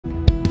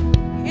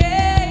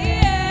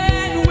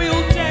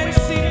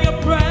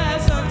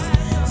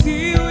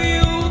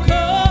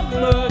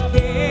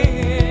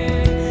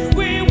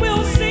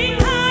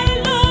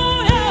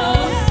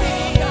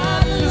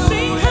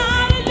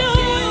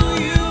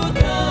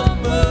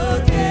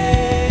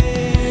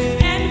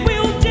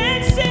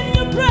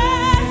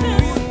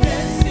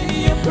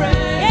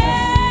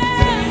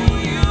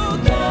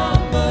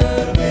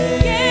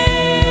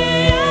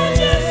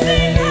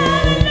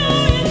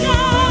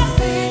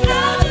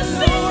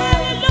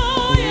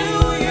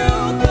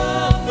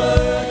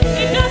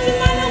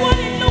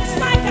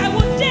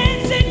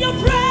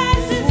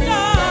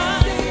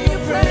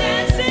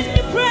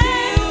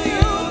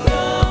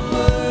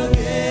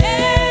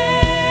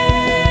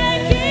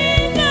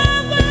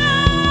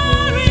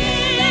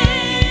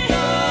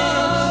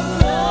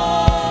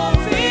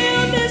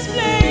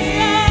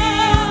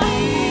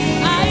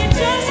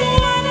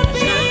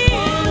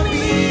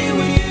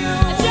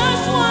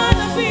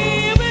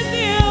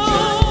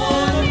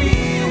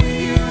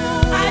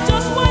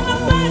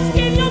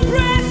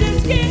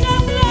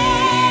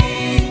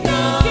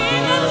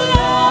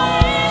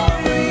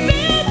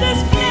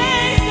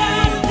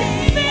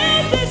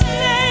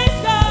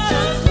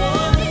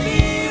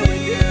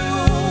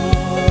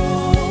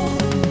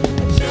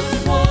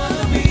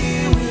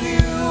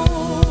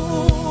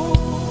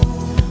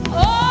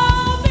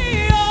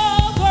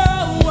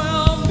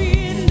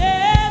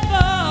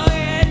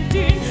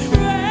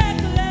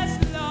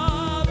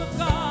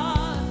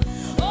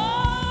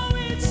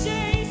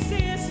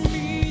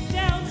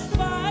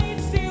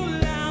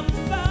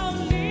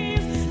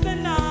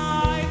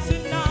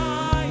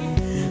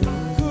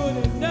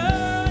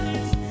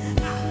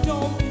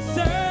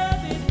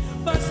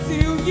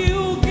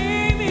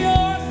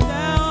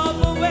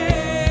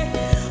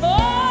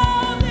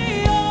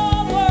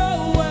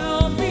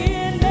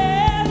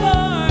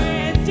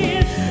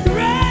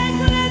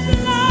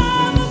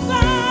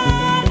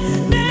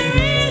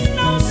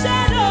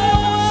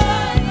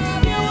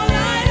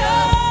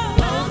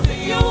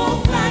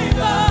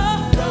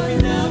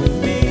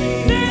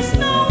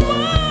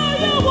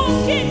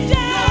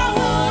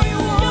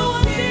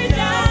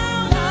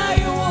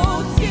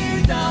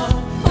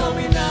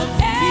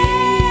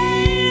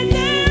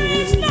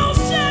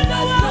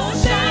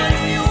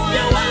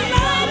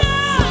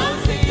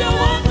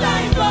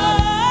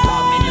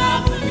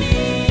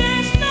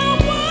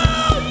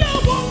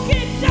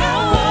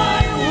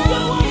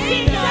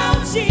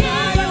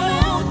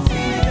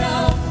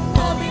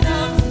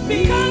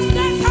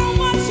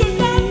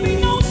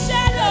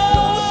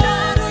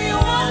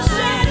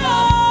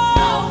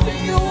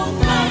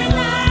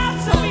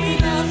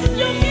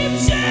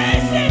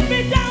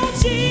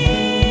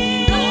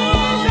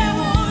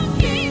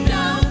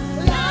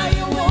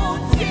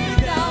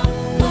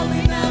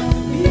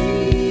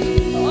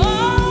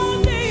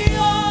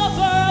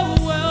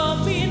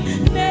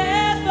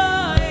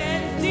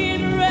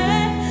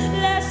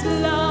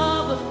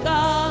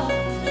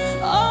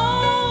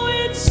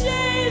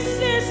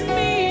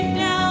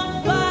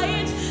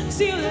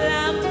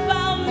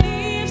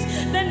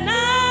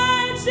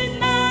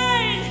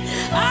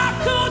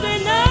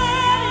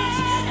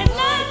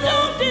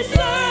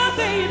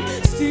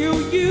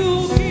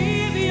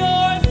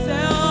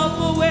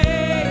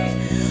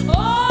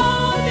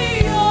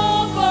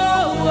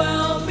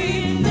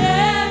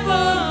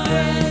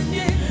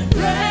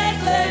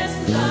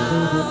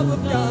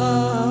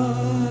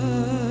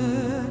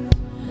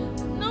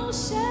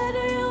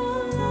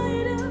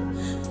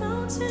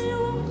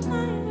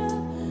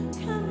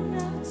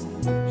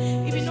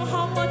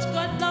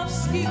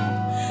you.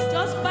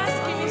 Just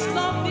bask in His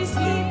love this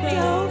evening.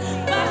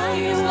 Bask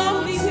in His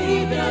love this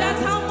evening.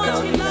 That's how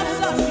much He loves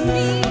us.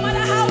 No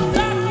matter how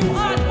dark you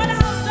are, no matter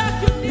how dark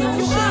you think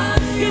you are,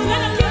 He's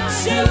gonna keep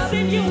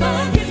chasing you.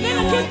 He's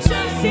gonna keep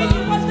chasing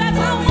you, because that's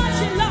how much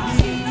He loves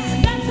you.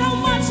 That's how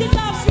much He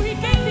loves you. He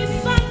gave His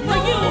Son for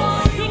you.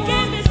 He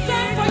gave His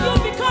Son for you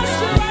because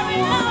you are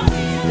in love.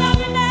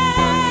 Love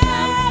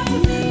enough.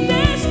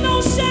 There's no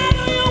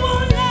shadow you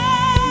won't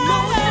light. No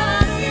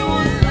shadow you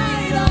won't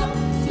light up.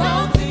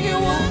 Mountain you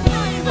won't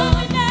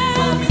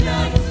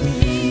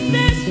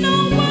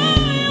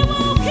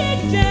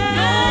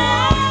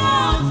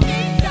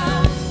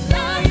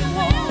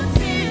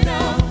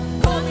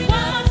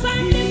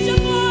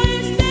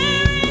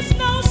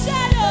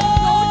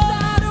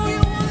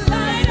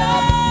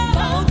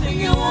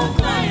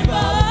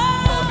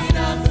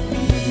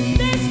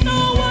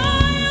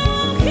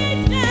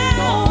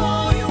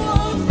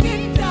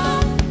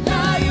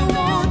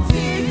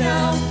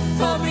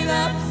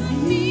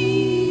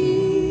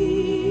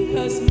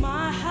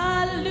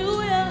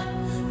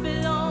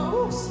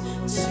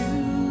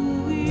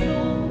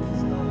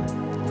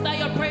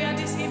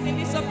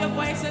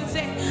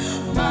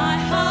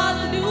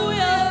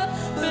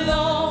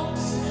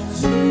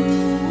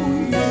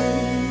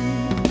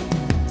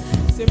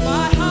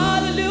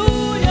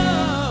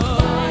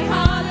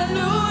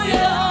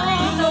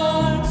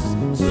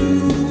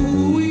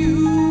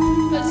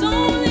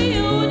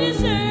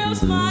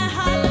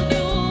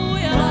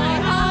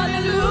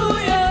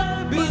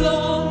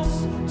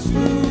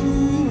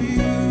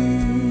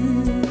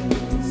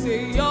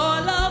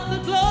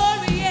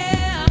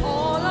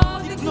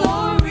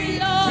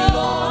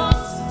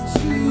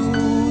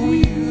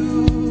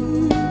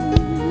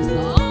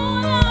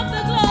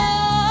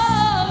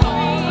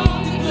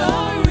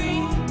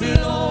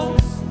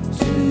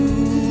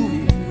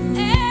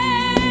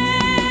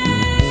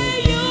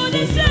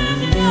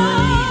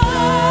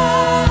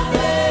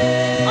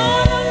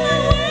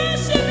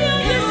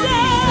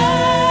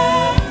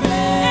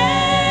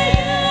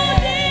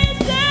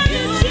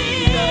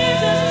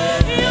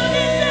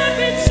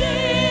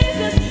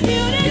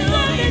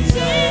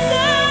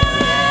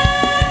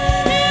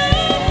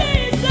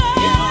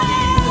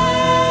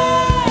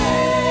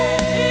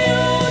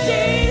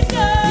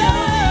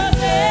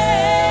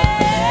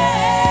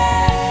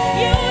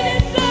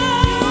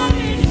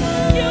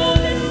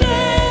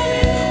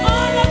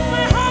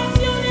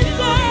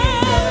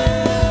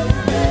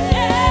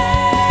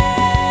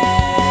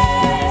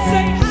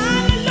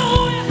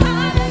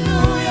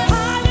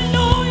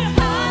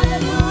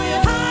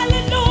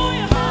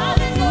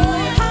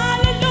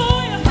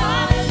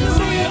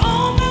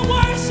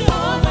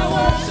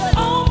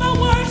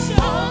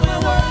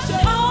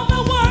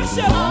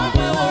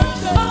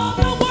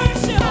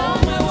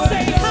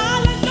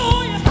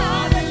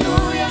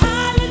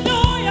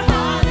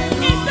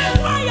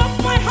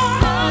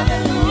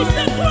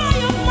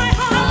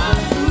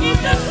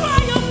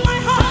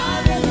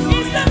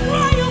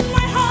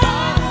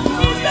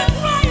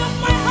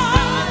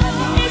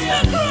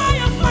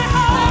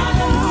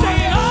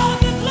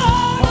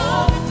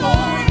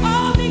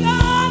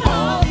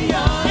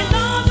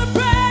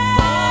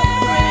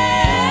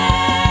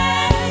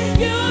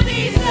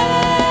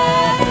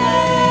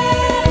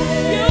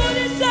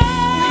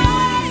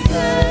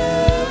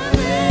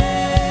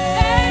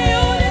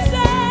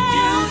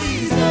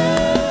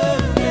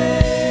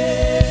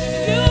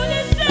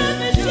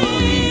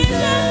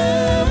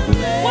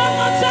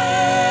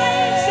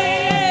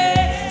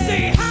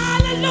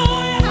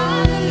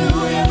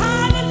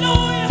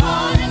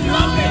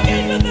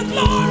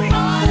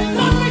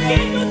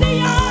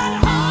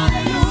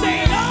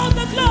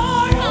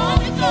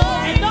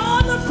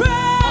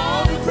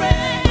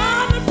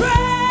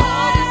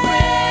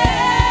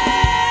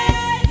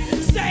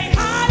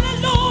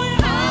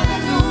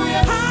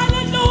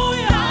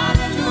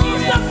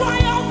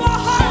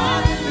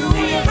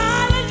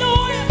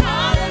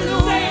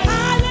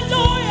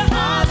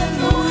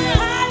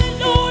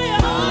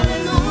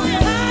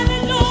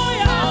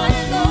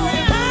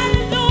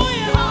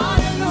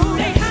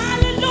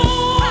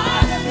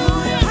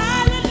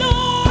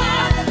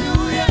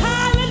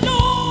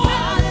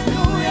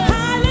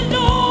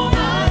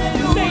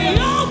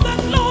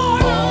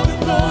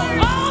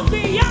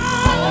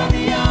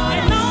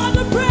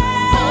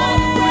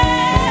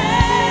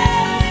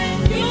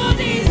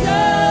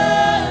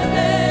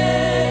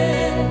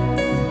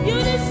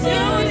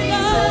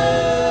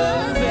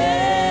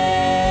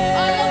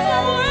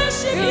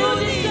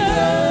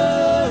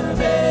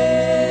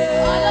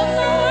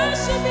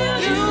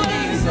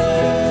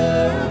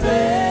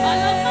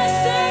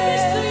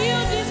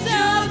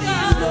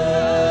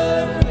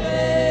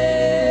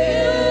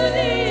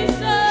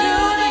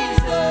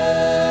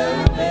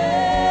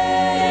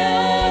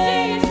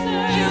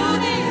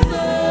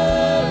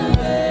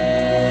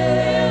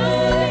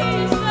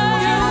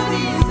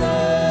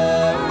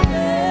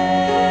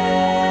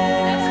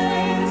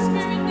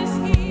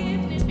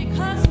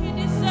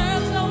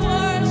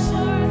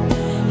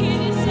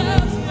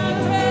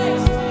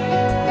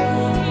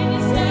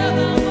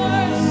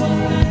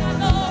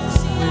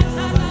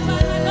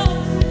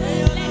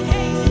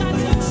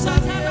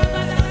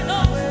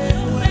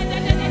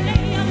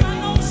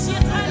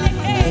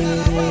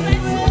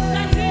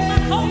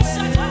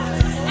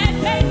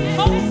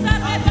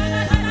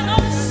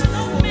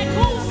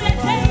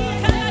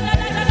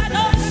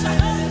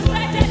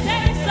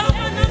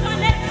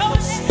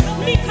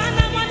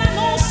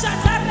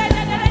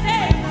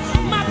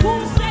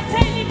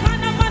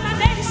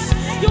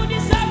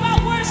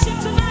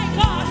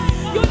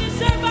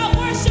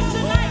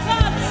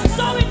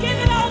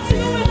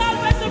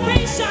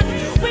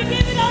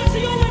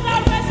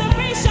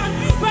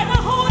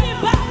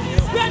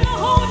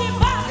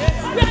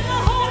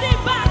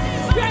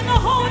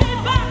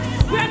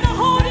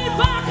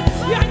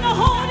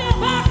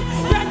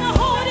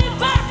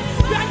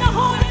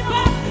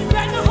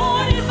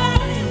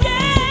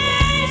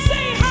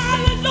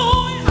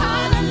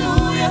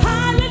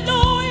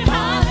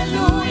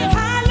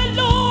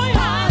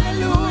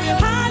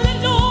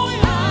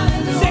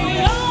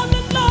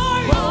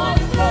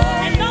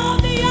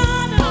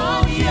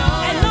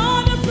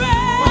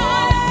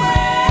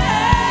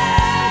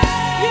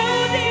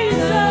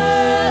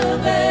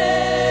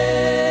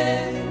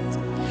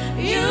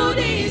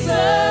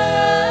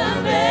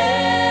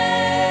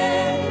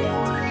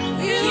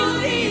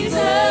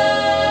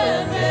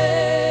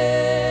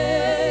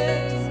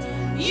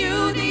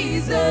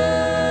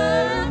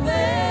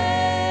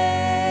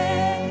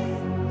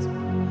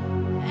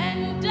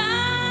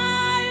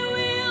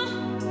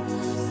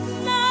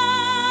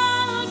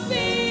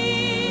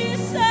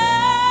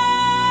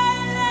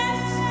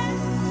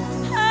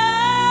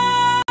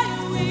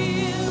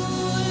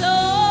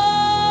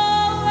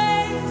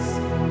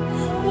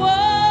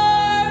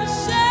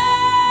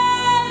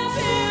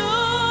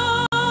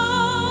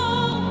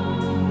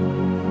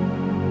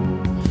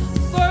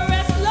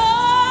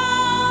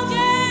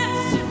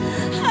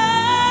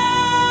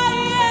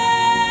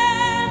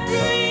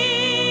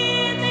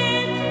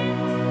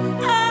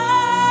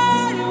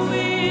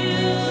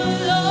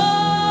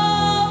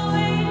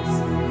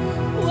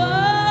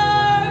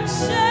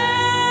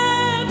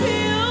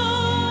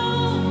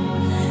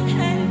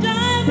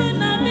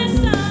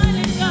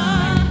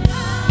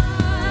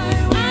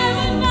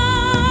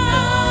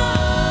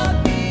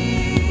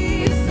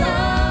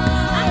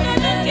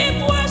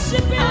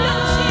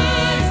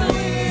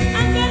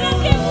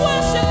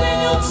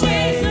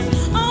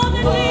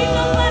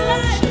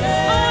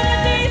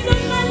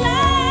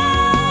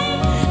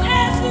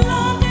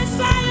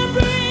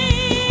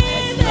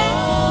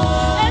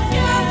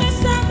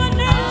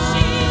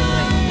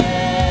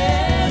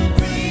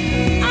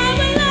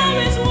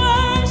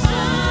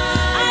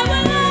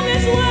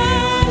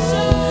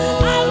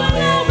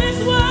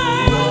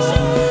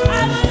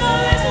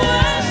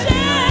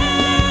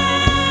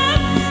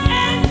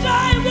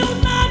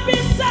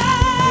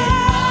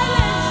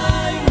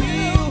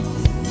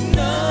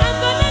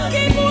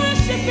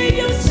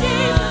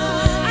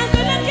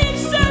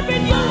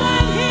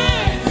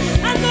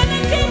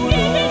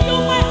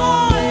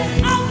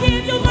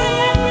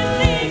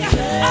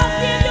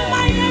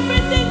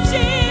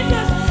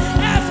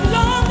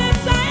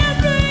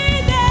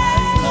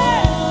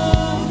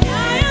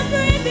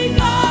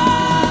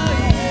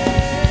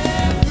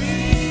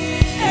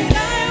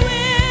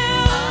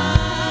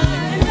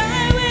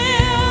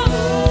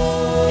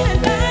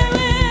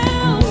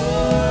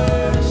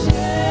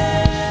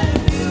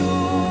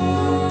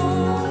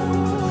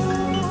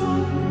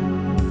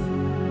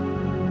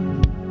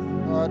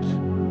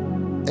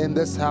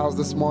house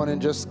this morning,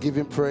 just give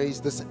him praise.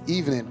 This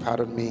evening,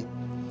 pardon me,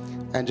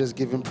 and just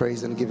give him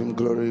praise and give him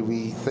glory.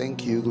 We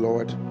thank you,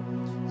 Lord.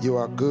 You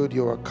are good,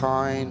 you are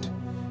kind,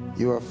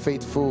 you are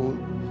faithful.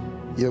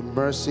 Your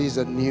mercies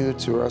are new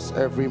to us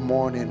every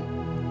morning.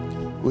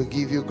 We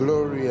give you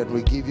glory and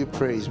we give you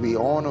praise. We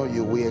honor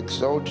you, we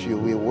exalt you,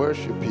 we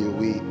worship you,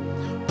 we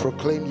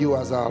proclaim you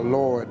as our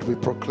Lord, we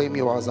proclaim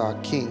you as our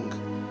King,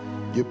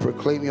 you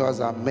proclaim you as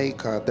our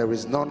Maker. There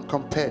is none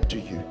compared to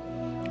you.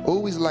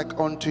 Who is like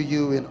unto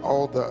you in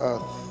all the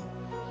earth?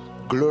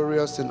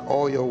 Glorious in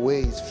all your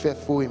ways,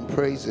 faithful in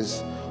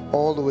praises,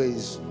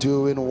 always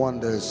doing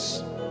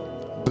wonders.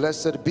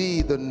 Blessed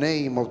be the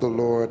name of the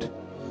Lord.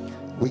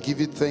 We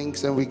give you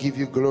thanks and we give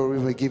you glory,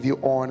 we give you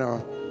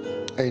honor.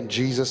 In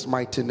Jesus'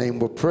 mighty name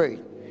we pray.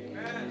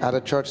 Amen. And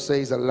the church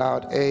says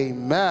aloud,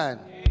 amen.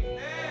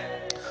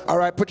 Amen. All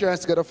right, put your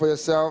hands together for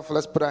yourself.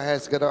 Let's put our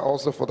hands together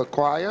also for the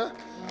choir.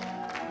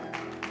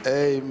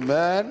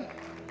 Amen.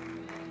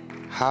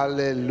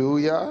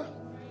 Hallelujah.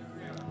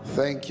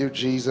 Thank you,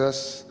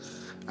 Jesus.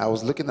 I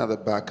was looking at the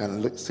back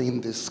and seeing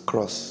this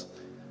cross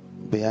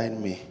behind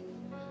me.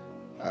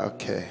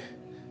 Okay.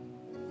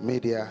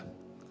 Media,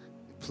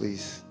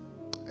 please.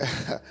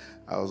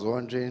 I was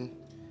wondering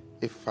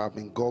if I'm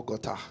in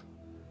Golgotha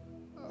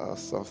or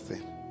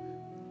something.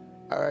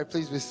 All right,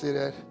 please be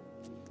seated.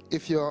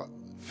 If you're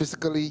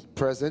physically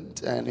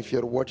present and if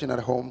you're watching at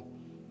home,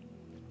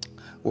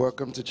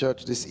 welcome to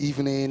church this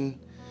evening.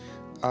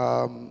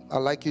 I'd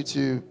like you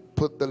to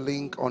put the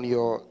link on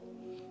your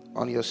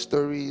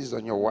stories,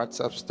 on your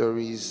WhatsApp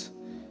stories,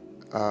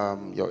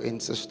 your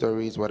Insta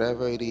stories,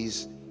 whatever it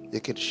is. You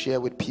can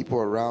share with people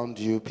around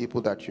you,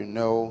 people that you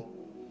know.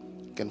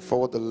 You can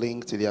forward the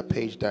link to their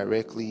page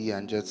directly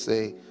and just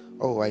say,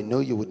 oh, I know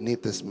you would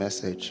need this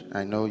message.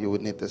 I know you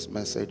would need this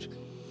message.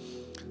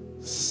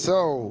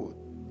 So,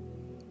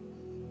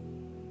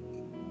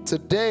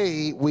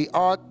 today we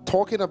are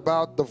talking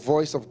about the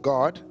voice of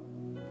God.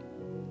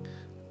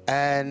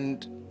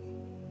 And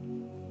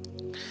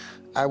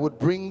I would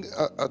bring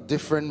a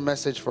different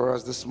message for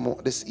us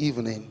this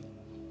evening.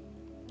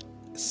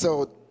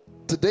 So,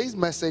 today's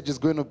message is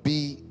going to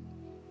be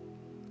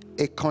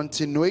a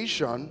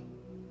continuation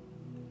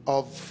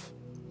of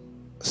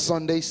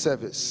Sunday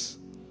service.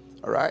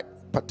 All right,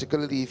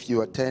 particularly if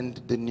you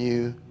attend the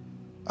new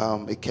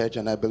Ikeja,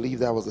 and I believe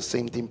that was the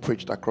same thing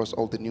preached across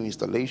all the new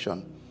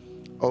installation.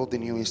 All the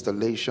new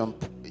installation,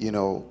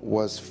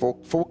 was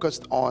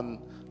focused on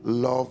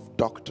Love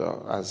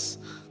Doctor as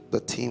the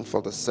theme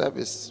for the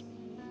service.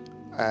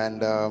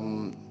 And,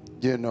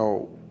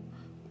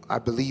 I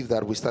believe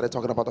that we started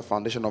talking about the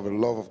foundation of the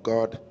love of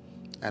God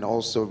and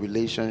also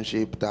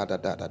relationship,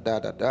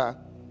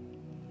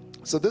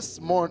 So this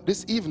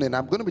evening,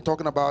 I'm going to be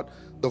talking about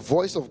the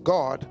voice of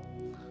God,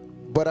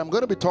 but I'm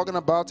going to be talking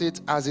about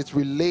it as it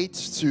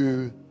relates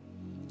to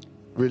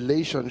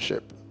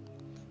relationship.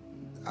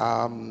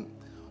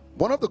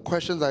 One of the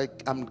questions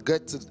I'm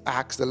going to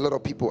ask, a lot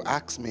of people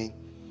ask me,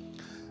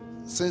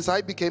 since I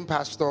became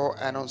pastor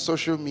and on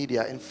social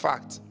media, in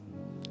fact,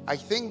 I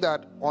think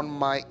that on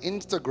my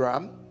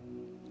Instagram,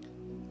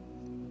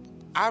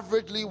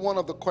 averagely one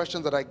of the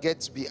questions that I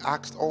get to be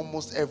asked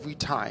almost every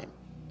time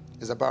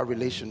is about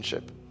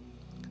relationship.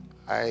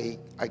 I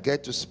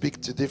get to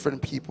speak to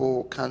different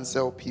people,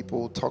 counsel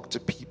people, talk to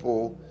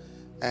people,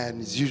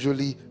 and it's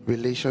usually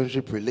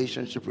relationship,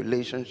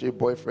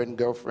 boyfriend,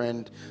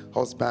 girlfriend,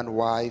 husband,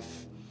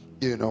 wife,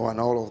 and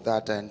all of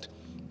that. And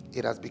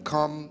it has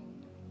become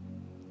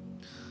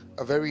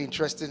a very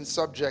interesting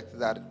subject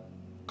that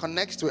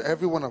connects to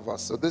every one of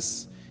us. So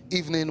this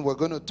evening, we're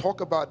going to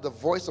talk about the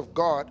voice of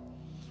God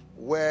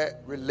where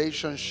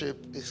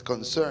relationship is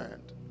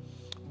concerned.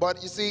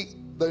 But you see,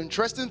 the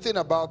interesting thing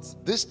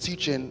about this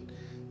teaching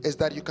is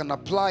that you can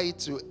apply it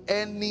to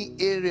any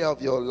area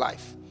of your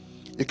life.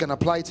 You can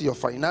apply it to your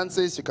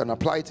finances, you can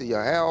apply it to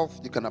your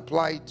health, you can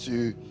apply it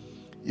to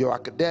your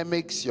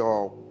academics,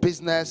 your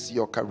business,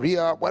 your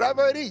career,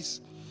 whatever it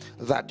is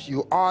that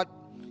you are,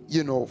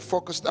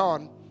 focused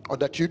on or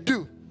that you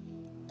do.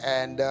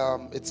 And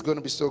it's going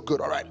to be so good.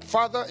 All right.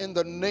 Father, in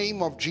the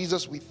name of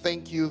Jesus, we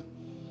thank you.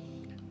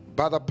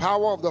 By the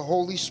power of the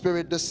Holy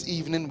Spirit this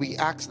evening, we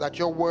ask that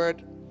your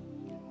word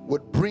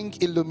would bring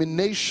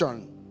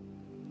illumination.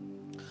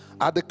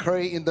 I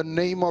decree in the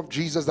name of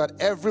Jesus that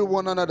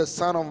everyone under the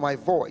sound of my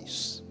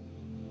voice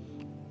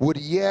would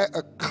hear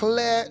a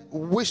clear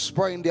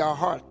whisper in their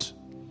heart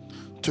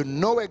to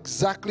know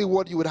exactly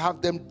what you would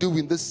have them do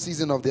in this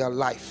season of their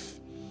life.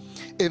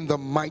 In the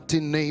mighty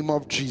name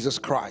of Jesus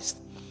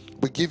Christ,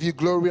 we give you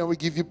glory and we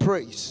give you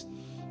praise.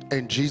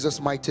 In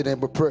Jesus' mighty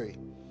name we pray.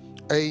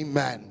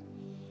 Amen.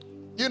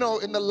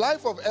 In the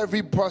life of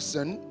every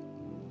person,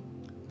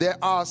 there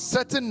are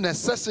certain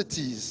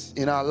necessities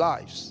in our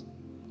lives.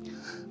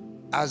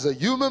 As a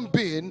human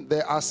being,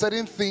 there are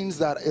certain things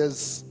that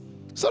is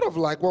sort of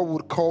like what we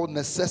would call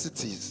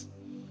necessities.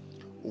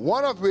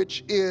 One of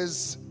which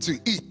is to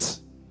eat.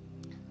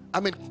 I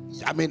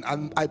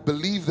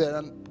believe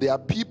that there are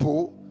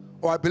people,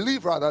 or I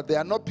believe rather, there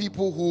are not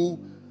people who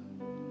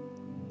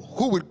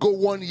would go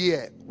 1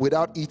 year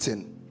without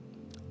eating.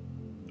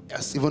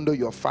 Yes, even though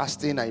you're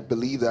fasting, I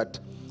believe that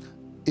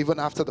even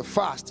after the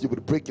fast, you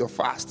would break your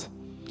fast.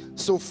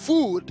 So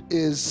food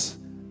is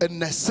a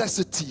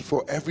necessity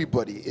for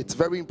everybody. It's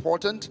very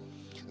important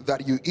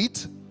that you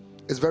eat.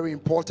 It's very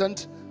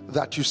important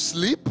that you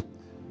sleep.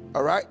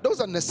 All right,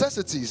 those are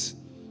necessities.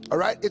 All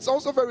right, it's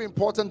also very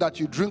important that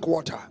you drink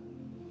water.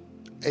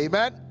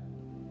 Amen.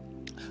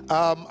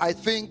 I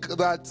think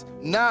that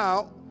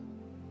now,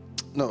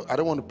 no, I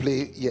don't want to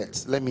play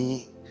yet. Let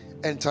me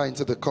enter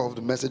into the core of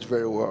the message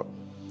very well.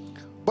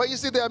 But you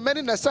see, there are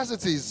many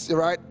necessities,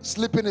 right?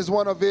 Sleeping is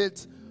one of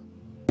it.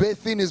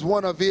 Bathing is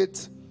one of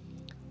it.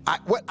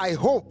 I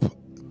hope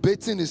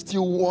bathing is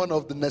still one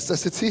of the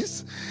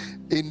necessities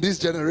in this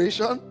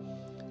generation,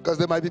 because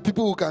there might be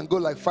people who can go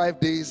like 5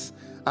 days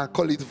and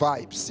call it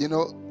vibes. You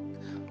know,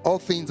 all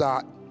things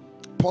are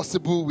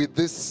possible with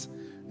this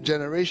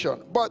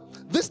generation. But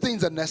these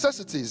things are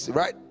necessities,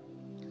 right?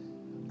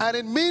 And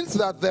it means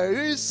that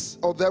there's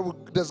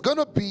going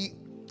to be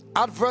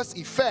adverse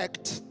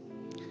effect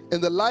in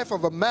the life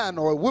of a man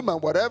or a woman,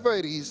 whatever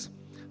it is,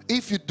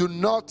 if you do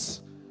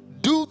not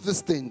do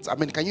these things. I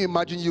mean, can you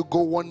imagine you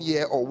go 1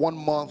 year or 1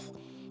 month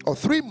or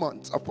 3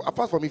 months,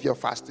 apart from if you're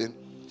fasting,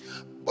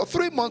 but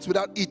 3 months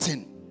without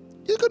eating,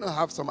 you're going to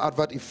have some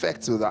adverse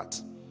effects to that.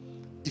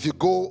 If you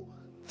go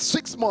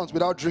 6 months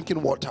without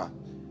drinking water,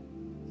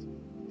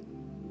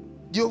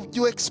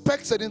 you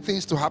expect certain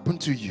things to happen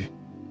to you.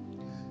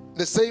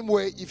 The same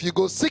way, if you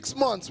go 6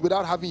 months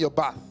without having your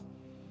bath,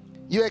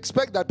 you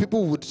expect that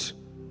people would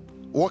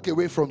walk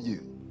away from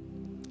you.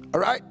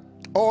 All right?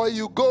 Or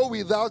you go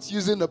without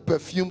using a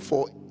perfume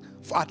for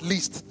at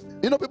least,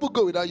 you know, people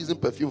go without using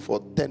perfume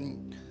for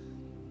 10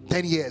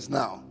 years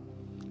now.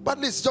 But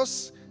at least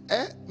just,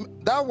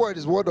 that word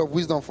is word of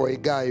wisdom for a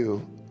guy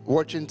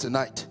watching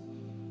tonight.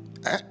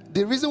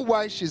 The reason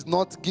why she's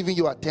not giving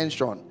you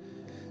attention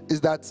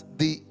is that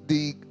the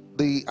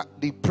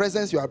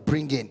presence you are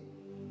bringing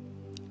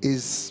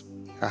is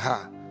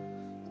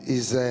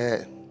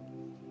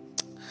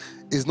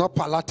not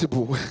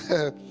palatable.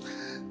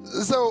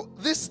 So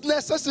these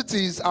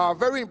necessities are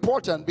very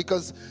important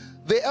because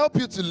they help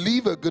you to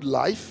live a good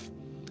life.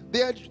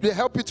 They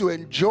help you to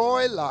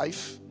enjoy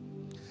life.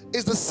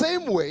 It's the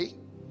same way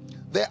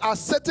there are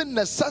certain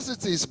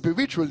necessities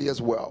spiritually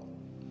as well.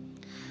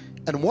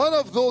 And one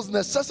of those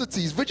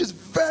necessities, which is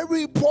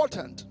very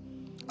important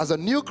as a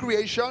new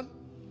creation,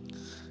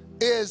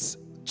 is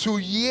to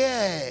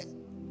hear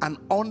and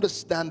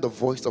understand the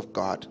voice of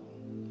God.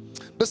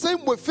 The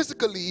same way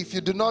physically, if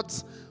you do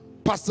not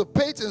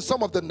participate in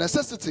some of the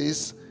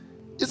necessities,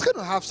 it's going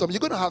to have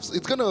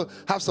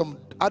some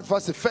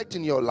adverse effect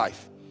in your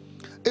life.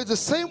 It's the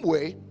same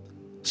way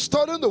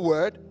studying the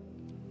word,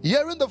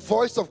 hearing the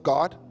voice of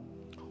God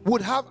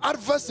would have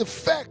adverse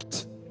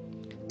effect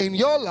in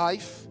your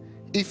life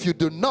if you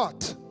do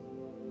not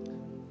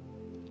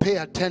pay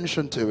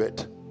attention to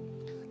it.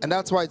 And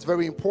that's why it's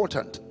very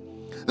important.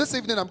 This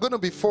evening, I'm going to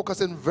be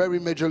focusing very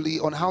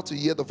majorly on how to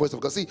hear the voice of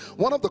God. See,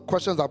 one of the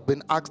questions I've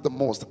been asked the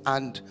most,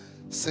 and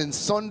since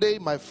Sunday,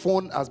 my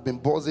phone has been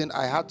buzzing.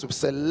 I had to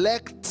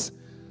select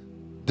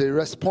the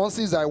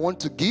responses I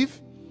want to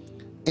give.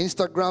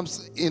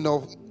 Instagram's,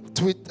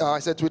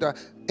 Twitter,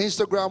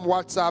 Instagram,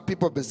 WhatsApp,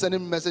 people have been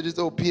sending me messages.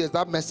 Oh, PS,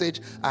 that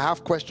message, I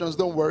have questions,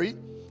 don't worry.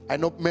 I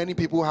know many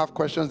people have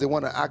questions they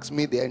want to ask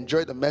me. They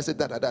enjoy the message,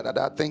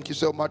 Thank you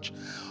so much.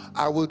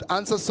 I would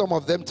answer some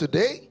of them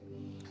today.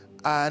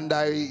 And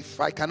if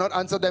I cannot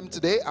answer them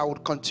today, I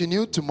would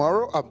continue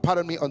tomorrow,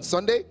 on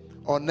Sunday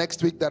or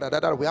next week,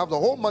 We have the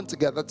whole month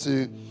together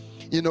to,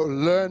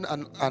 learn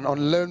and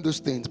unlearn those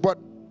things. But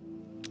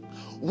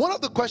one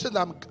of the questions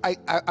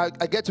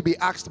I get to be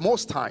asked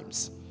most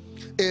times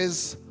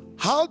is,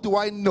 how do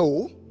I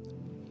know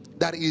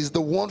that he's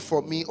the one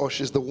for me or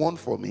she's the one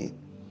for me?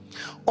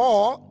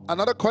 Or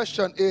another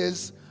question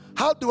is,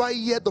 how do I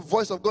hear the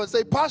voice of God?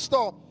 Say,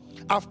 Pastor,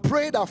 I've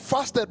prayed, I've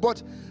fasted,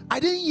 but I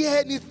didn't hear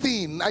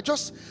anything. I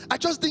just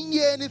didn't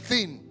hear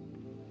anything.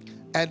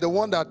 And the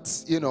one that,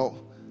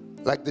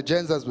 like the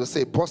Gentiles will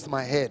say, bust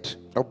my head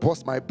or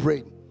bust my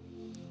brain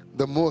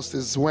the most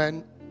is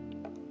when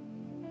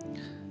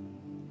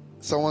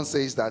someone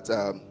says that,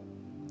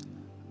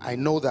 I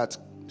know that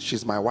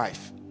she's my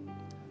wife.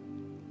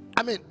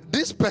 I mean,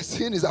 this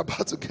person is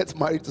about to get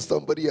married to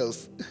somebody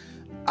else.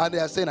 And they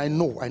are saying, I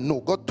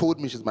know. God told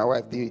me she's my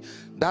wife.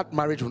 That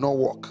marriage will not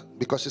work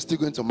because she's still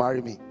going to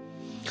marry me.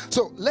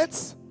 So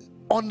let's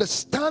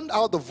understand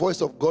how the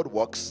voice of God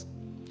works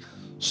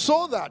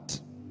so that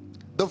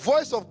the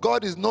voice of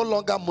God is no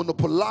longer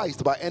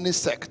monopolized by any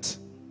sect.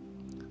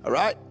 All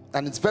right?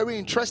 And it's very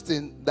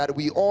interesting that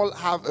we all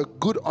have a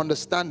good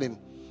understanding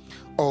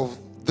of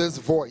this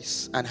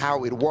voice and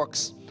how it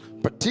works,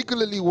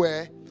 particularly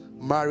where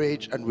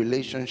marriage and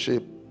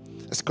relationship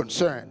is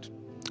concerned.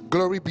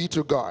 Glory be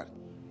to God.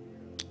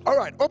 All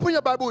right, open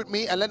your Bible with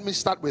me and let me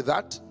start with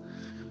that.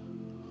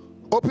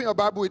 Open your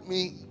Bible with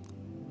me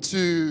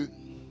to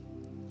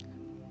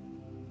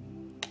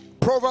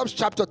Proverbs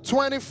chapter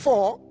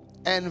 24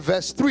 and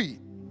verse 3.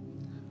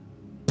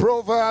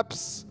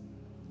 Proverbs,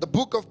 the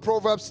book of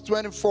Proverbs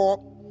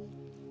 24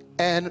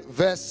 and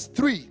verse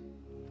 3.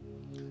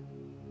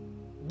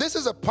 This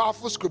is a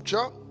powerful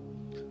scripture,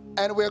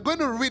 and we're going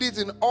to read it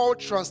in all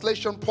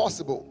translation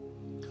possible.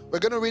 We're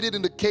going to read it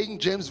in the King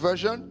James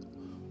Version.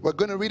 We're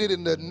going to read it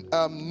in the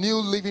New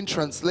Living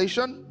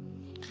Translation,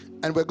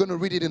 and we're going to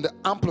read it in the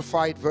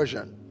Amplified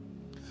Version.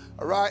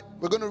 All right,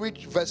 we're going to read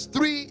verse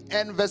 3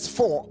 and verse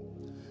 4.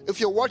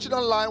 If you're watching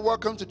online,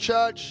 welcome to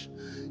church.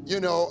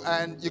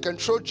 And you can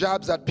throw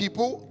jabs at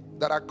people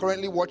that are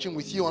currently watching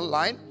with you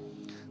online.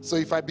 So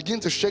if I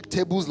begin to shake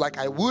tables like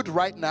I would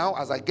right now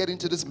as I get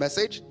into this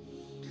message,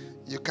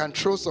 you can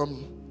throw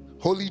some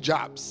holy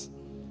jabs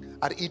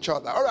at each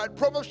other. All right,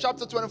 Proverbs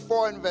chapter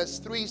 24 and verse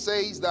 3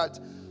 says that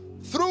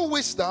through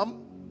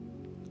wisdom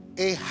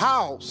a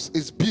house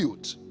is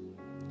built,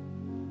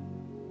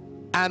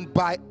 and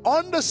by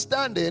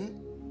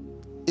understanding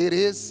it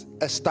is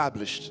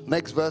established.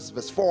 Next verse,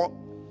 verse 4.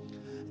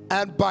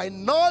 And by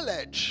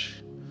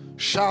knowledge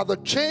shall the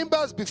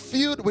chambers be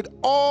filled with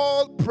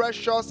all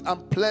precious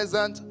and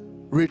pleasant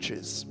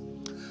riches.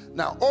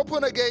 Now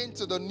open again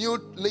to the New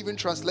Living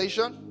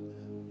Translation.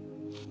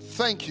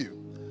 Thank you.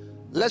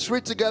 Let's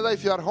read together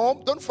if you're at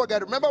home. Don't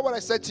forget, remember what I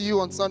said to you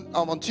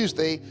on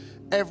Tuesday.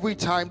 Every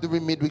time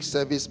during midweek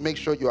service, make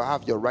sure you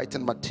have your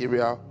writing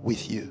material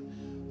with you.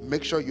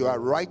 Make sure you are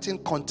writing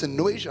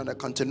a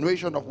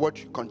continuation of what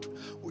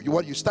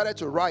you started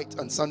to write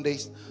on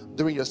Sundays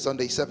during your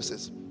Sunday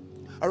services.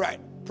 All right,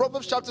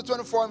 Proverbs chapter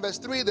 24 and verse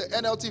 3, the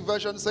NLT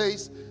version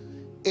says,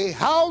 a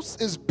house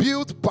is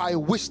built by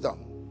wisdom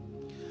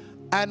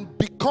and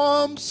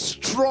becomes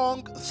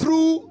strong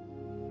through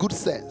good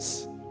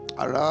sense.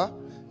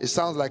 It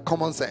sounds like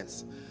common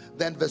sense.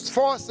 Then verse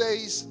 4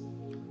 says,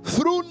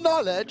 through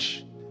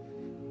knowledge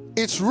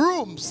its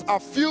rooms are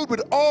filled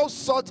with all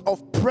sorts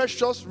of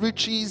precious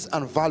riches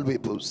and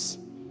valuables.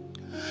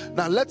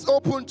 Now let's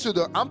open to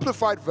the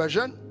Amplified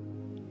Version.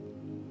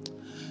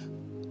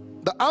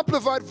 The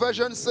Amplified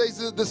Version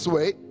says it this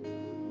way: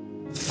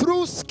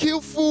 through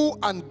skillful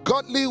and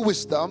godly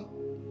wisdom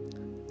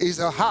is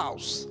a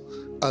house,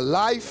 a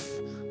life,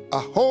 a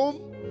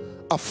home,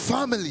 a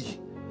family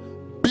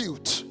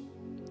built,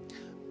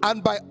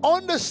 and by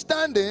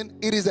understanding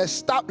it is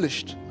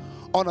established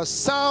on a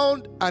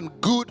sound and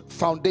good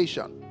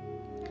foundation.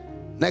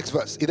 Next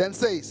verse, it then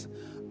says,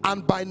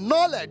 and by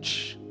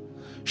knowledge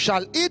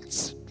shall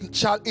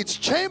its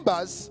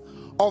chambers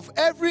of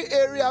every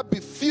area be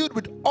filled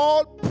with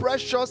all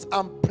precious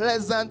and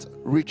pleasant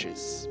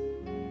riches.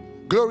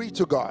 Glory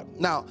to God.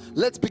 Now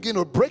let's begin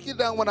to break it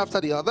down one after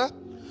the other,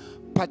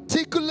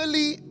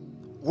 particularly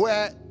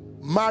where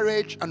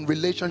marriage and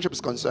relationship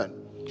is concerned.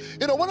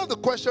 One of the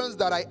questions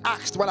that I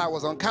asked when I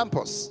was on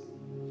campus,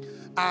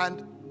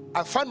 and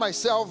I find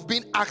myself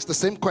being asked the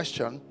same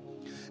question,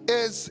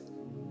 is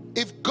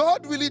if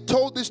God really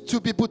told these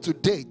two people to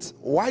date,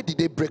 why did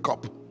they break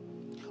up?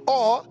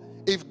 Or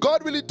if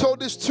God really told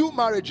these two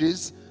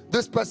marriages,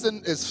 this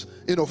person is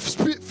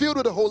filled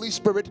with the Holy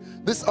Spirit,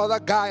 this other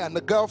guy and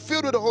the girl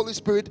filled with the Holy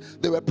Spirit,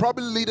 they were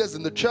probably leaders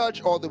in the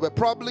church, or they were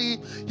probably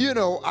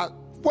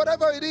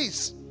whatever it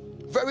is,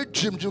 very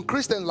Jim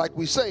Christian like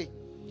we say.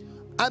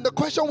 And the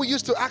question we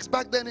used to ask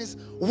back then is,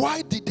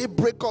 why did they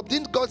break up?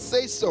 Didn't God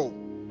say so?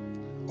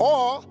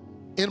 Or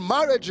in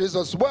marriages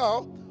as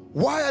well,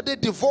 why are they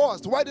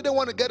divorced? Why did they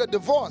want to get a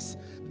divorce?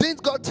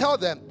 Didn't God tell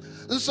them?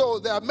 And so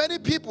there are many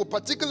people,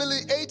 particularly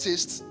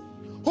atheists,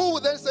 who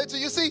would then say to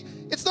you, see,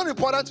 it's not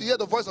important to hear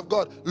the voice of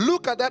God.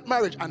 Look at that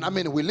marriage. And I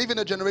mean, we live in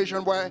a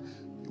generation where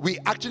we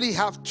actually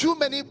have too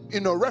many,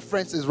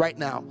 references right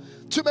now.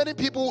 Too many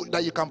people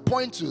that you can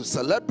point to,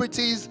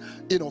 celebrities,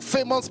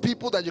 famous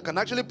people that you can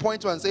actually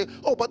point to and say,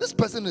 oh, but this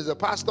person is a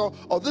pastor,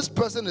 or this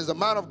person is a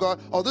man of God,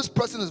 or this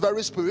person is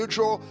very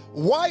spiritual.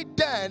 Why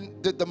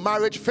then did the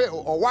marriage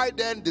fail? Or why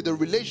then did the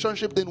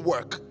relationship didn't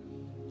work?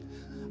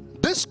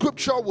 This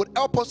scripture would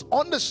help us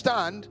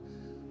understand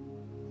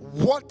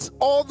what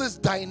all this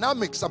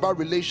dynamics about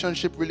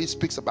relationship really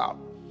speaks about.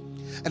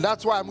 And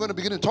that's why I'm going to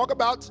begin to talk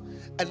about,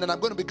 and then I'm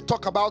going to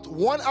talk about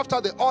one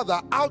after the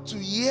other, how to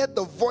hear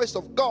the voice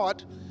of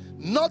God,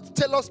 not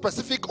tailor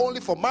specific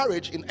only for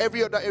marriage in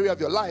every other area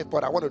of your life,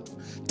 but I want to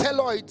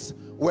tailor it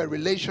where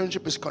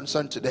relationship is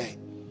concerned today.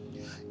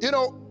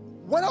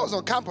 When I was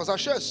on campus, I'll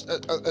share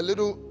a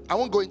little, I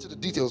won't go into the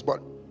details,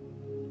 but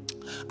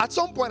at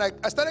some point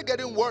I started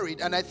getting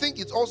worried, and I think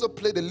it's also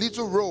played a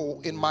little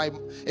role in my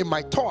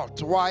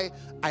thought why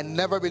I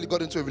never really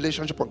got into a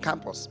relationship on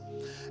campus.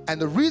 And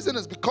the reason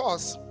is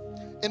because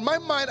in my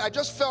mind I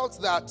just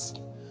felt that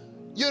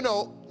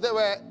there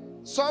were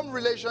some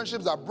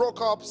relationships that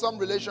broke up, some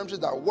relationships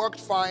that worked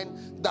fine,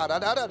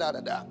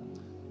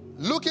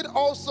 Looking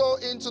also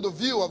into the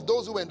view of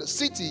those who were in the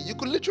city, you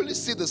could literally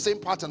see the same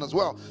pattern as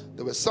well.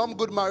 There were some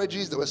good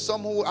marriages, there were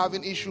some who were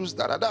having issues,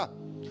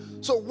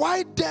 So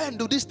why then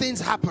do these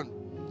things happen?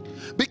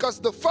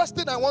 Because the first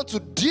thing I want to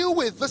deal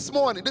with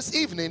this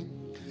evening,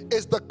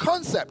 is the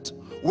concept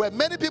where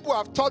many people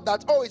have thought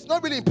that, oh, it's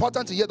not really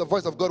important to hear the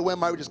voice of God when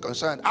marriage is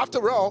concerned.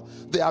 After all,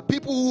 there are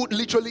people who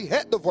literally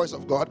heard the voice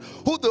of God,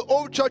 who the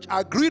old church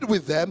agreed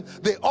with them.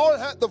 They all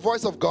heard the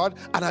voice of God,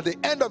 and at the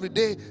end of the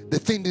day, the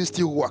thing didn't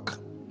still work.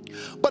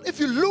 But if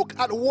you look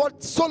at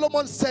what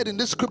Solomon said in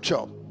this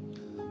scripture,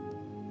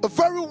 a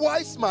very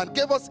wise man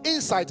gave us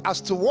insight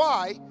as to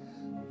why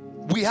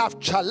we have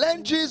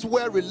challenges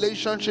where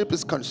relationship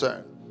is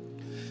concerned.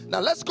 Now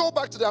let's go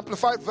back to the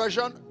Amplified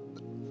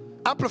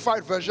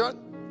Version.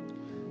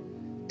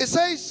 It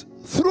says,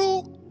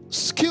 through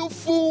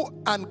skillful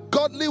and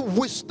godly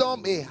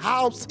wisdom a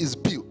house is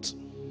built,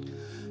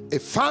 a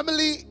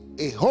family,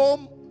 a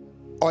home,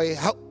 or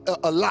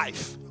a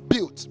life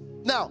built.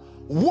 Now,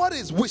 what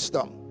is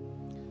wisdom?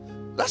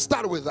 Let's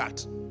start with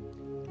that.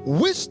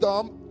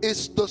 Wisdom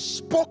is the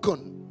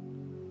spoken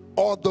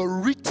or the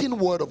written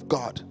word of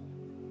God.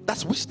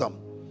 That's wisdom.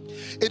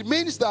 It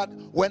means that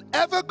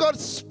whenever God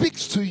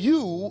speaks to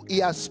you, he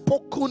has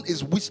spoken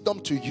his wisdom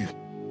to you.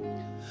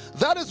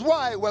 That is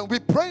why when we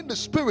pray in the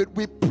Spirit,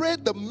 we pray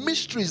the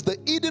mysteries, the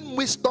hidden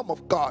wisdom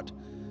of God.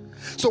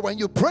 So when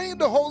you pray in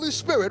the Holy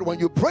Spirit, when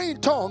you pray in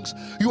tongues,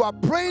 you are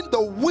praying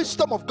the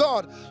wisdom of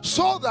God,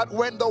 so that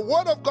when the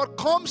word of God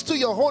comes to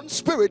your own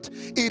spirit,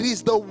 it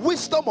is the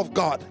wisdom of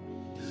God.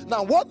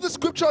 Now what the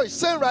scripture is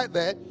saying right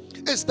there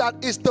is that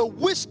it's the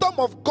wisdom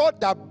of God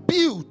that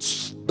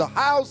builds the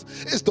house,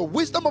 it's the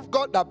wisdom of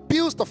God that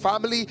builds the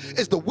family,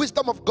 it's the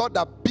wisdom of God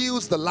that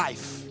builds the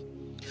life.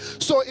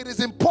 So it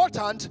is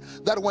important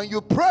that when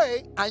you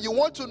pray and you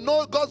want to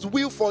know God's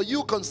will for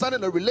you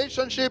concerning a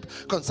relationship,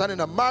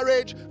 concerning a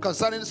marriage,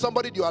 concerning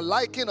somebody you are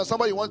liking or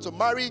somebody you want to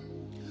marry,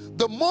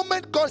 the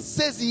moment God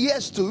says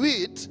yes to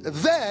it,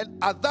 then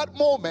at that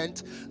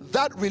moment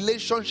that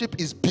relationship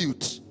is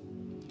built.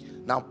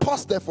 Now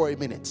pause there for a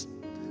minute.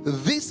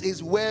 This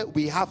is where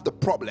we have the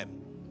problem.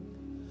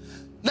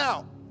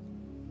 Now,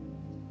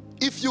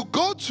 if you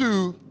go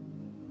to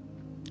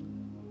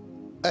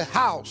a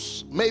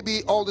house,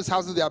 maybe all these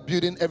houses they are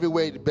building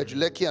everywhere in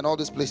Bejuleki and all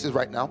these places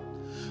right now,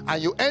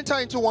 and you enter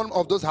into one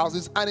of those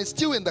houses and it's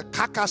still in the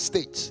carcass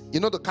state. You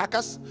know the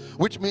carcass,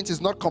 which means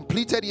it's not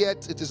completed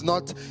yet,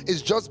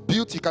 it's just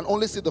built, you can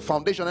only see the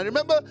foundation. And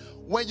remember,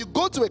 when you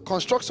go to a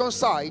construction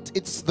site,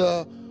 it's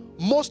the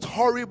most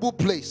horrible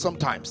place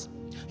sometimes.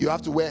 You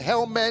have to wear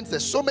helmets,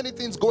 there's so many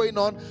things going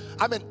on.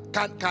 I mean,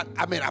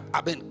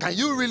 can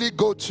you really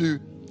go to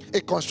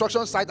a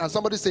construction site and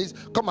somebody says,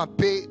 come and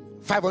pay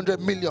 500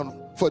 million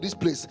for this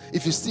place?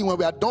 If you see, when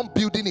we are done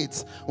building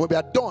it, when we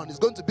are done, it's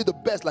going to be the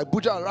best, like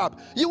Buja Arab.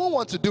 You won't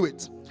want to do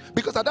it,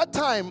 because at that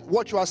time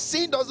what you are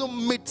seeing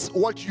doesn't meet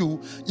what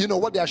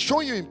what they are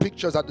showing you in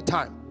pictures at the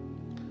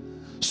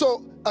time.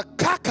 So a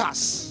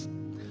carcass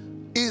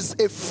is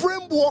a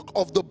framework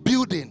of the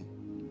building.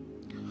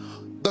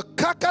 The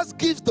carcass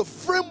gives the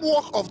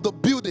framework of the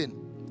building,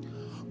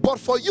 but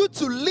for you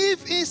to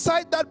live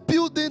inside that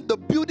building, the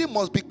building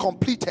must be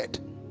completed.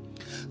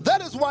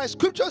 That is why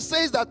scripture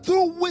says that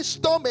through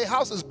wisdom a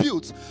house is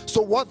built.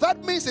 So what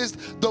that means is,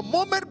 the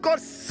moment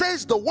God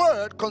says the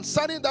word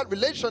concerning that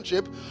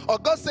relationship, or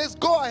God says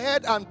go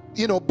ahead and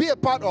be a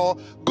part or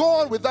go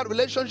on with that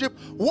relationship,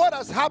 what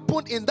has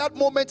happened in that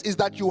moment is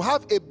that you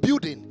have a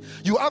building,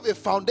 you have a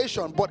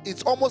foundation, but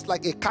it's almost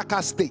like a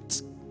carcass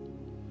state.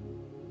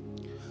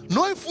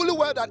 Knowing fully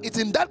well that it's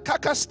in that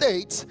carcass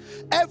state,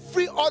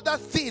 every other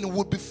thing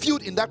would be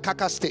filled in that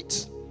carcass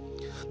state.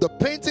 The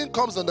painting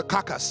comes on the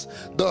carcass,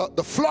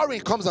 the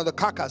flooring comes on the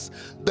carcass,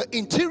 the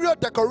interior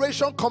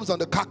decoration comes on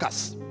the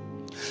carcass.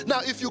 Now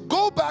if you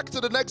go back to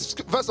the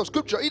next verse of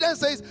scripture, it then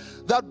says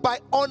that by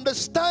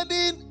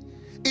understanding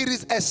it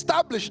is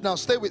established. Now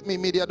stay with me,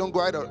 media, don't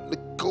go either.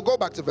 Go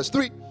back to verse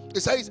 3.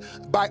 It says,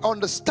 by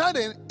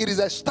understanding it is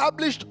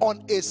established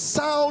on a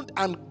sound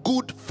and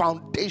good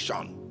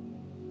foundation.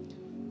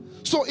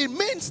 So it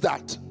means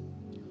that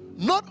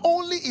not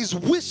only is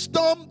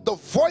wisdom the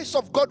voice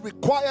of God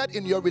required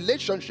in your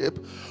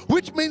relationship,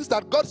 which means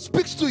that God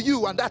speaks to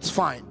you and that's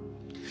fine.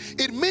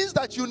 It means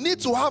that you need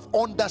to have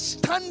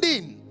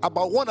understanding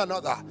about one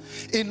another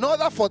in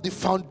order for the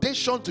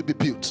foundation to be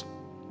built.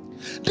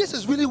 This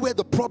is really where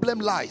the problem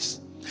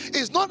lies.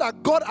 It's not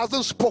that God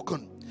hasn't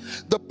spoken.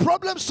 The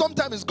problem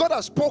sometimes is God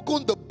has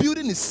spoken, the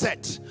building is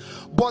set,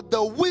 but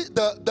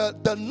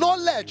the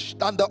knowledge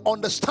and the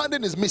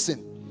understanding is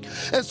missing.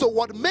 And so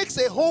what makes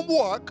a home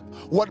work,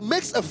 what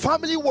makes a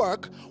family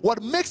work,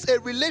 what makes a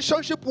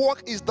relationship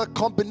work is the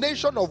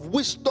combination of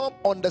wisdom,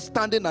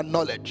 understanding, and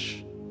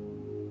knowledge.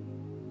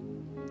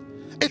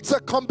 It's a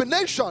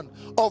combination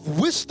of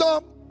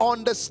wisdom,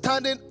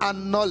 understanding,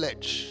 and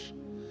knowledge.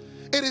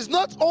 It is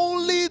not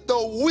only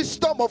the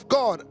wisdom of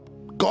God.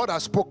 God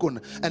has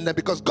spoken, and then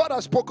because God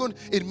has spoken,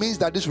 it means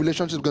that this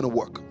relationship is going to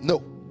work. No.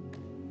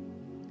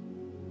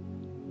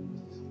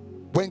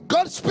 When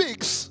God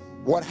speaks,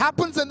 what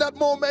happens in that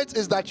moment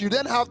is that you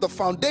then have the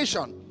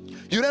foundation,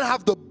 you then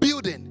have the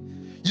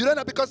building, you then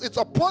have, because it's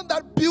upon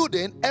that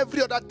building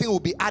every other thing will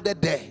be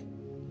added there.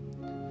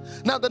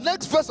 Now the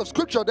next verse of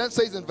scripture then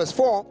says in verse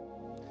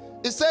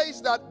 4, it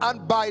says that,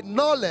 and by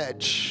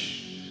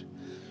knowledge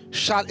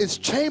shall its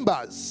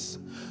chambers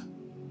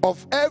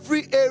of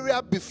every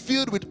area be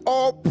filled with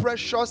all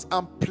precious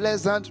and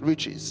pleasant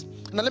riches.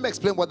 Now let me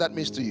explain what that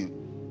means to you.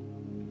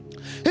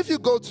 If you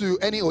go to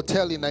any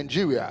hotel in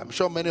Nigeria, I'm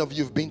sure many of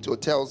you have been to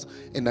hotels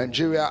in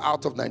Nigeria,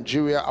 out of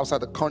Nigeria,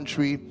 outside the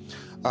country,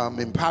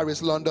 in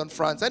Paris, London,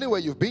 France, anywhere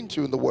you've been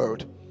to in the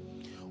world.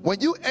 When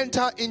you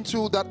enter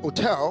into that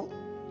hotel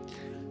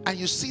and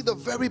you see the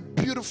very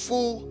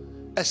beautiful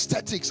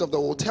aesthetics of the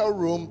hotel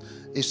room,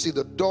 you see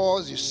the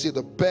doors, you see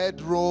the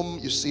bedroom,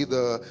 you see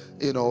the,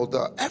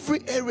 every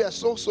area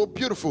so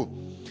beautiful.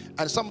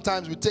 And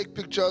sometimes we take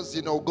pictures,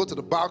 go to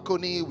the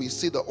balcony, we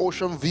see the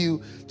ocean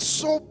view,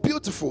 so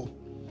beautiful.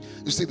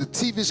 You see the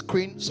TV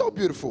screen, so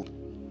beautiful.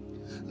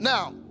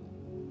 Now,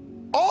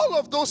 all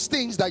of those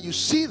things that you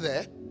see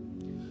there,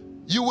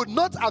 you would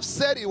not have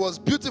said it was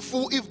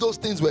beautiful if those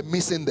things were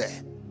missing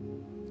there.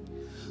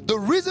 The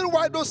reason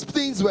why those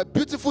things were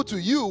beautiful to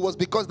you was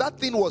because that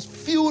thing was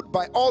filled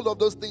by all of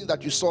those things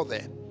that you saw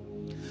there.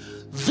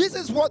 This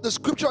is what the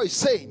scripture is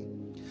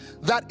saying,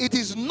 that it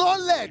is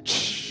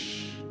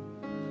knowledge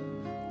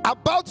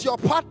about your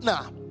partner,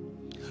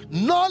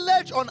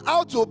 knowledge on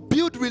how to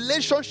build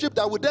relationship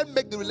that would then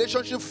make the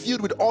relationship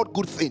filled with all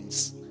good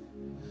things.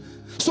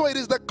 So it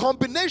is the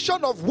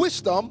combination of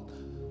wisdom,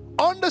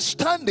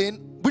 understanding,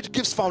 which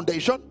gives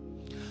foundation,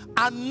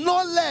 and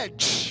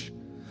knowledge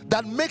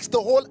that makes the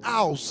whole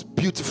house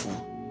beautiful.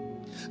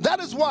 That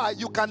is why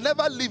you can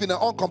never live in an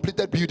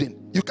uncompleted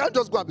building. You can't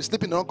just go and be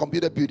sleeping in an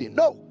uncompleted building.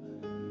 No.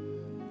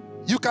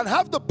 You can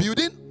have the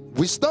building,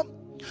 wisdom,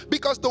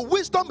 because the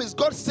wisdom is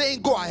God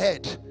saying go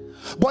ahead.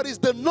 But it's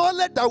the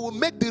knowledge that will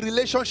make the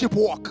relationship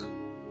work.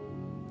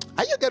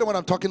 Are you getting what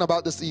I'm talking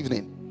about this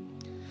evening?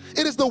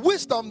 It is the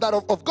wisdom that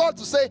of God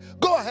to say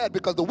go ahead,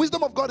 because the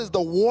wisdom of God is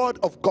the word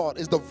of God,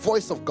 is the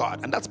voice of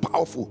God, and that's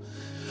powerful.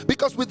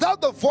 Because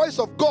without the voice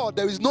of God,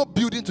 there is no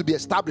building to be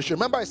established.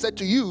 Remember I said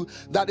to you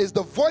that it's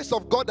the voice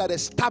of God that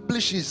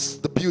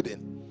establishes the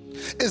building.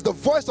 It's the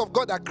voice of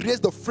God that creates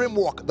the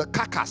framework, the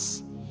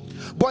carcass.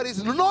 But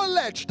it's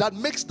knowledge that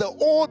makes the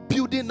whole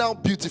building now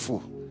beautiful.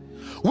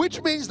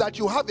 Which means that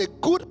you have a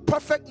good,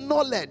 perfect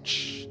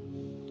knowledge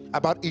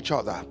about each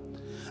other.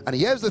 And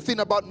here's the thing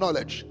about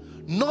knowledge.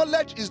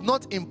 Knowledge is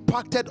not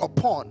impacted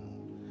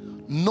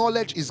upon.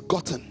 Knowledge is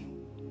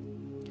gotten.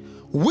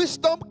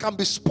 Wisdom can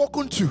be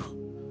spoken to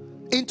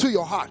into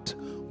your heart.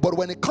 But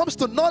when it comes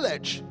to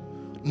knowledge,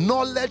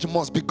 knowledge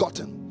must be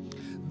gotten.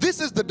 This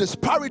is the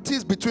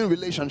disparities between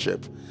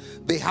relationship.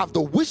 They have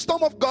the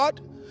wisdom of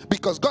God,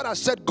 because God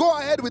has said go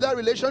ahead with that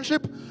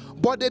relationship,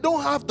 but they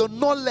don't have the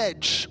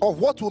knowledge of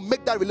what will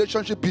make that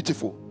relationship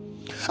beautiful.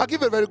 I'll give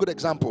you a very good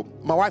example.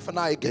 My wife and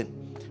I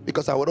again,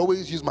 because I would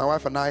always use my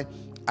wife and I.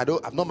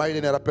 I've not married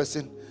any other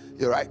person,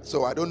 you're right,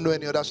 so I don't know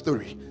any other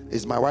story.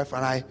 It's my wife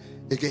and I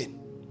again.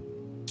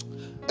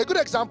 A good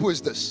example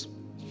is this.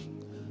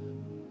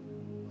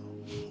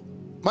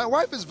 My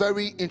wife is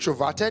very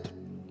introverted.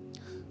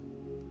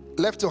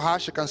 Left to her,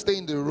 she can stay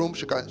in the room,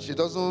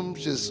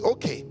 she's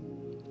okay.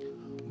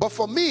 But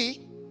for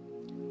me,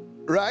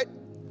 right,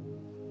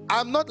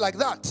 I'm not like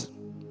that.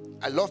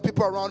 I love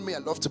people around me, I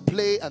love to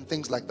play and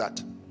things like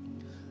that.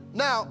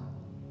 Now,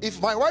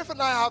 if my wife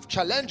and I have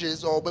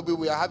challenges, or maybe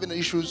we are having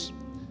issues,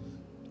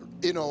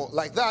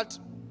 like that,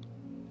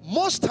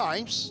 most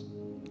times,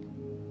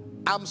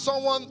 I'm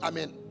someone,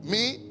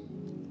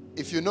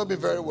 if you know me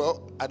very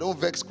well, I don't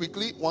vex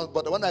quickly,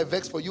 but when I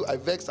vex for you, I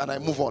vex and I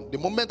move on. The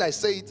moment I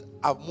say it,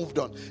 I've moved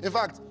on. In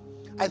fact,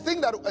 I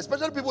think that,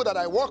 especially people that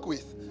I work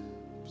with,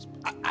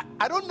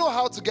 I don't know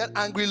how to get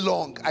angry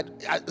long.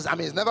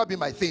 It's never been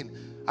my thing.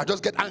 I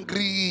just get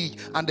angry,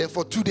 and then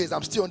for 2 days,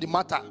 I'm still on the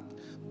matter.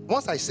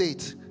 Once I say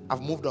it,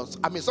 I've moved on.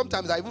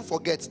 Sometimes I even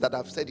forget that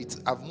I've said it.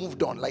 I've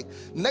moved on. Like,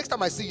 next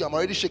time I see you, I'm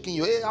already shaking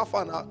you. Hey, how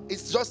far now?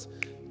 It just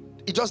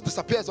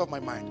disappears off my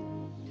mind.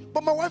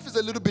 But my wife is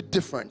a little bit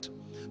different.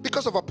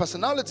 Because of her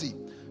personality,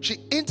 she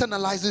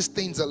internalizes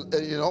things,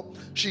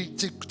 she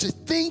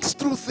thinks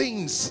through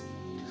things.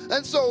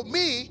 And so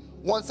me,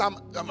 once I'm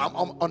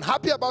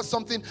unhappy about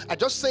something, I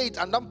just say it,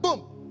 and then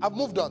boom, I've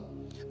moved on.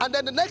 And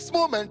then the next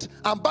moment,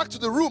 I'm back to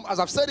the room, as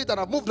I've said it and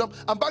I've moved on,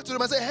 I'm back to the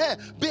room and say, hey,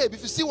 babe,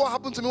 if you see what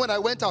happened to me when I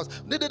went out,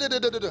 and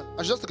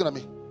she's just looking at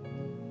me.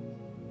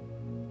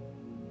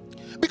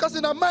 Because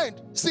in her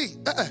mind, see,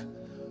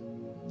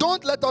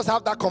 don't let us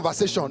have that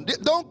conversation.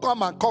 Don't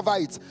come and cover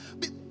it.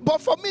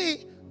 But for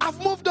me,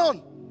 I've moved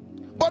on.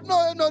 But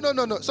no.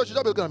 So she's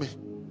just looking at me.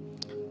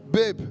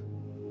 Babe,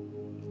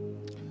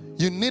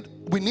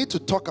 we need to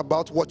talk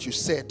about what you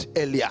said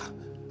earlier.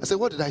 I said,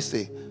 what did I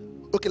say?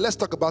 Okay, let's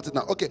talk about it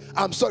now. Okay,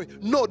 I'm sorry.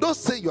 No, don't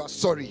say you are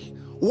sorry.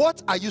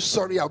 What are you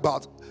sorry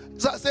about?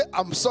 So I say,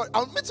 I'm sorry.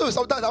 I'll meet you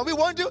sometimes. I'll be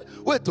wondering,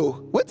 what are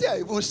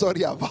you even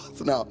sorry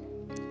about now?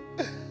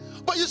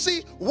 But you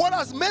see, what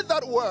has made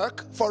that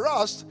work for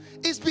us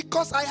is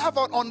because I have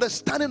an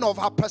understanding of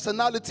her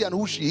personality and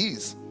who she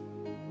is.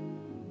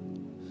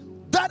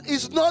 That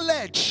is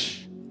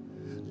knowledge.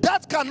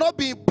 That cannot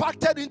be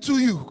impacted into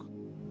you.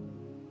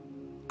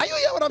 Are you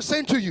hearing what I'm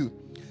saying to you?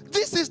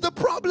 This is the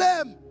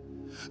problem.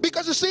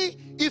 Because you see,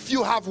 if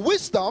you have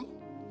wisdom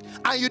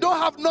and you don't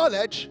have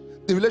knowledge,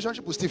 the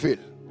relationship will still fail.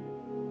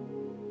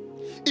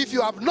 if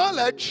you have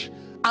knowledge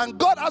and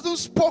God hasn't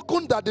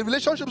spoken that the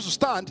relationships will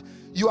stand,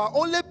 you are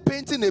only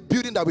painting a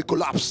building that will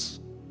collapse.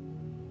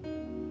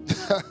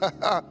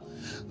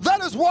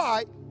 That is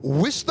why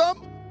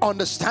wisdom,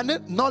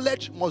 understanding,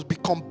 knowledge must be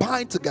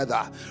combined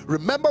together.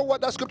 Remember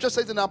what that scripture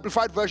says in the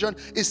Amplified Version?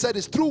 It said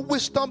it's through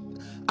wisdom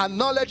and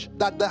knowledge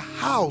that the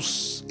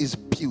house is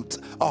built,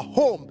 a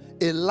home,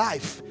 a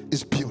life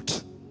is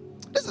built.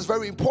 This is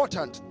very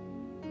important.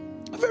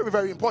 Very,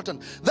 very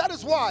important. That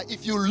is why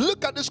if you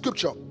look at the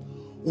scripture,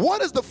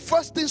 what is the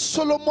first thing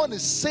Solomon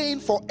is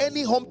saying for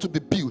any home to be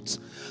built?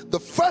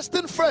 The first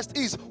thing first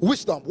is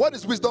wisdom. What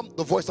is wisdom?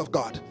 The voice of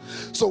God.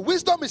 So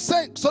wisdom is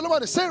saying,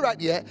 Solomon is saying right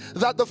here,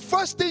 that the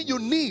first thing you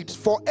need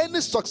for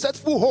any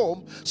successful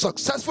home,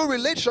 successful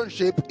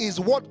relationship, is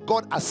what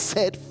God has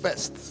said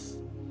first.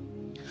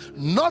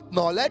 Not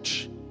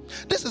knowledge.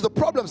 This is the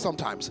problem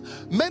sometimes.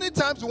 Many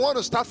times we want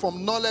to start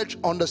from knowledge,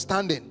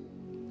 understanding,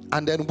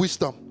 and then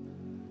wisdom.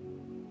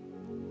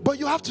 But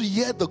you have to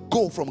hear the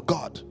go from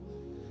God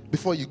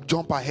before you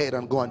jump ahead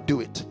and go and do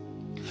it.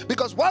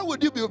 Because why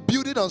would you be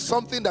building on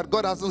something that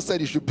God hasn't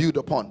said you should build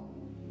upon?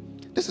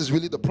 This is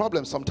really the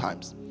problem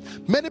sometimes.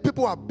 Many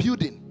people are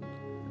building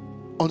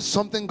on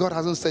something God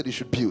hasn't said you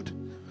should build.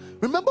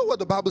 Remember what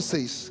the Bible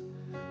says.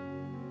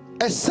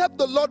 Except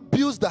the Lord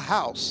builds the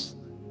house,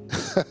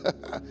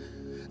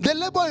 they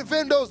labor in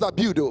vain those that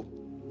build. Oh.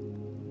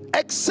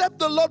 Except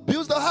the Lord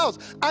builds the house.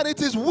 And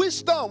it is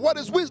wisdom. What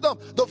is wisdom?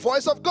 The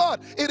voice of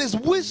God. It is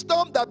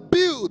wisdom that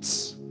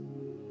builds.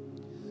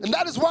 And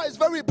that is why it's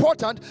very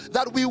important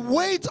that we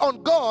wait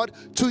on God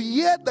to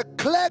hear the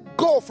clear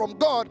go from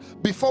God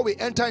before we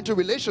enter into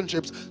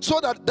relationships, so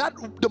that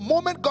the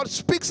moment God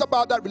speaks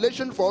about that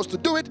relation for us to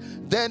do it,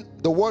 then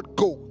the word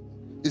go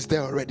is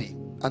there already,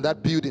 and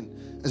that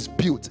building is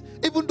built,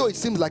 even though it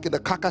seems like in the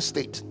carcass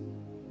state,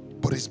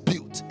 but it's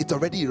built. It's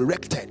already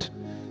erected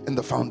in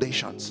the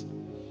foundations.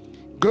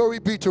 Glory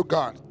be to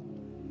God.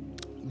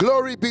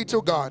 Glory be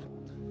to God.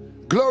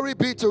 Glory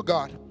be to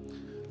God.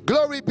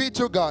 Glory be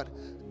to God.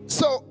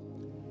 So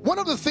one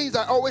of the things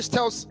I always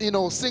tell,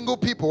 single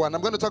people, and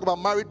I'm going to talk about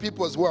married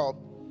people as well,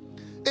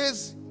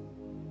 is,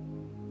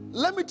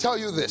 let me tell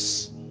you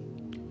this.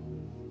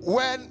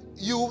 When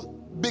you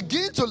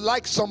begin to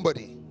like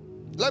somebody,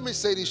 let me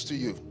say this to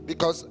you,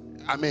 because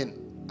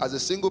as a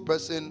single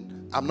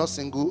person, I'm not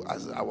single.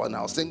 As I was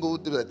now single,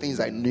 these are the things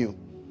I knew.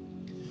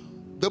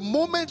 The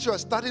moment you are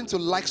starting to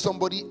like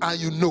somebody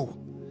and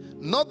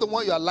not the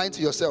one you are lying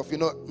to yourself.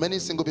 Many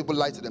single people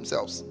lie to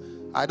themselves.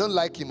 I don't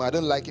like him, I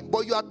don't like him.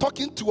 But you are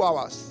talking 2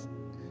 hours.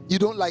 You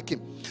don't like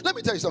him. Let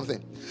me tell you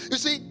something. You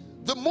see,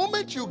 the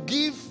moment you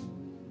give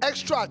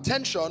extra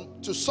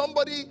attention to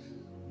somebody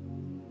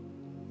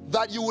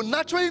that you will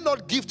naturally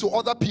not give to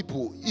other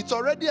people, it's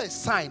already a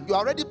sign. You're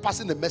already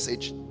passing the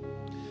message.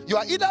 You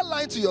are either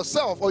lying to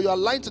yourself or you are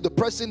lying to the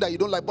person that you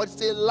don't like, but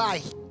it's a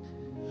lie.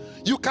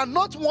 You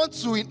cannot want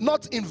to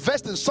not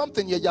invest in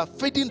something yet you're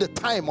feeding the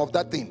time of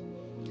that thing.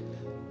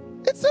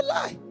 It's a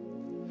lie.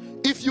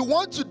 If you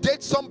want to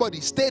date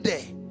somebody, stay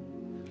there.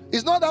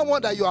 It's not that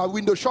one that you are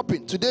window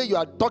shopping. Today you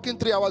are talking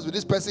 3 hours with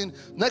this person.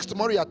 Next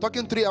tomorrow you are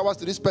talking 3 hours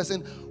to this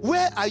person.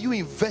 Where are you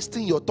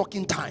investing your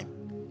talking time?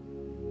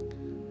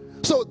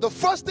 So the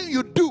first thing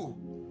you do,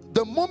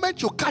 the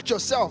moment you catch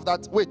yourself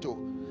that, wait,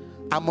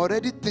 I'm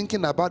already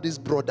thinking about this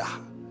brother.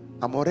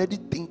 I'm already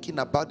thinking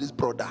about this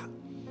brother.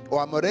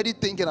 Or I'm already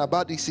thinking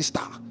about this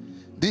sister.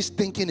 This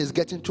thinking is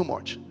getting too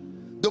much.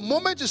 The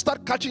moment you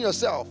start catching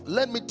yourself,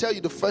 let me tell you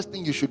the first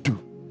thing you should do.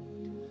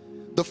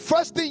 The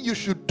first thing you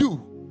should do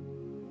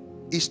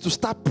is to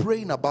start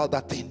praying about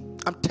that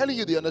thing. I'm telling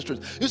you the honest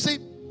truth. You see,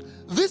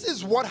 this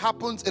is what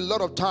happens a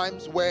lot of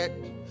times where,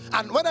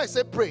 and when I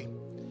say pray,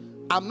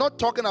 I'm not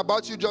talking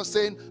about you just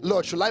saying,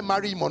 Lord, should I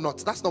marry him or not?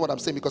 That's not what I'm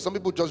saying, because some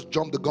people just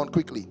jump the gun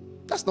quickly.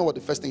 That's not what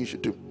the first thing you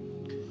should do.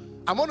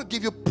 I want to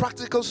give you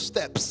practical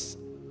steps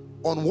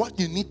on what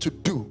you need to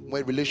do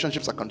when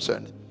relationships are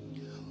concerned.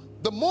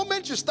 The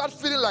moment you start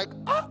feeling like,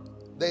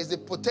 there is a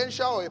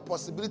potential or a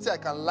possibility I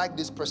can like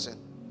this person,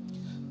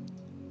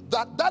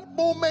 that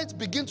moment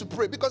begin to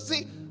pray. Because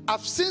see,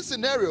 I've seen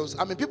scenarios.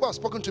 People have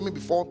spoken to me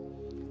before.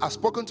 I've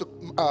spoken to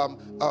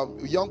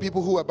young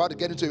people who are about to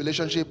get into a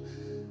relationship.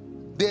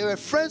 They were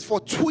friends for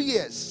 2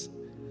 years.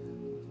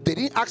 They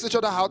didn't ask each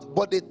other out,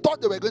 but they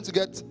thought they were going to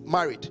get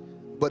married,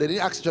 but they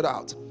didn't ask each other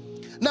out.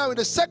 Now in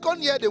the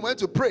second year they went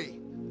to pray.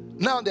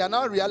 Now they are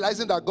now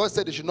realizing that God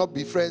said they should not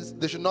be friends,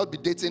 they should not be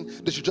dating,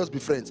 they should just be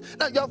friends.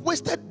 Now you have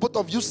wasted both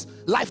of you's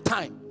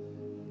lifetime.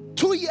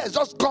 2 years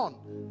just gone.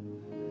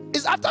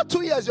 It's after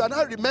 2 years you are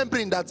now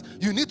remembering that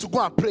you need to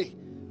go and pray,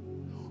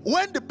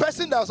 when the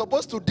person that was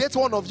supposed to date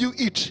one of you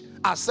each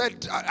has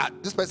said,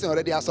 this person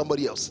already has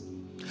somebody else.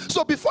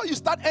 So before you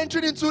start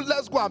entering into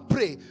let's go and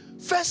pray,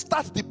 first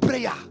start the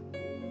prayer.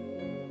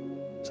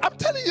 I'm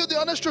telling you the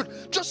honest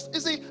truth. Just, you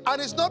see,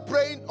 and it's not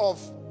praying of,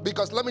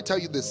 because let me tell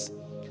you this,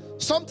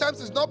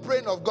 sometimes it's not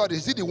praying of God,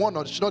 is he the one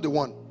or is she not the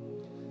one?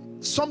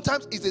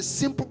 Sometimes it's a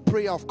simple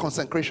prayer of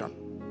consecration.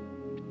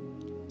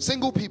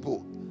 Single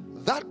people,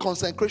 that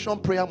consecration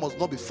prayer must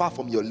not be far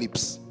from your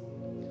lips.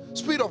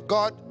 Spirit of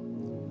God,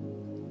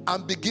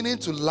 I'm beginning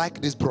to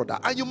like this brother.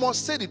 And you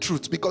must say the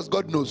truth because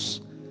God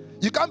knows.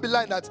 You can't be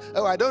lying that,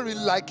 oh, I don't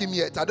really like him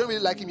yet. I don't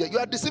really like him yet. You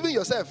are deceiving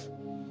yourself.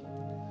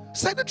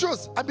 Say the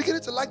truth. I'm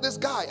beginning to like this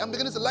guy. I'm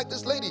beginning to like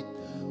this lady.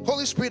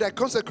 Holy Spirit, I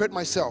consecrate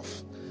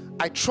myself.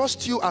 I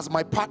trust you as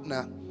my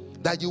partner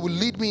that you will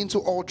lead me into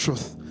all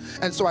truth.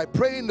 And so I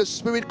pray in the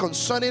Spirit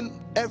concerning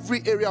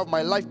every area of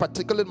my life,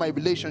 particularly my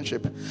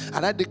relationship.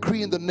 And I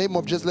decree in the name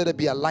of Jesus, let there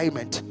be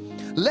alignment.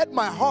 Let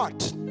my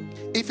heart,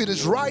 if it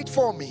is right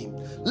for me,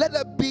 let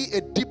there be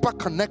a deeper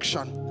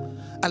connection.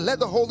 And let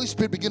the Holy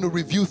Spirit begin to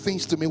reveal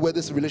things to me where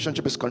this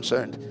relationship is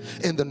concerned.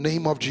 In the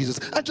name of Jesus.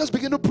 And just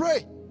begin to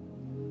pray.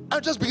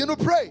 And just begin to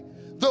pray.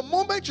 The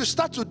moment you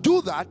start to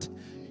do that,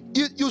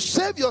 you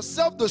save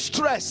yourself the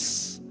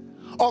stress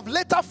of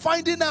later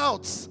finding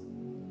out.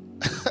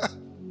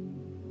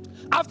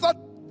 After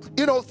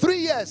 3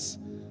 years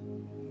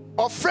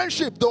of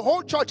friendship, the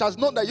whole church has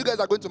known that you guys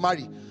are going to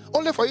marry.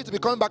 Only for you to be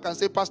coming back and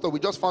say, Pastor, we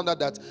just found out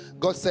that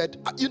God said.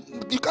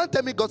 You can't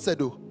tell me God said,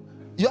 though.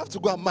 You have to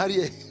go and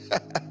marry.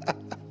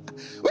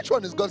 Which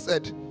one is God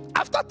said?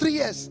 After 3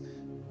 years,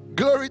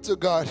 glory to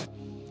God.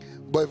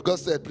 But if God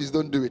said, please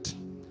don't do it.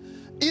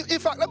 In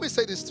fact, let me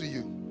say this to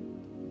you.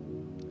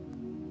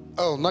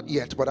 Oh, not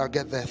yet, but I'll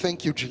get there.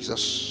 Thank you,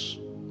 Jesus.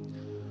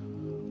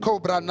 I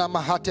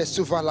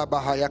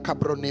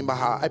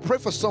pray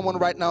for someone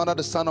right now under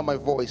the sound of my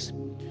voice.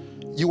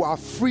 You are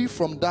free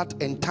from that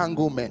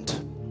entanglement.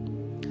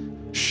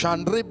 Please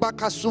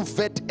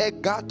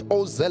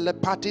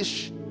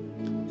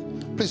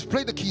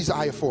play the keys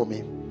higher for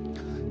me.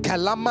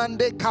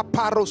 Kalamande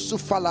kaparo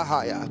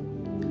sufalahaya.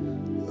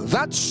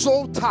 That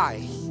soul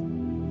tie.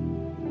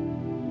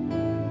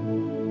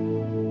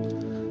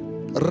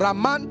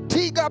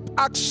 Ramantigap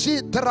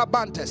axi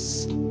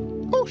trabantes.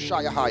 Oh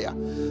shayahaya.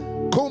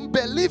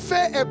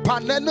 Kumbelife e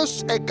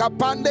panenus e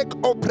kapandek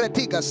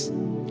opretigas.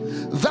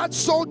 That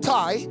soul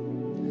tie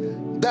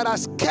that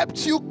has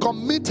kept you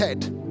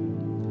committed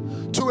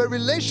to a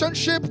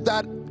relationship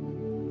that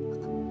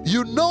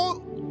you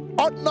know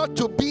ought not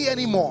to be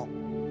anymore.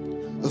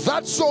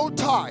 That soul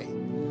tie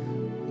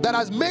that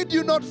has made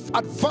you not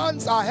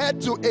advance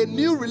ahead to a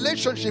new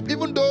relationship,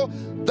 even though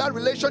that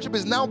relationship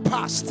is now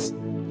past.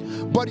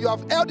 But you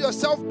have held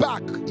yourself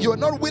back. You are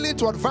not willing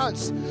to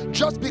advance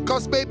just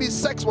because maybe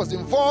sex was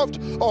involved,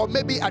 or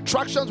maybe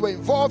attractions were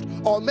involved,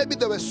 or maybe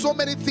there were so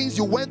many things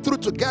you went through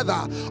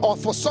together. Or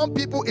for some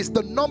people, it's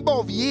the number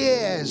of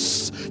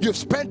years you've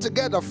spent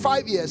together,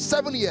 5 years,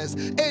 7 years,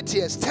 8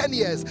 years, 10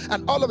 years,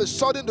 and all of a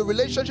sudden the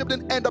relationship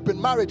didn't end up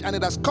in marriage, and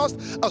it has caused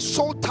a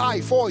soul tie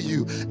for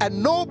you.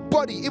 And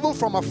nobody, even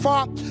from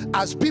afar,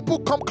 as people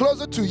come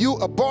closer to you,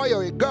 a boy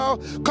or a girl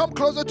come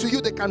closer to you,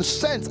 they can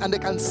sense and they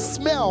can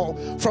smell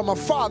from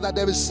afar that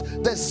there's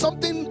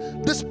something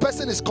this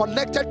person is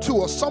connected to,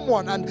 or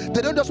someone, and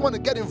they don't just want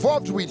to get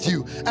involved with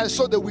you, and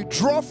so they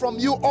withdraw from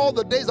you all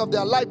the days of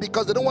their life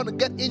because they don't want to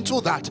get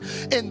into that.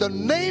 In the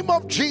name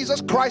of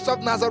Jesus Christ of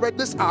Nazareth,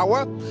 this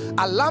hour,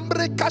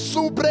 alambre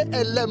kasubre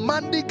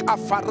elemandik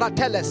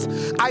afarateles,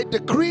 I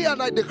decree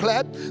and I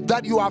declare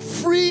that you are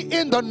free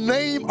in the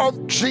name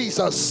of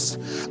Jesus.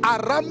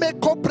 Arame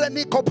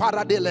kopreniko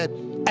paradele.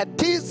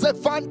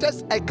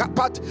 Etizefantes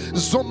ekapat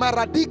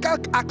zomaradika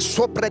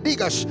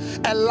aksopredigas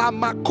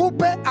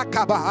elamakupe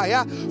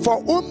akabahaya.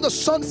 For whom the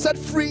Son set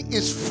free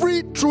is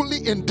free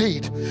truly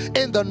indeed.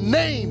 In the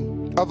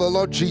name of the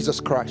Lord Jesus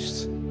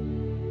Christ.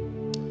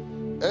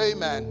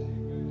 Amen.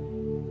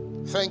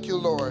 Thank you,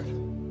 Lord.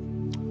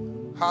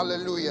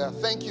 Hallelujah.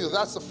 Thank you.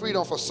 That's the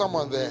freedom for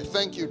someone there.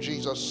 Thank you,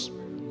 Jesus.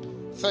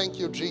 Thank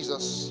you,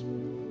 Jesus.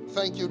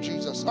 Thank you,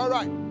 Jesus. All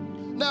right.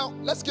 Now,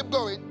 let's keep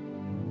going.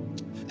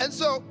 And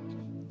so,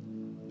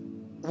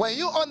 when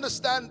you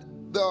understand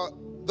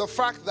the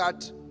fact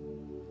that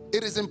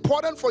it is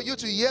important for you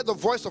to hear the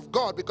voice of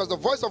God, because the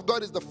voice of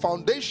God is the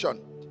foundation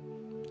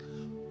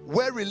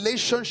where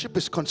relationship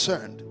is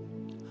concerned,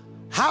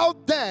 how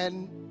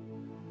then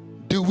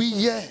do we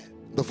hear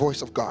the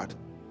voice of God?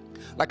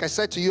 Like I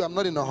said to you, I'm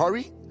not in a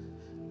hurry.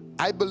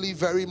 I believe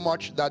very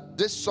much that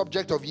this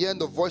subject of hearing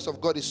the voice of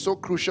God is so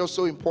crucial,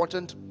 so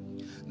important,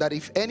 that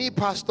if any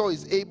pastor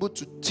is able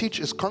to teach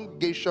his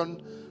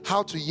congregation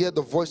how to hear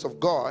the voice of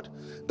God,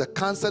 the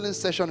counseling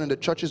session in the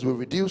churches will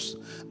reduce,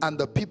 and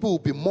the people will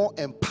be more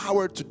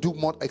empowered to do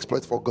more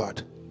exploits for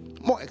God.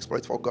 More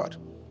exploits for God.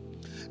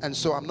 And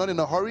so I'm not in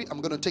a hurry.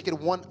 I'm going to take it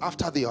one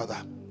after the other.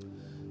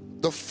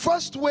 The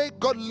first way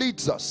God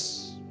leads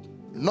us,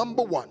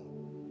 number one,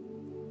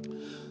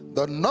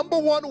 the number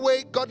one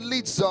way God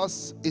leads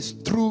us is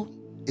through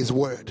His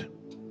Word.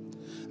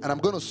 And I'm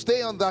going to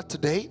stay on that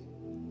today,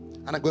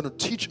 and I'm going to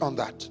teach on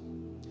that.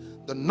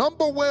 The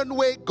number one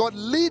way God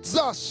leads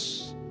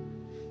us,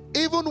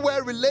 even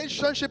where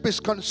relationship is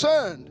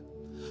concerned,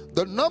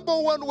 the number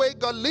one way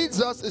God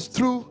leads us is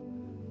through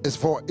His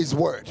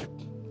Word.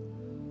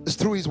 It's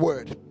through His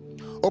Word.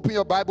 Open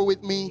your Bible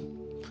with me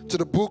to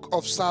the book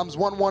of Psalms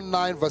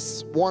 119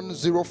 verse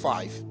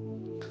 105.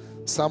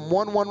 Psalm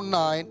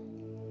 119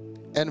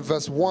 and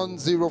verse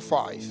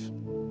 105.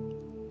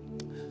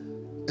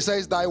 It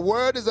says, Thy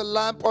word is a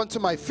lamp unto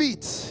my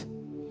feet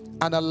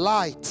and a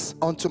light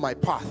unto my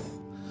path.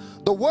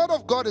 The word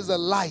of God is a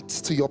light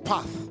to your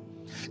path.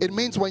 It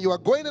means when you are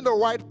going in the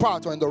right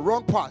path or in the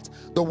wrong path,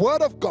 the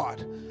word of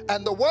God.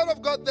 And the word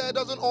of God there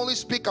doesn't only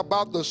speak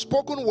about the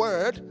spoken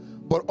word,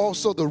 but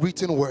also the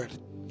written word.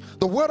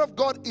 The word of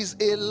God is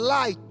a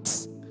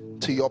light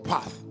to your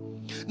path.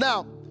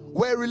 Now,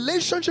 where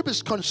relationship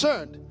is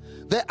concerned,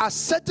 there are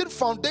certain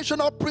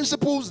foundational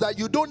principles that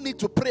you don't need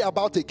to pray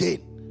about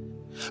again,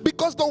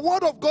 because the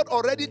word of God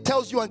already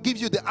tells you and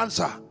gives you the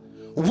answer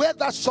where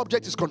that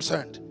subject is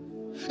concerned.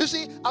 You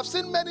see, I've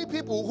seen many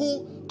people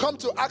who come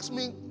to ask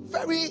me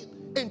very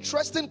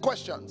interesting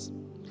questions,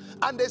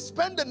 and they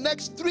spend the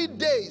next 3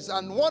 days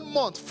and 1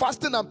 month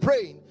fasting and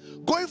praying,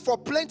 going for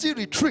plenty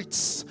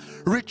retreats,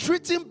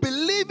 retreating,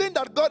 believing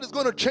that God is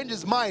going to change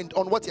his mind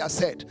on what he has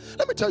said.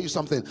 Let me tell you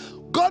something.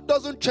 God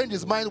doesn't change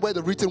his mind where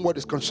the written word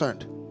is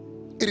concerned.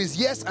 It is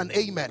yes and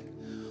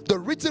amen. The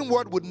written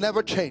word would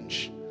never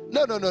change.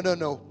 No.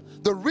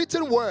 The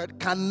written word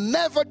can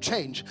never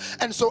change.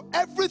 And so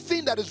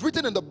everything that is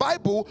written in the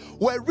Bible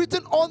were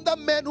written under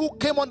men who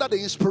came under the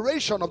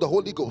inspiration of the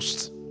Holy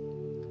Ghost.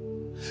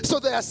 So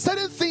there are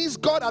certain things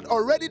God had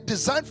already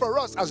designed for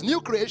us as new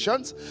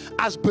creations,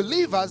 as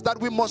believers, that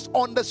we must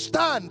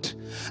understand.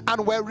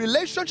 And where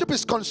relationship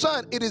is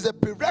concerned, it is a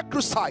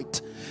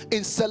prerequisite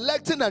in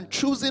selecting and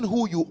choosing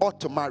who you ought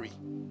to marry.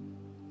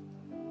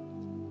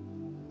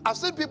 I've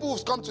seen people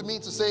who've come to me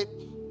to say,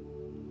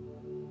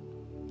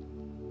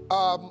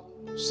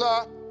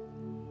 sir,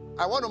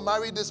 I want to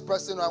marry this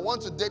person, or I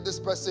want to date this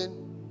person,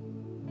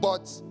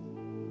 but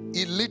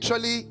he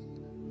literally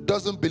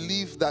doesn't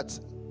believe that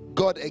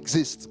God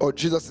exists or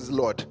Jesus is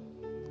Lord.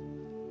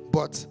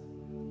 But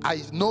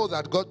I know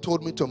that God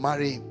told me to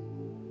marry him.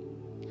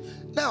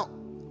 Now,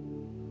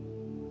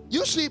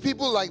 you see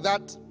people like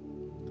that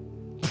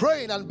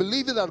praying and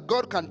believing that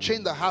God can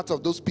change the heart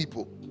of those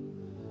people.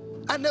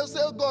 And they'll say,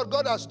 oh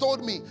God has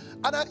told me.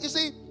 And you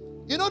see,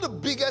 you know the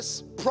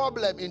biggest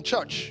problem in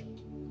church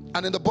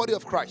and in the body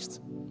of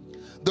Christ?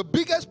 The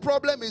biggest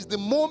problem is the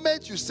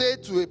moment you say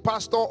to a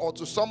pastor or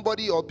to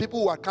somebody or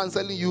people who are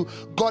counseling you,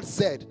 God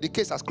said, the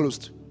case has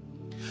closed.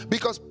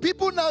 Because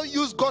people now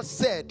use God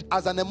said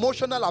as an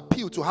emotional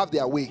appeal to have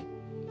their way.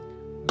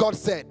 God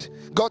said,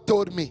 God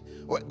told me,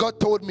 God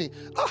told me.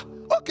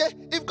 Okay,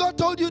 if God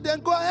told you, then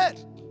go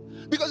ahead.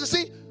 Because you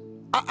see,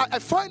 I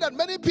find that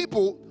many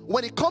people,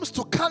 when it comes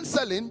to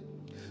counseling,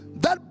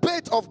 that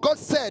bait of God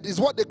said is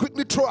what they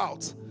quickly throw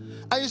out.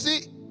 And you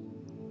see,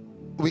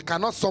 we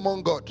cannot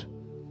summon God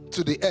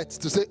to the earth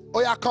to say,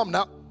 oh yeah, come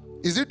now.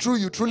 Is it true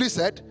you truly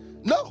said?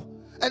 No.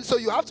 And so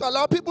you have to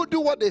allow people to do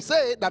what they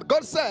say that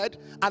God said,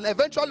 and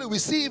eventually we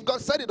see if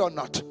God said it or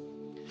not.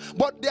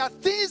 But there are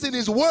things in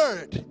his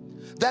word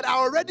that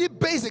are already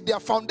basic, they are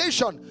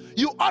foundation.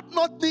 You ought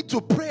not need to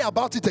pray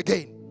about it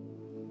again.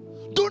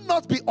 Do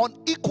not be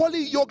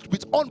unequally yoked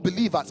with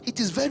unbelievers.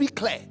 It is very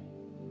clear.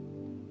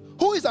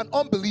 Who is an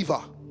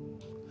unbeliever?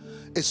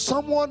 Is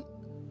someone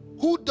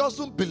who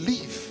doesn't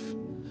believe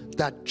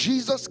that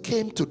Jesus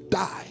came to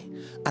die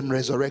and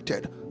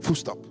resurrected. Full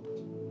stop.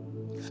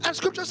 And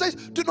scripture says,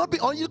 do not be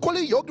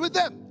unequally yoked with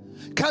them.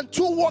 Can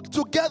two walk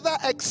together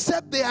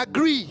except they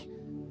agree?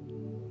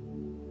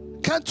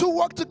 Can two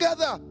walk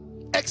together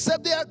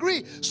except they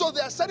agree? So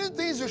there are certain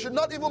things you should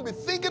not even be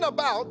thinking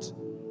about.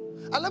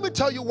 And let me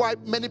tell you why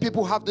many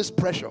people have this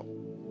pressure.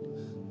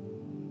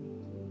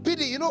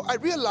 PD, you know, I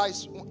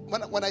realize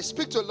when I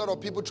speak to a lot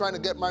of people trying to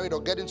get married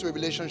or get into a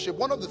relationship,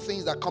 one of the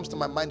things that comes to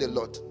my mind a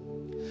lot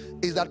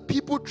is that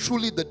people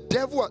truly, the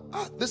devil,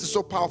 this is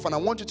so powerful and I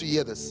want you to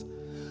hear this.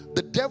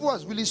 The devil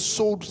has really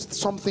sold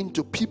something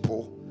to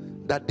people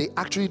that they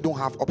actually don't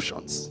have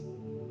options.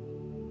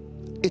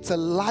 It's a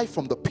lie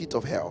from the pit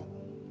of hell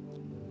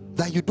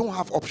that you don't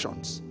have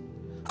options.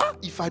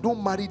 If I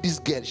don't marry this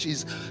girl,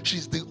 she's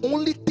the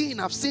only thing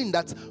I've seen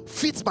that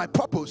fits my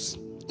purpose.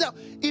 Now,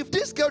 if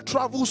this girl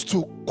travels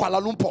to Kuala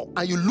Lumpur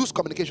and you lose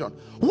communication,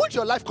 won't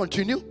your life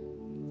continue?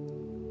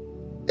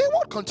 It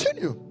won't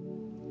continue.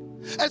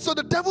 And so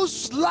the devil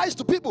lies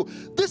to people.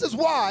 This is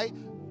why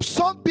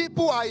some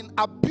people are in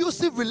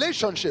abusive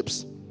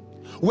relationships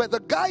where the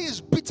guy is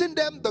beating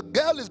them, the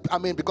girl is,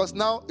 because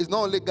now it's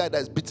not only guy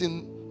that is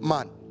beating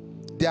man.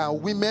 There are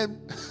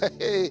women,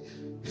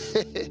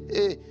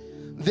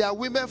 there are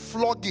women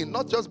flogging,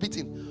 not just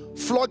beating,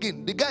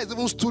 flogging. The guy is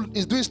even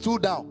doing stool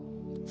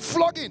down,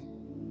 flogging.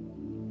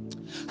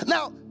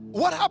 Now,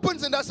 what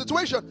happens in that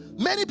situation?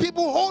 Many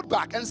people hold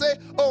back and say,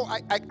 oh,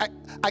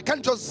 I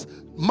can't just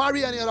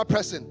marry any other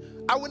person.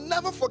 I will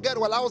never forget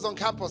while I was on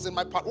campus in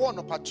my part 1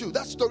 or part 2,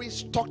 that story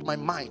stuck my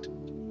mind.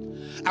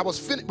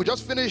 We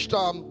just finished,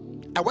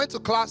 I went to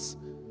class,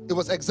 it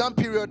was exam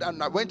period,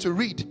 and I went to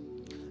read.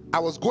 I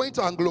was going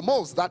to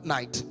Anglo-Mos that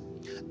night,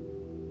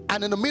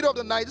 and in the middle of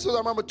the night, this was, I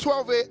remember,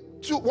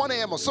 1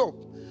 a.m. or so,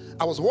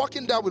 I was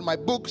walking down with my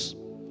books,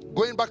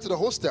 going back to the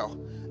hostel.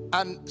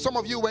 And some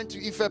of you went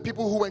to Ife,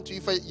 people who went to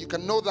Ife, you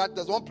can know that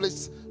there's one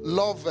place,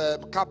 Love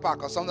Car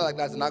Park or something like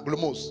that in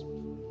Anglo-Mos.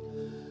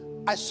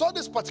 I saw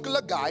this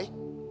particular guy,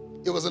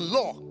 it was in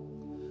law,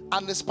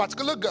 and this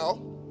particular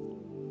girl,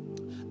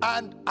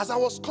 And as I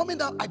was coming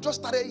down, I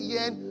just started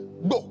hearing,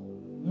 bo,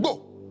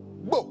 bo,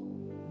 bo,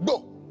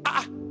 bo.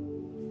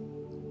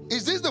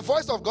 Is this the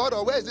voice of God,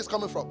 or where is this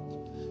coming from?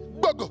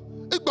 Bo, go,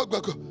 bo, go,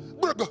 go,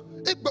 bo, go, bo.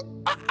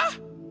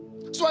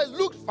 So I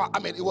looked for,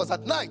 it was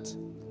at night.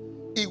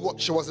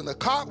 She was in the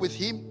car with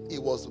him. He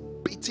was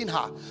beating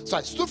her. So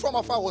I stood from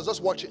afar, was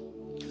just watching.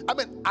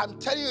 I'm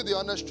telling you the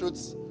honest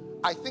truth.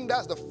 I think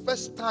that's the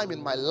first time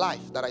in my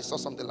life that I saw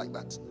something like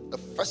that. The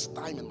first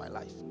time in my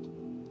life.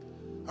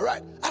 All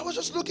right. I was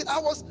just looking. I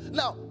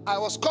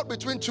was caught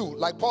between two,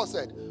 like Paul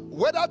said,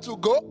 whether to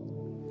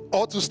go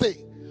or to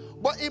stay.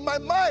 But in my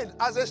mind,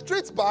 as a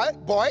street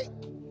boy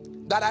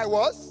that I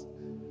was,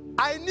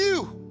 I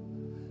knew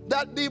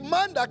that the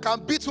man that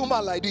can beat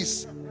woman like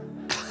this,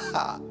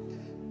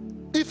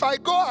 if I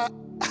go,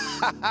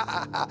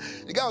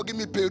 the guy will give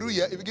me Peru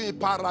here. If you give me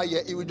Para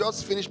here, he will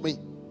just finish me.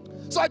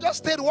 So I just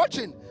stayed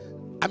watching.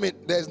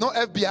 There's no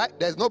FBI,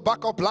 there's no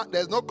backup plan,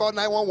 there's no call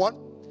 911.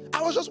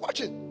 I was just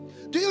watching.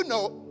 Do you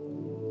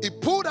know, he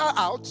pulled her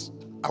out.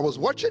 I was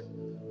watching,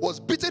 was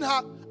beating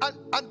her,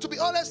 and to be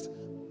honest,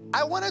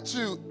 I wanted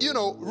to,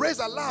 raise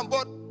alarm,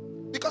 but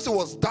because it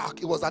was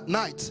dark, it was at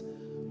night,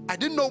 I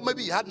didn't know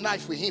maybe he had a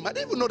knife with him. I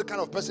didn't even know the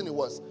kind of person he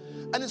was.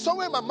 And in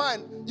somewhere in my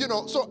mind,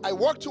 so I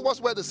walked towards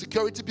where the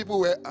security people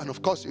were, and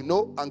of course,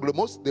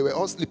 Anglomos, they were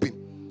all sleeping.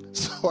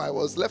 So I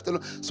was left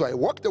alone. So I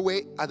walked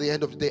away at the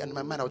end of the day, and in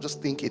my mind, I was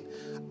just thinking,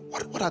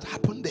 what had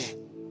happened there?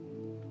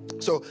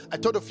 So I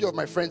told a few of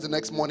my friends the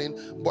next morning,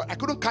 but I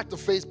couldn't catch the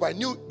face, but I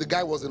knew the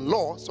guy was in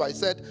law. So I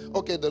said,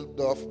 okay,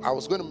 I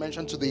was going to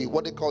mention to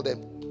what they call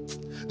them,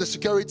 the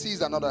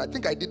securities and all that. I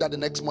think I did that the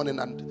next morning,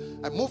 and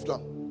I moved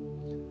on.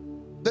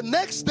 The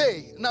next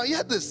day, now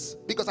hear this,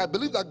 because I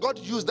believe that God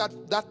used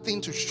that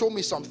thing to show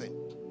me something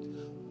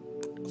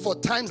for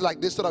times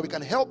like this so that we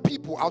can help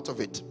people out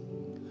of it.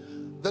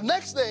 The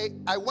next day,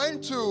 I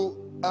went to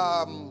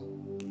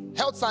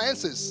Health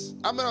Sciences.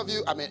 How many of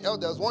you,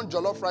 there was one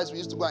jollof rice we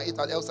used to go and eat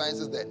at Health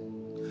Sciences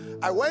then.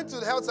 I went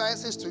to the Health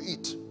Sciences to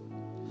eat.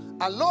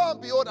 And lo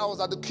and behold, I was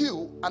at the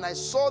queue, and I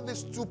saw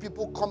these two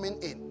people coming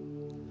in.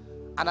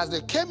 And as they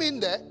came in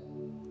there,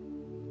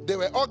 they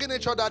were hugging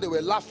each other, they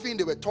were laughing,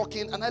 they were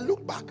talking, and I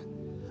looked back.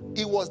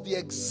 It was the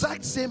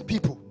exact same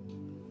people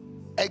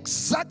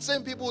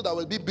that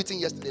were being beaten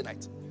yesterday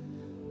night.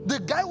 The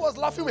guy was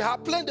laughing with her,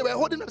 playing, they were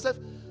holding themselves.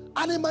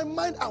 And in my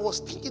mind, I was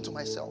thinking to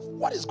myself,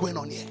 what is going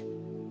on here?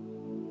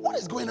 What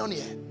is going on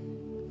here?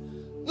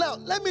 Now,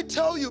 let me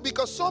tell you,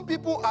 because some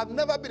people have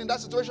never been in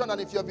that situation,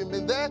 and if you have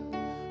been there,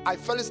 I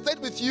felicitate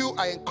with you,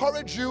 I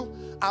encourage you,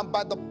 and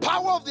by the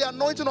power of the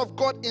anointing of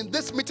God in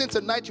this meeting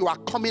tonight, you are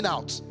coming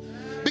out.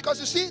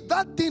 Because you see,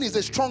 that thing is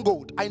a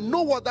stronghold. I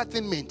know what that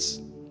thing means.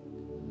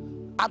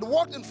 I'd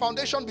worked in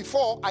foundation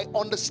before. I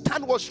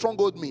understand what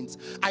stronghold means.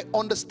 I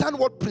understand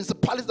what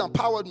principalities and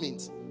power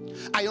means.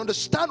 I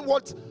understand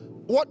what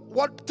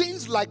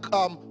things like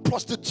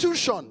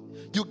prostitution.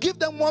 You give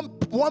them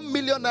 1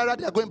 million naira,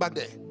 they are going back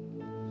there.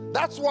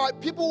 That's why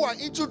people who are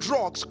into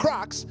drugs,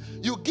 cracks,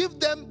 you give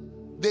them,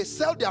 they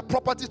sell their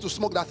property to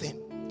smoke that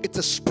thing. It's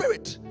a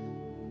spirit.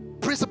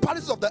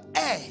 Principalities of the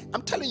air,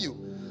 I'm telling you.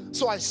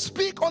 So I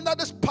speak under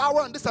this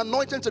power and this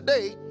anointing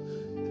today.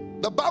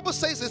 The Bible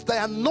says it's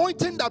the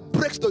anointing that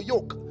breaks the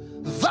yoke.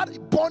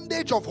 That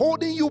bondage of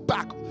holding you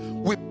back,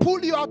 we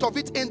pull you out of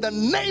it in the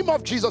name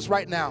of Jesus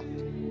right now.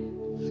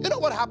 You know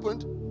what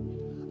happened?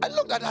 I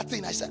looked at that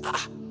thing. I said,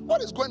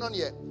 what is going on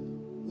here?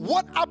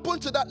 What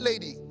happened to that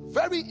lady?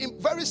 Very,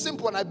 very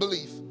simple, and I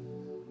believe.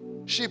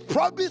 She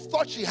probably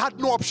thought she had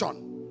no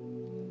option.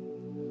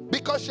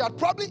 Because she had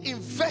probably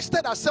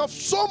invested herself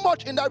so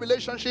much in that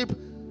relationship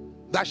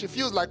that she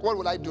feels like, what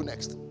will I do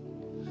next?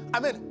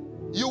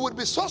 You would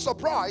be so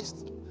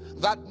surprised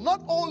that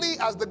not only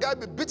has the guy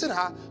been beating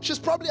her, she's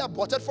probably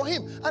aborted for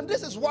him. And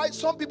this is why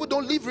some people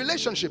don't leave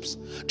relationships.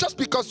 Just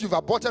because you've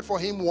aborted for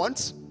him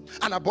once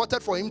and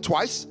aborted for him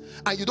twice,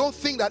 and you don't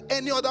think that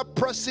any other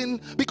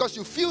person, because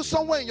you feel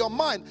somewhere in your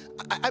mind,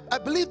 I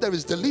believe there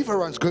is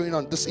deliverance going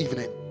on this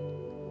evening.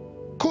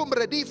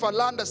 This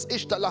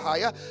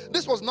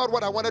was not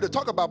what I wanted to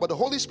talk about, but the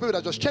Holy Spirit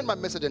has just changed my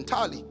message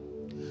entirely.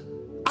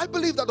 I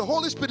believe that the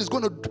Holy Spirit is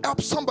going to help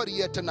somebody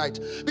here tonight.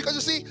 Because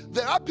you see,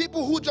 there are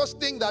people who just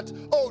think that,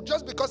 oh,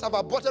 just because I've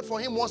aborted for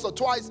him once or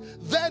twice,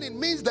 then it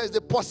means there's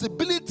the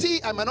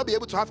possibility I might not be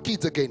able to have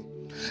kids again.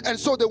 And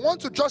so they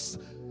want to just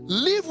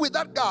live with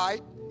that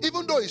guy,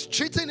 even though he's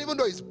cheating, even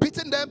though he's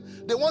beating them.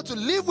 They want to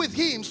live with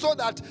him so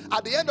that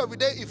at the end of the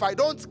day, if I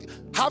don't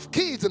have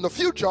kids in the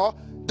future,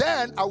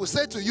 then I will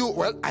say to you,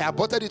 well, I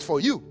aborted it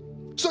for you.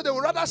 So they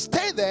would rather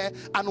stay there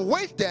and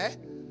wait there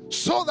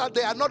so that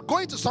they are not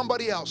going to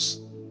somebody else.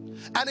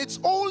 And it's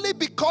only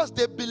because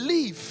they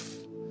believe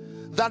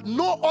that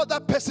no other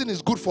person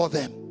is good for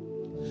them.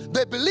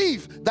 They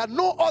believe that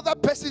no other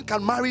person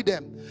can marry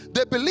them.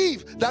 They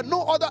believe that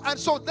no other, and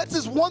so that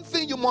is one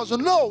thing you must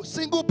know,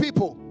 single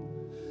people.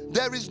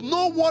 There is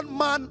no one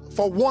man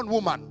for one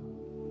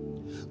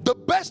woman. The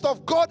best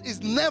of God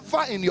is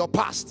never in your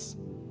past.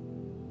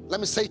 Let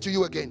me say to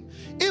you again,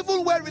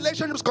 even where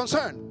relationship is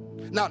concerned,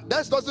 Now,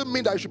 that doesn't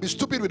mean that you should be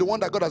stupid with the one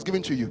that God has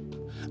given to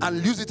you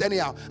and use it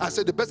anyhow and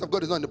say the best of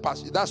God is not in the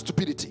past. That's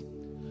stupidity.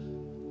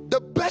 The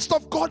best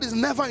of God is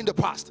never in the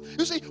past.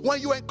 You see, when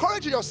you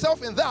encourage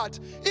yourself in that,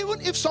 even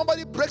if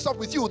somebody breaks up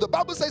with you, the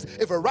Bible says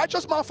if a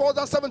righteous man falls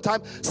down 7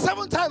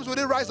 times will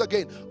he rise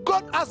again.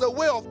 God has a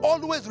way of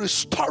always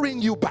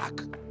restoring you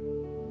back.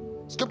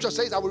 Scripture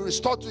says, I will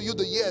restore to you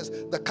the years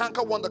the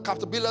cankerworm, the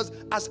caterpillars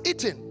has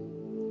eaten.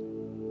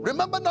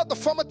 Remember not the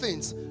former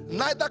things,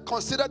 neither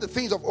consider the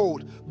things of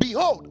old.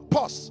 Behold,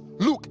 pause,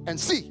 look and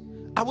see,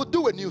 I will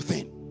do a new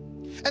thing.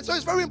 And so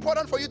it's very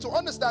important for you to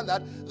understand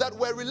that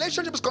where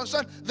relationship is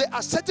concerned, there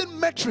are certain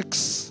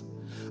metrics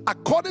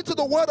according to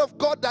the word of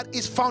God that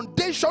is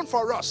foundation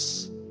for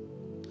us.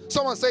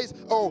 Someone says,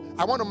 oh,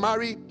 I want to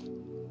marry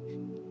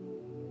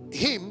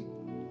him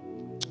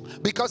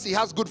because he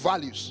has good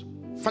values.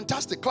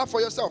 Fantastic, clap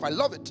for yourself, I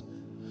love it.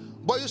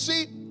 But you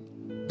see,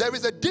 there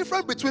is a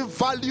difference between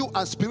value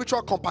and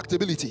spiritual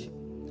compatibility.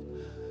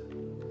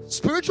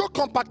 Spiritual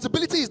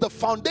compatibility is the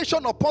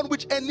foundation upon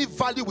which any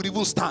value would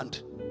even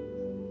stand.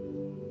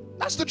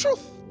 That's the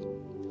truth.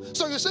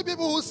 So you see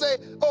people who say,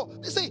 oh,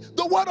 you see,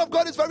 the word of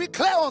God is very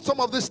clear on some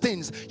of these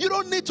things. You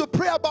don't need to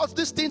pray about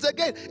these things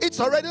again. It's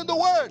already in the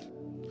word.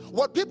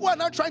 What people are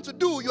now trying to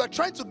do, you are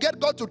trying to get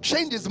God to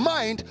change his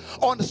mind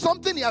on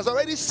something he has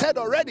already said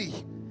already.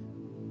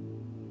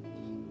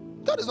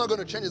 God is not going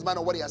to change his mind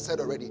on what he has said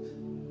already.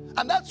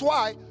 And that's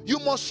why you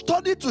must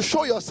study to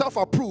show yourself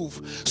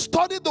approved.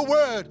 Study the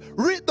word,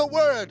 read the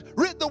word,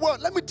 read the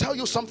word. Let me tell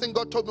you something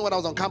God told me when I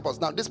was on campus.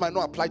 Now, this might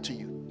not apply to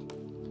you.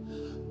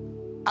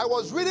 I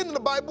was reading in the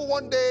Bible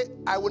one day,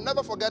 I will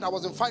never forget, I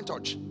was in Fine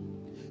Touch.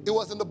 It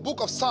was in the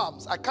book of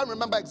Psalms. I can't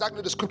remember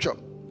exactly the scripture.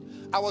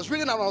 I was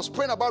reading and I was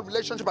praying about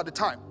relationship at the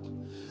time.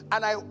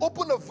 And I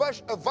opened a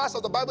verse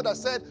of the Bible that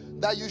said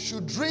that you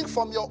should drink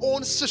from your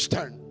own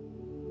cistern.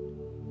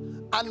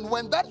 And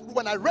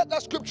when I read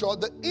that scripture,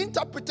 the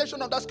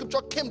interpretation of that scripture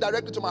came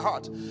directly to my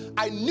heart.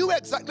 I knew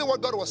exactly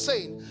what God was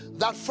saying,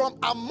 that from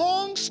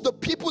amongst the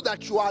people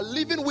that you are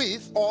living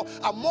with, or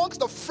amongst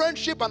the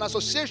friendship and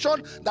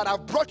association that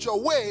have brought your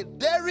way,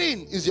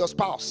 therein is your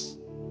spouse.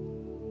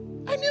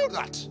 I knew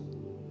that.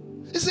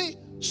 You see,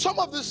 some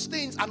of these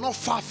things are not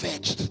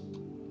far-fetched.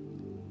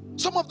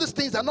 Some of these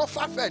things are not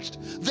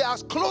far-fetched. They are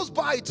close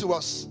by to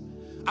us.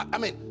 I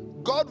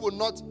mean, God will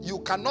not, you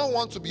cannot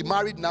want to be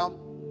married now,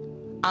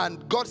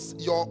 and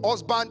your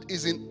husband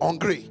is in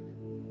Hungary,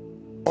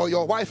 or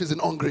your wife is in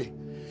Hungary.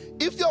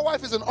 If your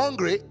wife is in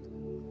Hungary,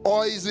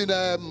 or is in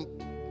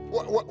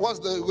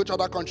which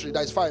other country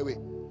that is far away?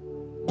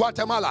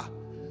 Guatemala.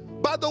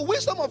 By the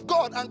wisdom of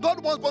God, and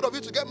God wants both of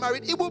you to get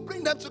married, He will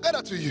bring them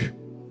together to you.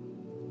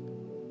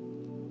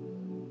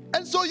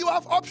 And so you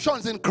have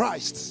options in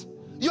Christ.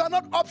 You are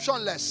not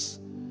optionless.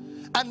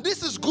 And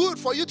this is good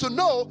for you to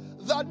know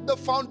that the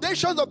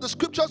foundations of the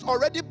scriptures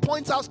already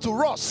point out to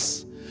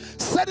us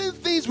certain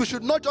things we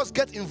should not just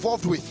get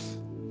involved with.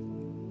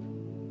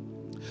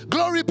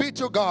 Glory be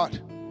to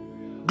God.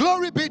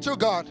 Glory be to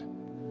God.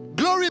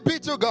 Glory be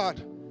to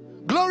God.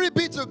 Glory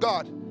be to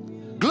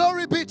God.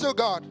 Glory be to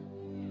God.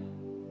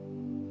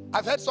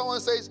 I've heard someone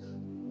say,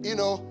 you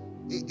know,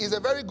 he's a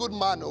very good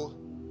man, oh,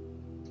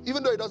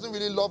 even though he doesn't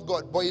really love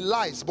God, but he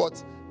lies,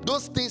 but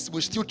those things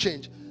will still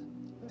change.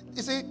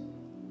 You see,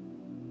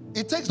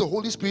 it takes the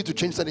Holy Spirit to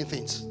change certain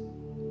things.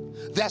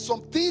 There are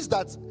some things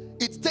that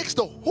it takes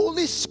the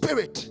Holy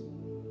Spirit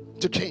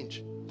to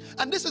change.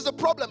 And this is the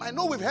problem. I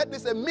know we've heard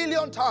this a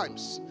million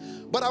times,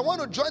 but I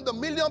want to join the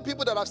million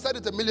people that have said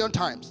it a million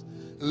times.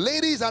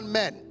 Ladies and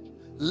men,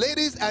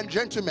 ladies and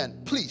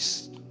gentlemen,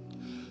 please,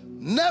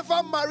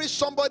 never marry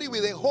somebody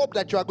with a hope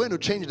that you are going to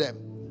change them.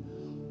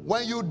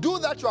 When you do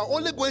that, you are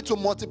only going to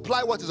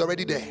multiply what is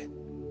already there.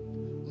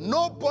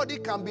 Nobody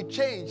can be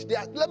changed.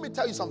 Let me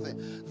tell you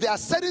something. There are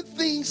certain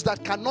things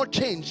that cannot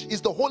change.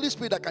 It's the Holy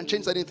Spirit that can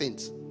change certain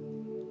things.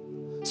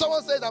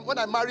 Someone says that when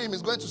I marry him,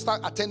 he's going to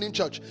start attending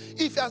church.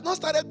 If he has not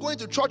started going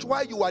to church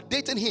while you are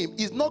dating him,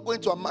 he's not going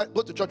to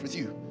go to church with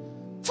you.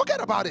 Forget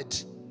about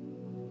it.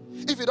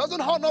 If he doesn't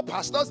honor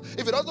pastors,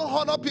 if he doesn't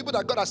honor people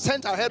that God has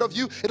sent ahead of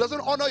you, he doesn't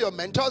honor your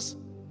mentors,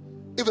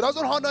 if he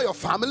doesn't honor your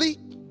family,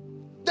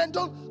 then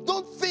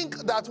don't think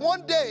that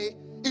one day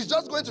he's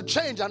just going to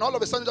change and all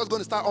of a sudden just going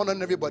to start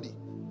honoring everybody.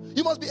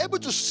 You must be able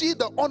to see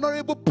the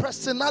honorable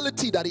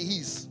personality that he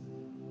is.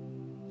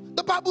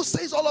 The Bible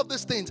says all of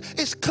these things.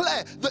 It's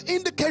clear. The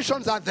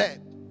indications are there.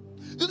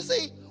 You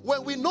see,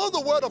 when we know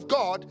the word of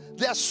God,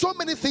 there are so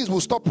many things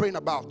we'll stop praying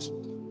about.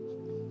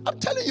 I'm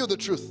telling you the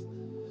truth.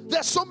 There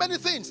are so many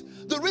things.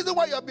 The reason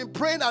why you have been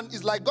praying and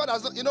it's like God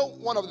hasn't, you know,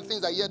 one of the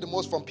things I hear the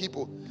most from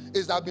people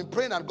is that I've been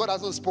praying and God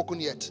hasn't spoken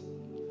yet.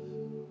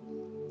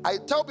 I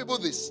tell people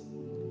this.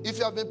 If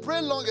you have been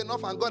praying long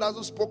enough and God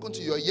hasn't spoken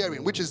to your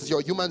hearing, which is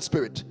your human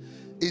spirit,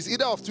 is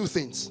either of two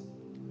things.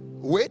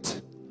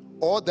 Wait,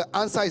 or the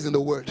answer is in the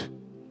word.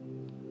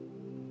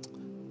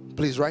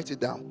 Please write it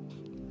down.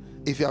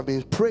 If you have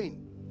been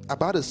praying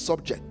about a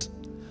subject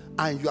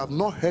and you have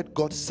not heard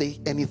God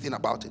say anything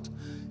about it,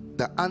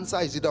 the answer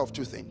is either of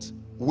two things.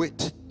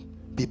 Wait,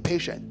 be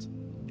patient,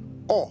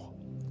 or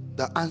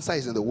The answer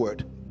is in the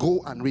Word.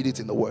 Go and read it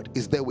in the Word.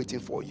 It's there waiting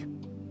for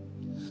you.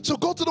 So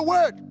go to the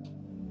Word.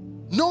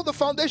 Know the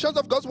foundations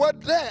of God's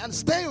Word there and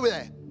stay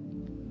there.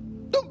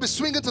 Don't be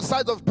swinging to the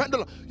side of the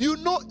pendulum. You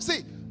know, see,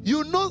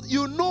 you know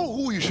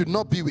who you should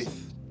not be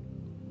with.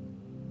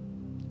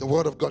 The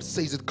Word of God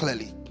says it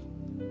clearly.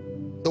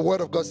 The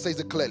Word of God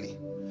says it clearly.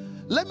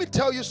 Let me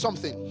tell you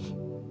something.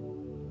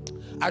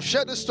 I've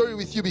shared this story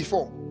with you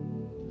before.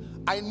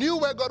 I knew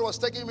where God was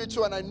taking me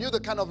to, and I knew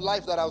the kind of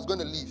life that I was going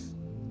to live.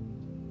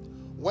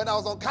 When I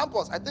was on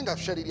campus, I think I've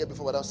shared it here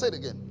before, but I'll say it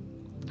again.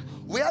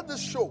 We had this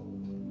show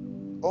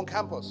on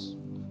campus,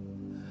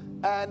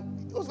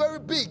 and it was very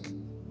big.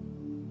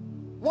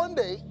 One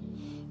day,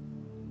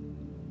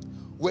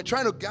 we're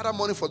trying to gather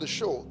money for the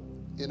show.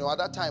 You know, at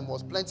that time, it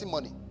was plenty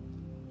money.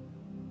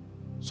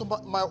 So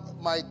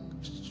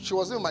she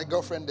wasn't my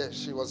girlfriend there.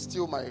 She was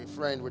still my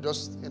friend. We're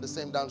just in the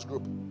same dance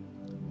group.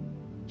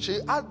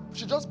 She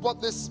just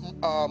bought this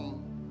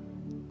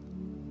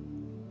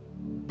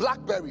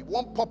BlackBerry,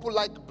 one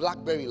popular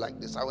BlackBerry like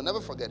this. I will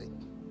never forget it.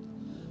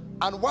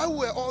 And while we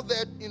were all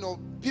there, you know,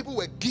 people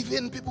were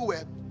giving, people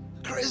were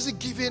crazy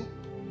giving.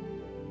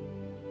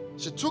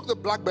 She took the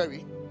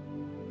BlackBerry,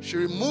 she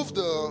removed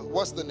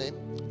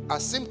a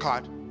SIM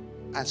card,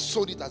 and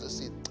sold it as a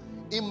seed.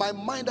 In my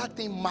mind, that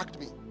thing marked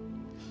me.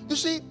 You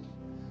see,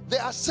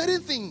 there are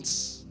certain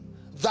things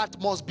that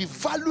must be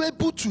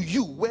valuable to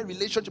you where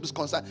relationship is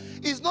concerned.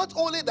 It's not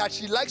only that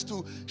she likes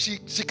to, she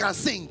can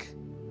sing,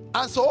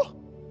 and so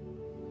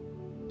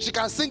she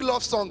can sing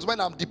love songs when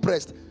I'm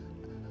depressed.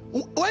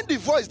 When the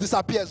voice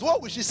disappears, what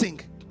will she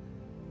sing?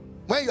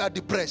 When you are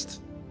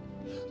depressed.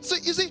 So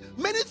you see,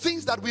 many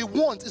things that we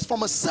want is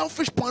from a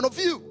selfish point of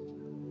view.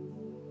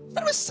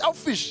 Very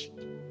selfish.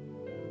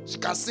 She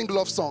can sing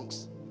love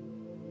songs.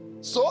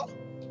 So,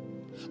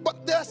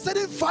 but there are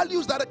certain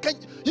values that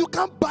you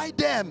can't buy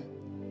them.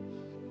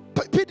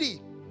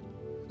 PD,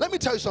 let me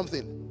tell you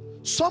something.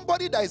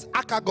 Somebody that is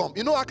akagum,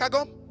 you know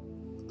akagum?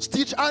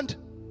 Stitch hand.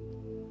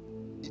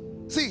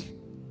 See,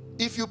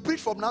 if you preach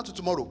from now to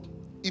tomorrow,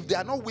 if they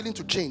are not willing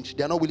to change,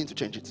 they are not willing to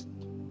change it.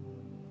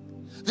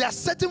 There are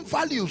certain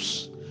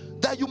values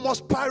that you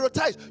must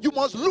prioritize, you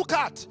must look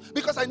at.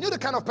 Because I knew the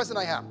kind of person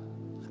I am.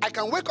 I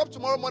can wake up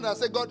tomorrow morning and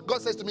say,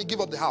 God says to me,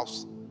 give up the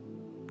house.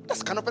 That's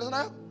the kind of person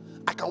I am.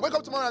 I can wake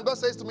up tomorrow and God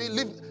says to me,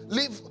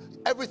 leave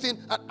everything.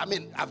 I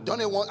mean, I've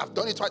done it once, I've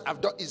done it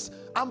twice,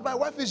 and my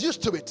wife is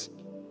used to it.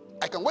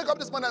 I can wake up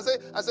this morning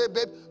and say,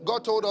 babe,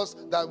 God told us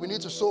that we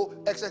need to sow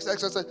X. I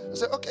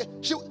say, okay.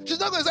 She's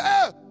not going to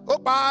say, oh,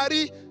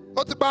 party,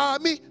 oh,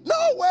 me. No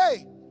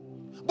way.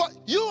 But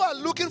you are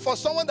looking for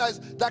someone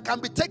that can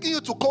be taking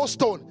you to Cold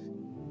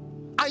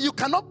Stone, and you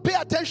cannot pay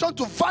attention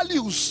to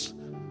values.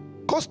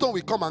 Cold Stone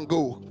will come and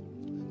go,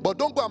 but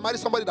don't go and marry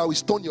somebody that will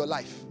stone your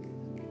life.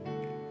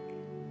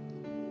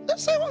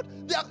 Let's say what?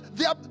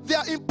 There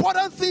are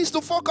important things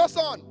to focus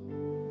on.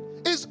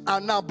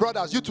 And now,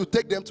 brothers, you to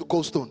take them to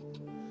Cold Stone.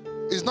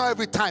 It's not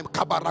every time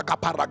kabaraka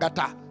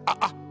paragata.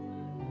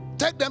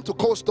 Take them to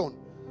Cold Stone.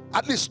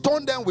 At least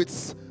stone them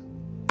with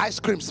ice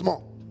cream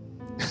small.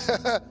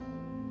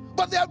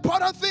 But there are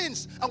important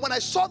things. And when I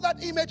saw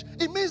that image,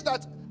 it means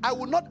that I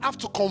will not have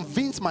to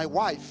convince my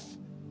wife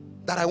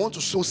that I want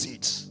to sow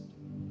seeds.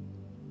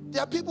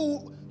 There are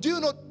people, do you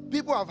know,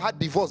 people have had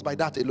divorce by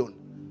that alone.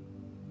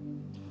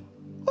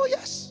 Oh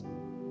yes.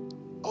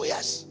 Oh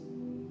yes.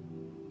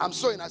 I'm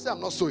sowing. I say I'm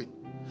not sowing.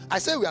 I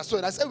say we are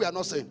sowing. I say we are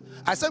not sowing.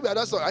 I say we are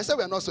not sowing. I say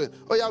we are not sowing.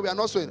 Oh yeah, we are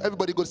not sowing.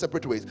 Everybody goes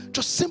separate ways.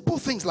 Just simple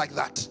things like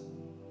that.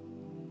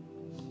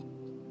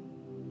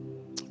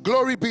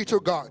 Glory be to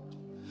God.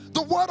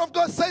 The word of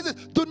God says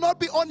it. Do not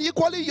be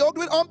unequally yoked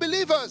with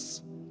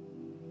unbelievers.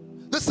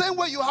 The same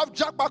way you have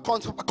jackpot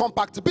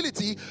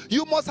compatibility,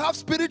 you must have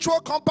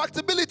spiritual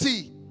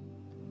compatibility.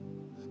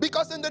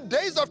 Because in the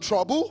days of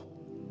trouble,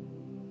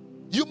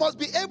 you must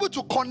be able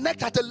to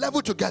connect at a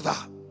level together.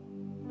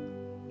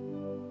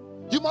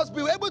 You must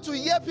be able to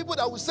hear people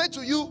that will say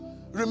to you,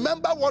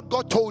 remember what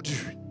God told you.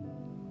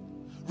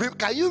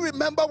 Can you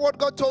remember what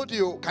God told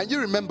you? Can you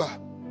remember?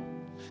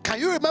 Can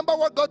you remember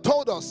what God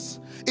told us?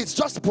 It's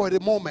just for the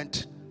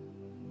moment.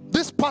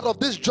 This part of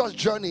this just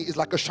journey is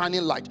like a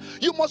shining light.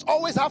 You must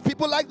always have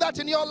people like that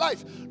in your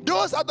life.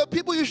 Those are the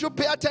people you should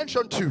pay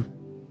attention to.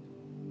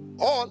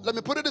 Or, let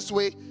me put it this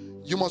way,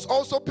 you must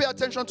also pay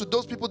attention to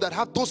those people that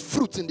have those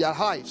fruits in their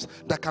lives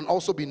that can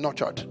also be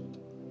nurtured.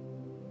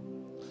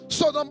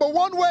 So number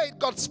one way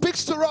God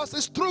speaks to us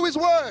is through His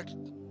Word.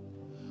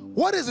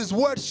 What is His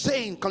Word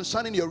saying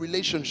concerning your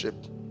relationship?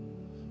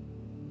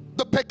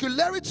 The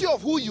peculiarity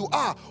of who you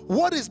are.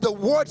 What is the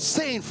Word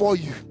saying for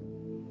you?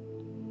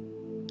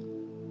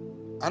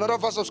 Another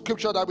verse of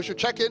scripture that we should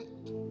check in.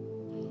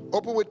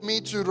 Open with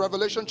me to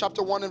Revelation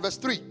chapter 1 and verse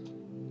 3.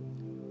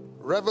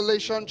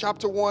 Revelation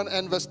chapter 1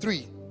 and verse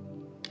 3.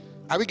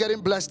 Are we getting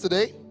blessed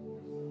today?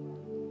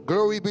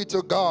 Glory be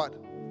to God.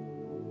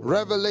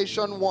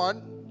 Revelation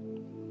 1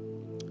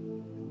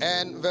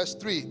 and verse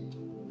 3.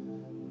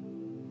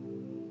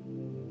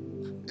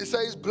 It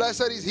says,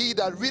 blessed is he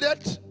that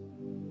readeth,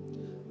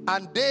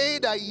 and they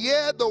that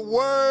hear the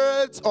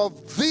words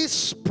of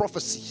this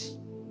prophecy,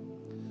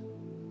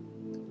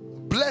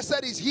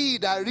 Blessed is he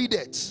that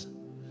readeth,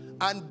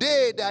 and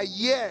they that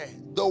hear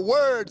the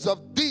words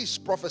of this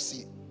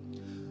prophecy,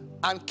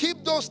 and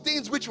keep those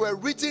things which were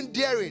written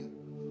therein,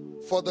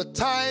 for the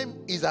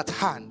time is at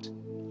hand.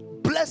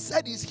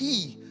 Blessed is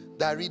he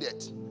that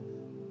readeth.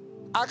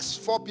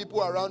 Ask 4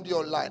 people around you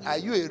online, are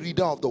you a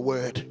reader of the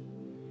word?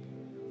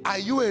 Are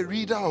you a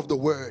reader of the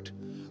word?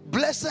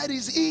 Blessed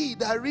is he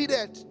that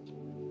readeth.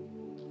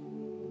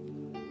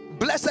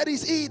 Blessed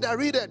is he that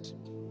readeth.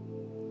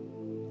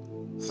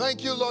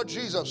 Thank you, Lord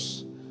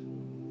Jesus.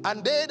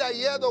 And they that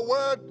hear the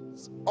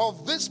words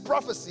of this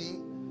prophecy,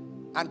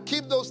 and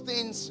keep those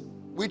things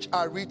which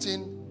are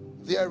written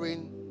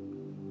therein,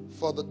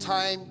 for the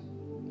time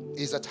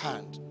is at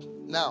hand.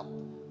 Now,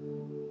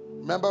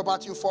 remember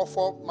Matthew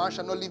 4:4, man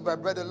shall not live by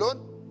bread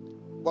alone,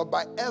 but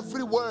by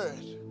every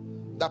word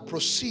that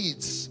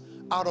proceeds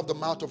out of the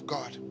mouth of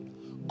God.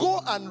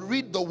 Go and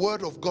read the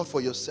word of God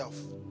for yourself.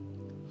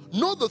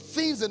 Know the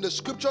things in the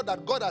scripture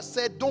that God has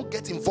said, don't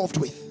get involved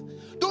with.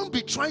 Don't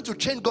be trying to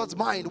change God's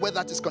mind where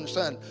that is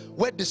concerned,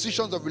 where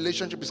decisions of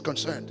relationship is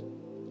concerned.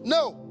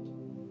 No.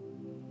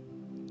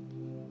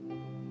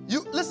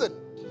 You listen,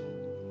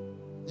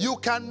 you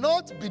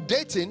cannot be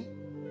dating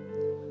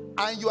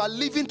and you are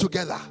living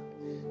together.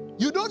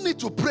 You don't need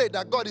to pray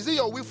that God, is it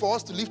your will for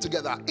us to live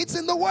together? It's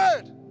in the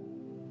word.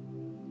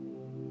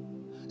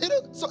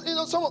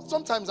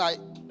 Sometimes I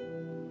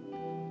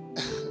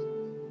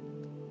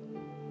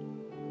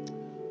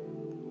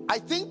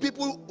think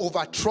people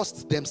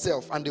overtrust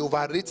themselves and they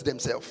overrate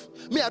themselves.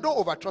 Me, I don't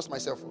overtrust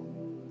myself.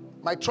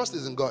 My trust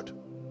is in God.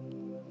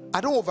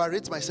 I don't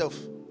overrate myself.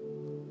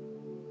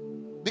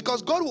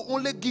 Because God will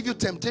only give you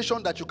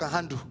temptation that you can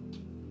handle.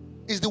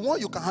 It's the one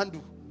you can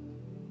handle.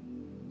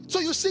 So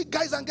you see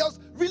guys and girls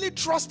really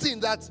trusting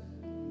that,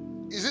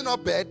 is it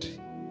not bad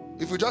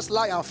if we just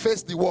lie and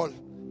face the wall?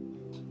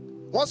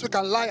 Once we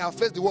can lie and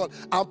face the wall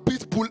and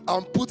put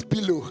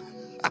pillow.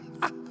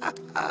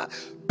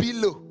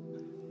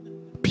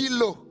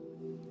 Pillow.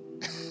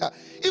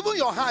 Even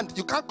your hand,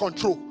 you can't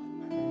control.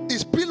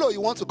 It's pillow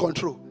you want to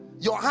control.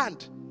 Your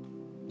hand.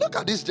 Look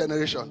at this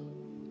generation.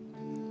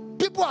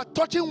 People are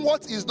touching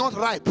what is not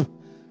ripe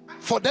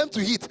for them to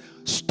eat.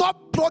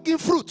 Stop plugging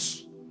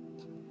fruits.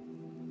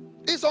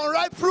 It's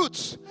unripe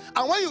fruits.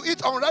 And when you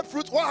eat unripe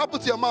fruits, what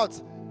happens to your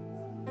mouth?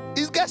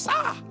 It gets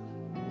sour.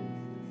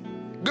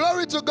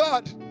 Glory to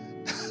God.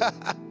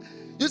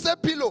 You say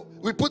pillow,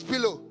 we put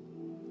pillow.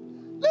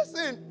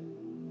 Listen,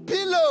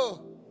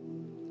 pillow.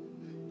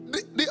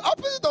 The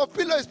opposite of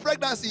pillow is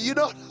pregnancy, you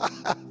know.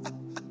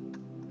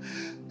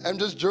 I'm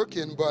just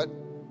joking, but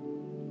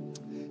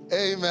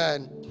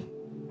amen.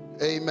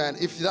 Amen.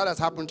 If that has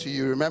happened to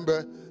you,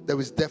 remember there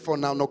is therefore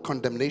now no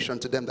condemnation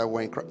to them that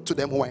were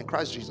who are in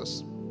Christ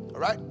Jesus. All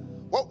right.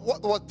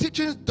 What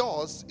teaching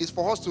does is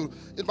for us to,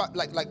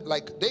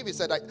 like David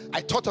said,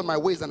 I taught on my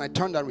ways and I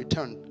turned and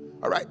returned.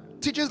 All right.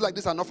 Teachings like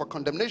this are not for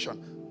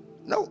condemnation.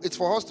 No, it's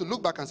for us to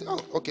look back and say,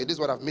 oh, okay, this is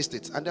what I've missed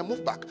it. And then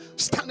move back.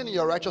 Standing in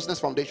your righteousness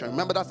foundation.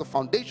 Remember, that's the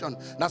foundation.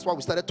 That's why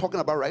we started talking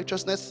about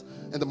righteousness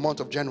in the month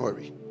of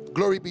January.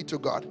 Glory be to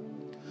God.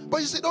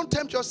 But you see, don't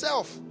tempt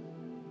yourself.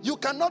 You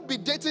cannot be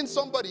dating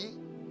somebody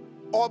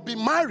or be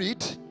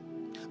married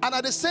and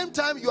at the same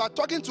time you are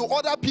talking to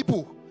other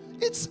people.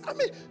 It's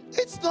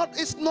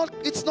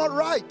not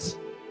right.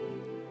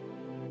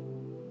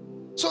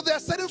 So they are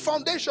setting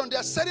foundation. They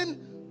are setting,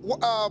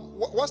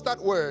 what's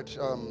that word?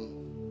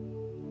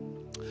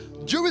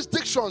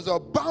 Jurisdictions or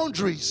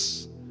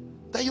boundaries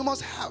that you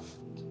must have.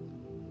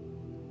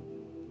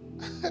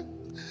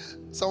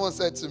 Someone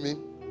said to me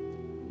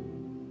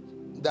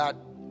that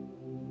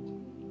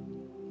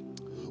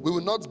we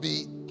will not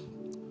be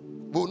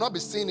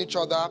seeing each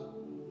other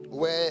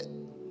where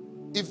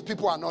if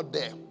people are not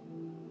there.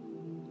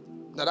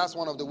 Now that's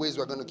one of the ways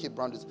we're going to keep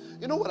boundaries.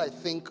 You know what I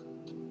think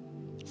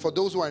for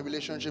those who are in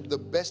relationship, the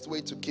best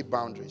way to keep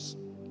boundaries,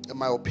 in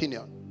my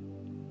opinion,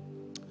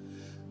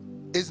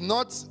 is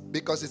not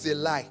because it's a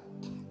lie.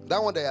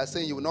 That one that you're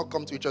saying you will not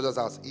come to each other's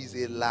house is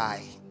a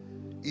lie.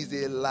 It's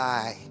a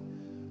lie.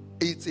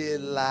 It's a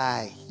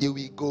lie. Here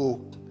we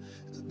go.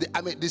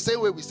 The same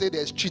way we say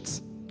there's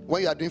cheats.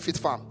 When you are doing fit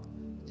farm,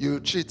 you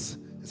cheat.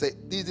 You say,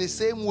 it's the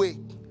same way.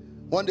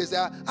 One day say,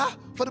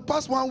 for the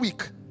past 1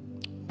 week,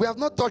 we have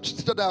not touched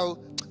each other.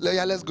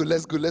 Yeah, let's go.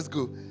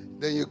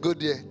 Then you go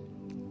there.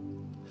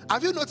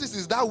 Have you noticed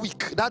it's that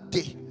week, that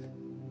day?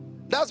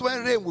 That's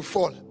when rain will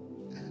fall.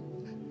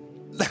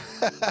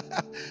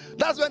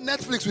 That's when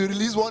Netflix will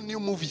release one new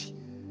movie.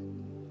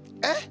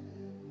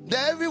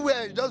 They're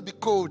everywhere, it'll just be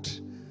cold.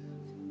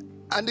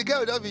 And the guy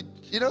will just be,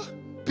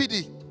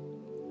 PD.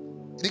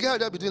 The guy will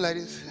just be doing like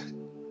this.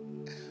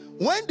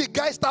 When the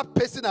guy starts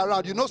pacing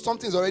around, you know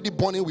something's already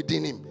burning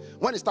within him.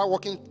 When he starts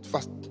walking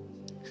fast,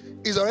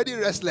 he's already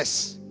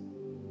restless.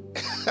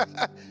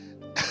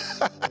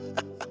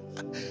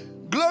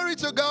 Glory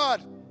to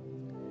God.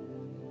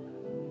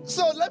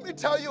 So let me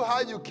tell you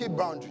how you keep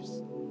boundaries.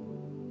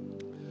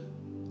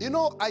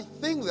 I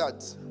think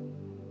that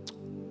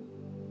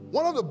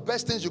one of the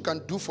best things you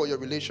can do for your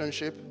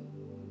relationship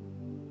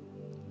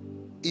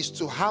is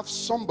to have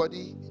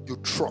somebody you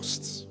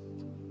trust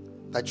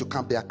that you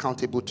can be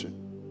accountable to.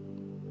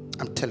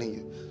 I'm telling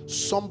you,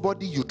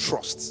 somebody you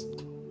trust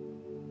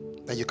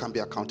that you can be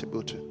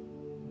accountable to.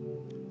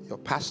 Your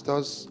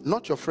pastors,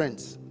 not your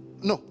friends.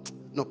 No,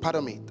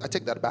 pardon me. I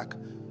take that back.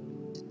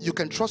 You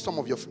can trust some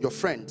of your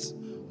friends,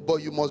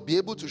 but you must be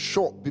able to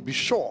be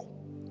sure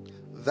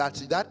that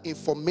that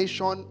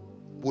information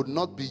would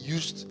not be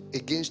used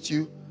against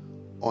you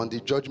on the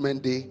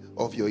judgment day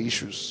of your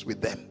issues with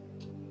them.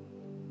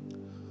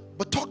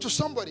 But talk to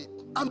somebody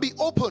and be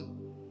open.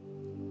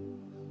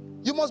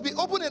 You must be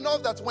open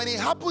enough that when it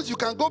happens, you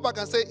can go back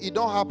and say, it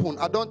don't happen.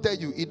 I don't tell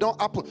you, it don't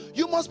happen.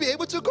 You must be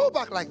able to go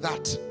back like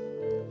that.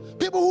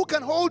 People who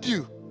can hold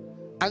you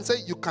and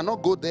say, you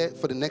cannot go there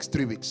for the next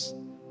 3 weeks.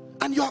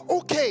 And you are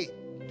okay.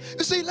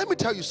 You see, let me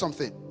tell you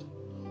something.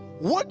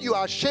 What you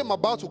are ashamed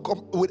about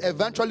will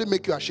eventually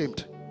make you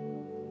ashamed.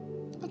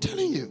 I'm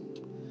telling you.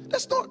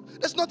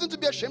 There's nothing to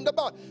be ashamed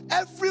about.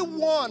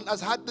 Everyone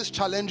has had these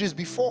challenges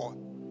before.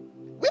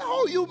 We are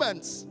all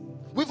humans.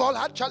 We've all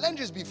had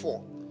challenges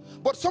before.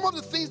 But some of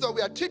the things that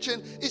we are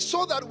teaching is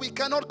so that we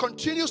cannot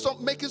continue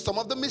making some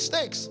of the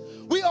mistakes.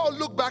 We all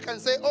look back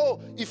and say, oh,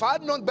 if I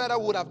had known better,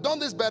 would have done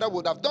this better,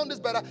 would have done this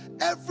better.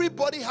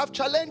 Everybody have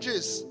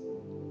challenges.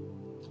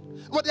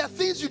 But there are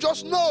things you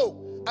just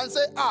know and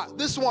say,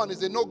 this one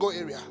is a no-go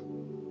area.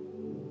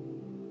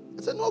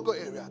 It's a no-go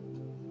area.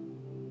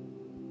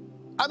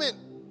 I mean,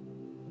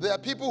 there are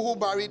people who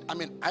married,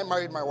 I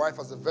married my wife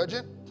as a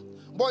virgin,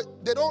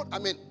 but they don't,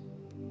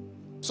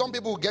 some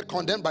people get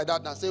condemned by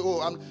that and say,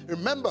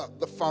 remember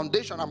the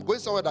foundation. I'm going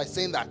somewhere that's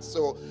saying that.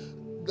 So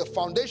the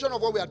foundation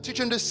of what we are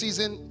teaching this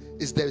season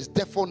is there is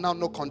therefore now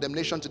no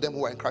condemnation to them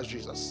who are in Christ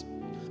Jesus.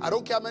 I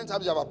don't care how many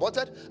times you have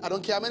aborted. I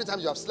don't care how many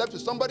times you have slept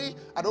with somebody.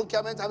 I don't care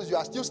how many times you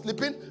are still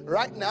sleeping.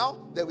 Right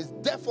now, there is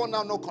therefore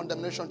now no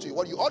condemnation to you.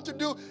 What you ought to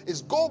do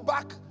is go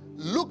back,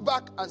 look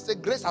back and say,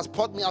 grace has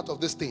brought me out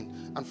of this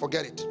thing, and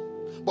forget it.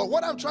 But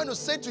what I'm trying to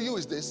say to you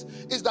is this,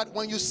 is that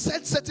when you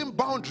set certain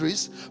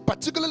boundaries,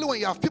 particularly when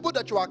you have people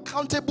that you are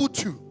accountable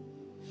to,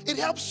 it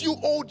helps you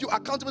hold you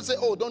accountable and say,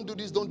 oh, don't do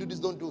this, don't do this,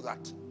 don't do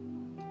that.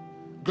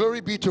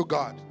 Glory be to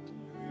God.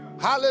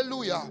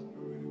 Hallelujah.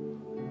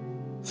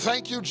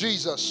 Thank you,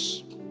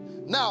 Jesus.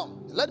 Now,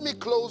 let me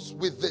close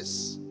with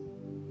this.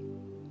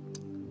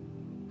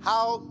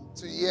 How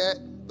to hear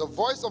the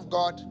voice of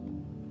God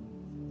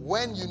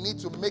when you need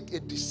to make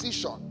a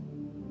decision.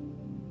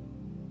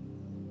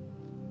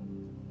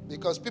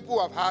 Because people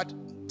who have had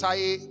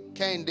Taye,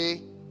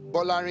 Kende,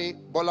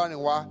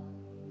 Bolariwa,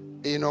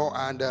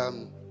 and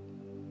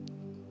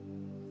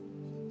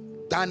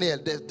Daniel,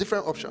 there's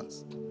different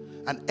options.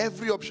 And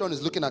every option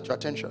is looking at your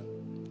attention.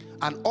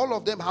 And all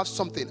of them have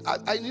something.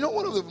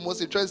 One of the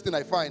most interesting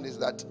I find is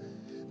that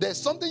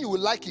there's something you will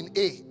like in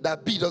A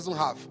that B doesn't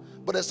have.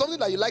 But there's something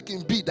that you like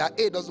in B that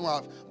A doesn't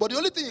have. But the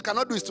only thing you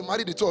cannot do is to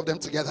marry the two of them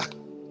together.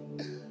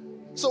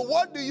 So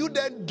what do you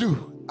then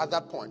do at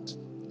that point?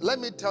 Let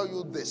me tell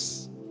you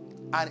this,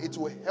 and it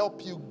will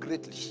help you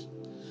greatly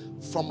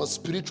from a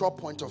spiritual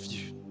point of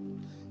view.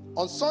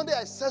 On Sunday,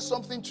 I said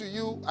something to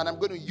you, and I'm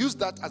going to use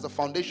that as a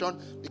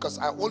foundation because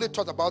I only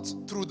taught about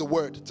through the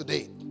word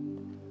today.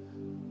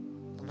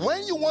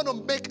 When you want to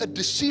make a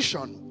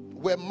decision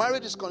where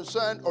marriage is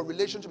concerned or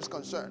relationship is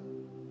concerned,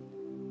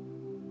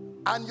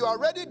 and you are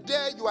already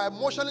there, you are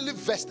emotionally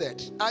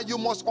vested, and you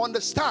must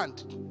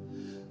understand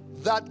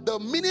that the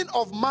meaning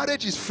of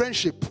marriage is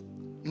friendship,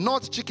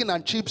 not chicken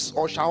and chips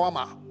or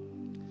shawarma.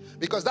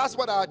 Because that's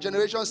what our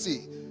generation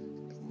see.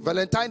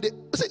 Valentine's Day.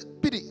 See,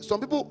 PD,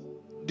 some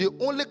people, the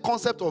only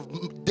concept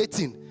of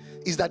dating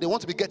is that they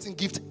want to be getting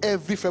gifts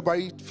every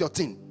February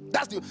 14.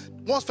 That's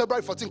once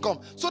February 14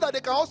 comes, so that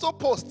they can also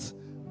post.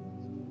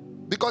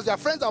 Because their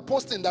friends are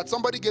posting that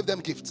somebody gave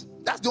them gifts.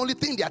 That's the only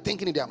thing they are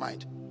thinking in their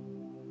mind.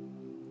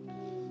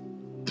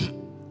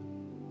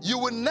 You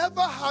will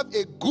never have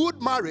a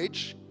good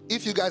marriage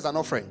if you guys are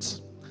not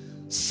friends.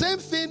 Same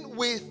thing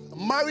with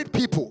married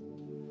people.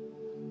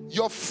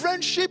 Your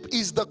friendship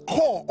is the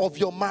core of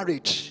your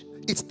marriage.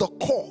 It's the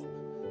core.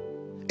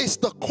 It's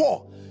the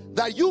core.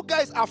 That you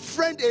guys are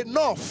friend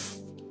enough.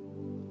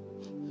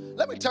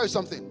 Let me tell you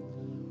something.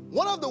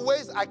 One of the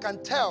ways I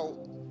can tell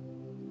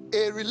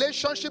a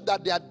relationship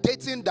that they are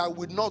dating that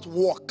will not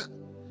work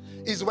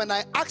is when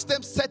I ask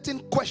them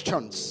certain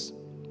questions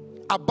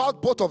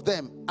about both of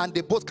them and they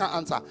both can't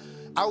answer.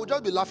 I will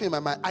just be laughing in my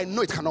mind. I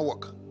know it cannot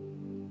work.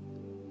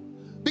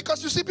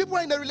 Because you see, people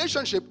are in a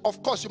relationship.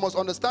 Of course, you must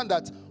understand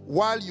that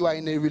while you are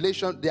in a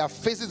relation, there are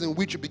phases in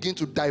which you begin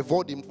to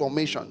divulge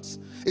informations.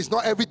 It's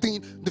not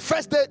everything. The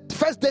first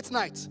date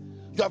night,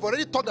 you have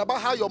already talked about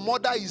how your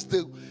mother is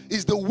the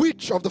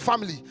witch of the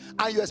family,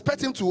 and you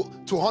expect him to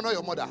honor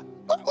your mother.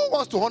 Who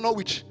wants to honor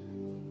witch?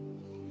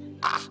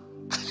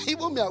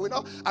 Even me,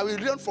 I will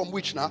learn from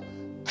witch now.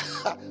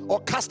 Or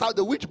cast out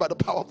the witch by the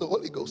power of the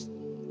Holy Ghost.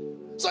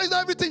 So it's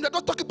not everything. They're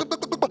not talking.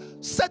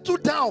 Settle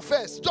down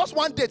first. Just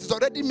one date is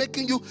already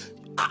making you.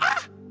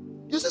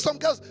 You see some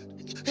girls.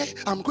 Hey,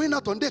 I'm going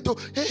out on date. Oh,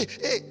 hey.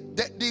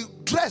 The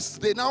dress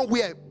they now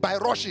wear by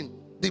rushing.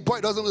 The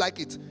boy doesn't like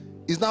it.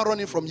 He's now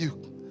running from you.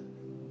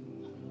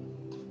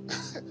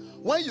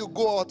 when you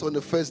go out on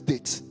the first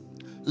date,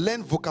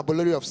 learn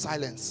vocabulary of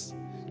silence.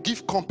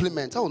 Give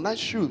compliments. Oh, nice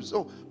shoes.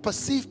 Oh,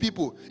 perceive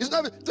people. It's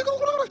not.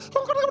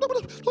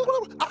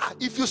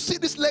 If you see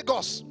this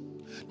Lagos,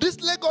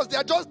 they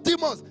are just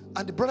demons.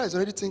 And the brother is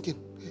already thinking.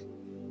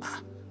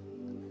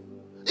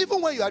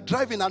 Even when you are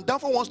driving and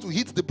Danfo wants to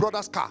hit the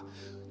brother's car,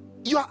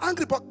 you are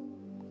angry, but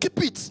keep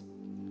it.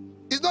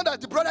 It's not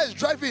that the brother is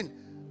driving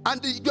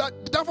and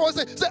Danfo will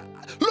say,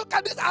 look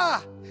at this.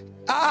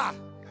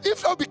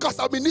 If not because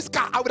I'm in this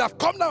car, I would have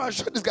come down and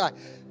shot this guy.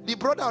 The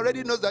brother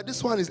already knows that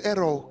this one is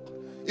error.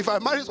 If I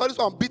marry this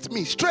one beats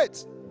me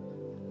straight.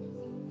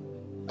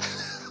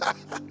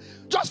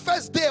 Just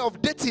first day of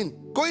dating,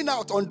 going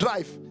out on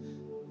drive.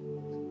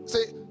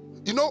 Say,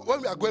 you know,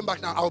 when we are going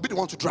back now, I'll be the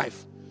one to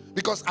drive.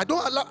 Because I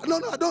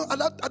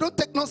don't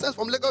take nonsense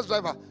from Lagos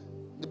driver.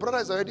 The brother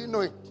is already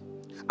knowing.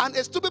 And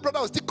a stupid brother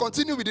will still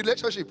continue with the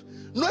relationship.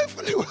 Knowing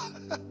fully well.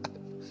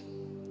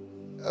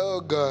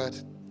 Oh God.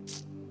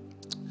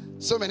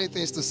 So many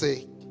things to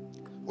say.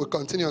 We'll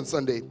continue on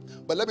Sunday.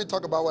 But let me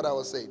talk about what I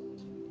was saying.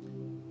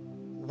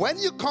 When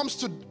it comes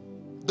to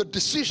the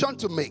decision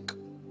to make,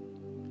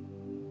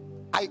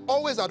 I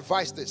always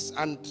advise this,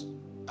 and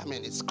I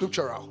mean, it's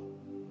scriptural.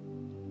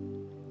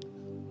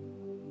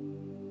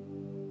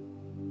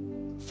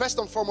 First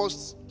and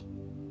foremost,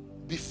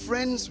 be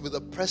friends with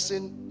a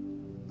person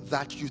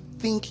that you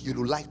think you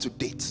would like to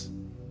date.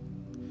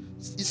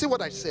 You see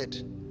what I said?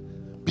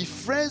 Be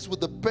friends with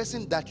the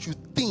person that you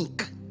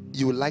think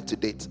you would like to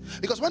date.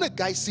 Because when a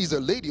guy sees a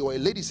lady or a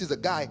lady sees a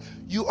guy,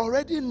 you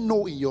already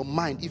know in your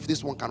mind if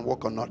this one can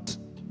work or not.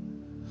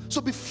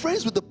 So be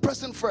friends with the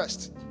person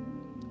first.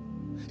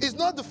 It's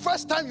not the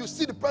first time you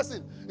see the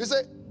person. You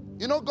say,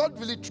 you know, God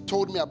really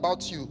told me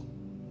about you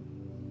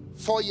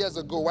 4 years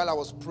ago while I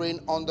was praying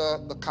under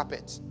the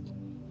carpet.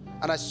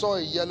 And I saw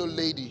a yellow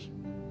lady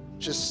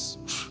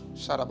just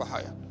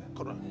Sarabahaya.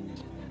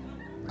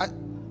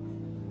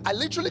 I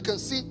literally can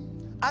see,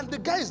 and the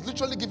guy is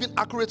literally giving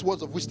accurate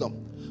words of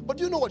wisdom. But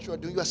do you know what you are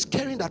doing? You are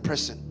scaring that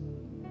person.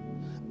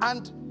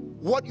 And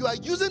what you are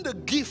using the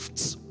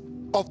gifts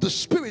of the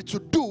Spirit to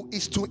do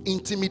is to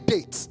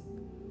intimidate.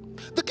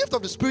 The gift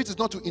of the Spirit is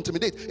not to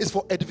intimidate. It's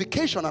for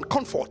edification and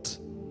comfort.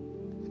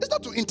 It's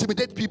not to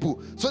intimidate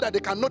people so that they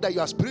can know that you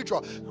are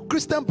spiritual.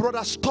 Christian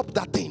brothers, stop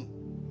that thing.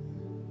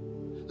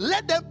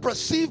 Let them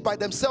perceive by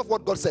themselves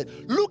what God said.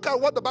 Look at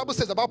what the Bible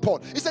says about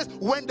Paul. It says,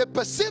 when they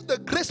perceive the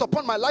grace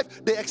upon my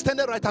life, they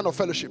extended right hand of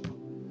fellowship.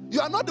 You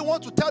are not the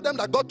one to tell them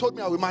that God told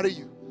me I will marry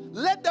you.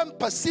 Let them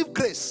perceive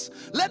grace.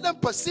 Let them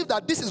perceive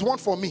that this is one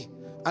for me.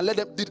 And let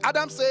them, did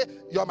Adam say,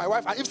 you are my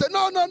wife? And Eve said,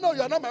 no,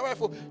 you are not my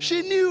wife.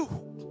 She knew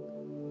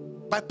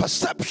by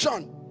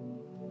perception.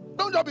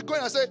 Don't just be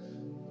going and say,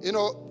 you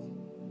know,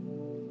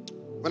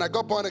 when I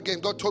got born again,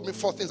 God told me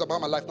 4 things about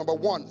my life. Number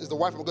 1 is the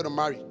wife I'm going to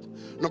marry.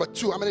 Number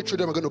 2, how many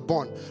children I'm going to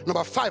born.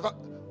 Number 5,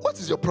 what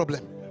is your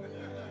problem?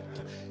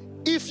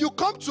 If you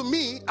come to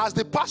me as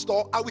the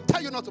pastor, I will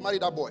tell you not to marry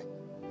that boy.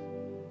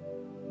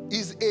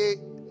 Is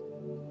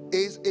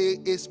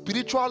a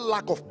spiritual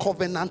lack of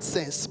covenant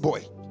sense,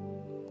 boy.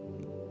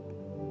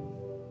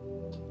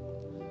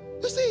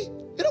 You see,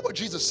 you know what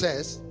Jesus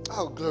says?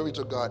 Oh, glory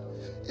to God.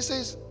 He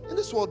says, in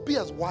this world, be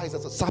as wise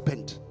as a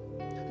serpent,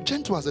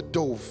 gentle as a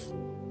dove.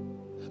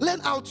 Learn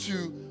how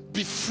to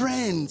be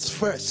friends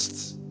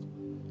first.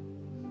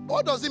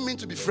 What does it mean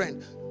to be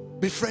friend?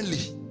 Be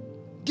friendly.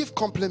 Give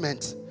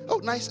compliments. Oh,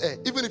 nice hair.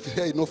 Even if your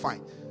hair is no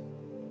fine.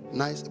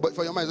 Nice. But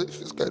for your mind,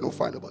 if it's no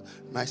fine, but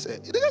nice hair.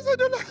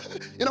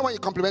 You know when you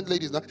compliment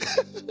ladies now?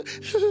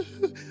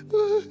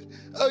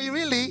 Oh, you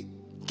really?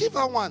 Give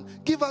her one.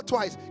 Give her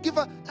twice. Give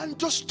her, and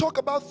just talk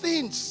about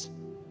things.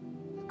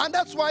 And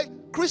that's why,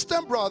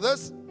 Christian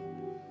brothers,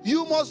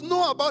 you must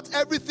know about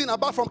everything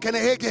about from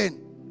Copenhagen.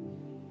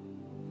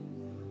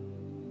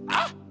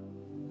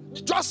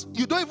 Just,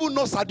 you don't even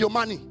know Sadio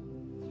Mane.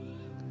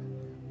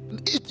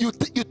 You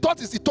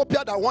thought it's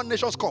Ethiopia that won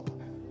Nations Cup.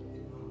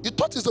 You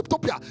thought it's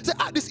Ethiopia. Say,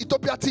 this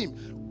Ethiopia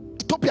team.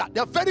 Ethiopia, they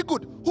are very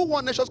good. Who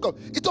won Nations Cup?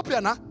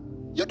 Ethiopia, nah?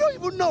 You don't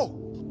even know.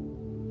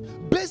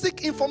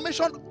 Basic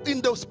information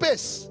in the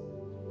space.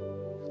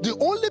 The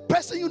only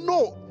person you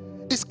know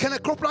is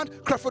Kenneth Copeland,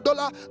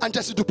 Creflodola, and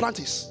Jesse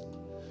Duplantis.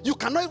 You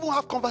cannot even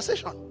have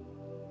conversation.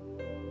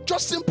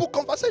 Just simple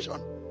conversation.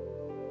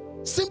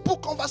 Simple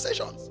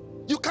conversations.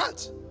 You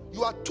can't.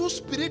 You are too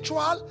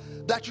spiritual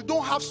that you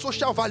don't have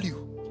social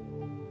value.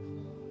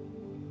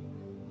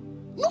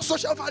 No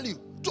social value.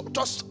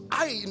 Just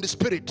high in the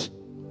spirit.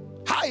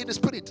 High in the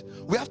spirit.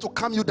 We have to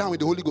calm you down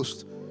with the Holy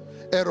Ghost.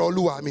 Error,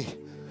 luami.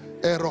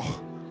 Error.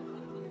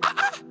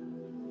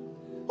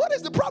 What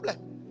is the problem?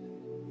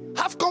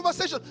 Have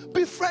conversation.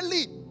 Be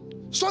friendly.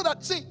 So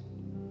that, see,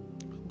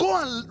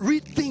 go and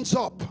read things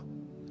up.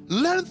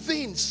 Learn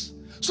things.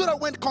 So that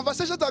when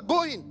conversations are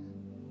going,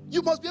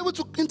 you must be able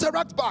to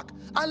interact back.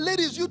 And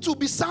ladies, you too,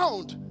 be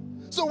sound.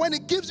 So when he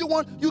gives you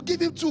one, you give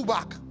him 2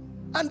 back.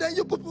 And then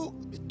you people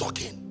be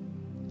talking.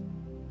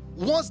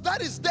 Once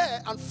that is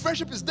there and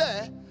friendship is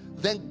there,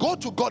 then go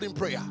to God in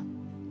prayer.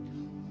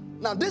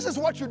 Now, this is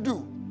what you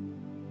do.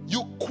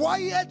 You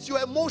quiet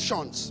your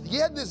emotions.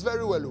 Hear this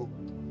very well. Oh.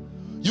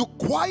 You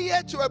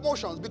quiet your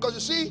emotions, because you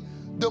see,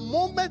 the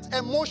moment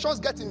emotions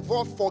get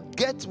involved,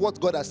 forget what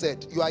God has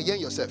said. You are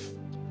hearing yourself.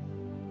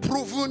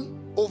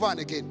 Proven over and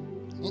again.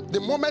 The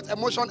moment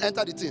emotion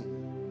enter the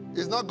thing,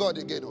 it's not God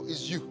again, oh,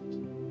 it's you.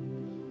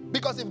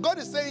 Because if God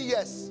is saying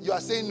yes, you are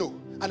saying no.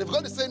 And if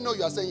God is saying no,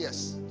 you are saying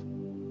yes.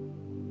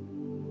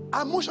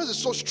 Our emotions is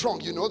so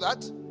strong, you know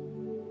that?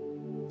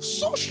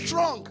 So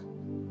strong.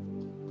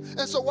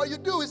 And so what you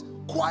do is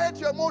quiet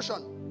your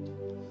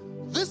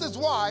emotion. This is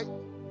why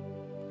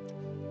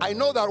I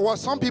know that what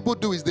some people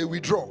do is they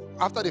withdraw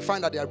after they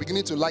find that they are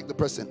beginning to like the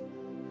person.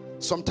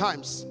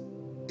 Sometimes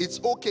it's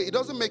okay. It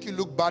doesn't make you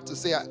look bad to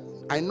say,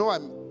 I know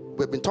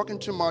we've been talking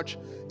too much.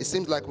 It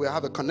seems like we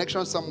have a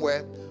connection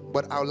somewhere,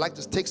 but I would like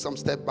to take some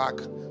step back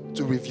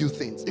to review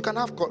things. You can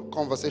have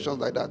conversations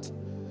like that.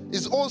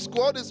 It's old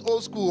school. All this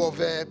old school of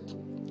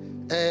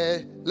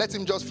let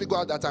him just figure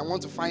out that I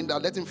want to find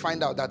out. Let him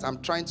find out that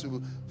I'm trying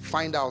to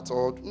find out.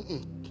 Or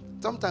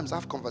sometimes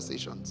have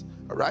conversations.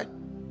 All right.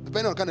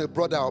 Depending on kind of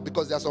brother, or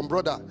because there's some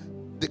brother,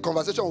 the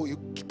conversation will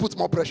put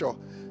more pressure.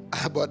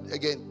 But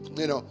again,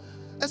 you know.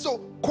 And so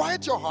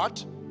quiet your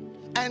heart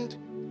and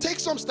take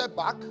some step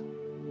back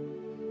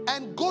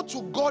and go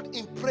to God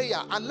in prayer.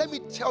 And let me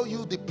tell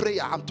you the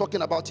prayer I'm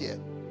talking about here.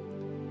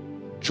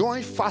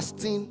 Join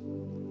fasting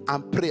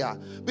and prayer.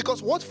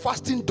 Because what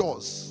fasting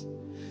does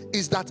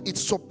is that it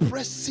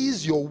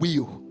suppresses your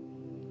will.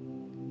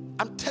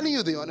 I'm telling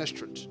you the honest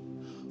truth.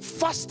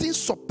 Fasting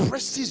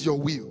suppresses your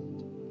will.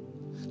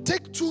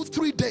 Take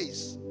 2-3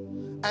 days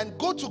and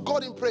go to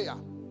God in prayer.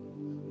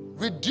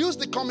 Reduce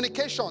the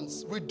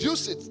communications.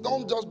 Reduce it.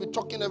 Don't just be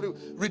talking everywhere.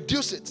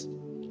 Reduce it.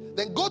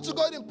 Then go to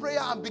God in prayer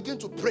and begin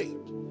to pray.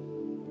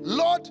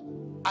 Lord,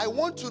 I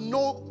want to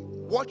know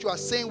what you are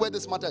saying where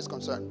this matter is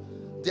concerned.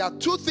 There are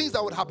two things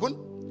that would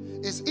happen.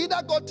 It's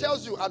either God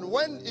tells you, and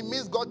when it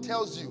means God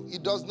tells you,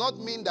 it does not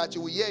mean that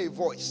you will hear a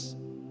voice.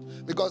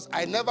 Because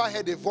I never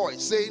heard a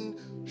voice saying,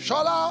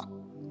 Shola,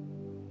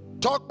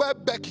 talk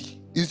about Becky.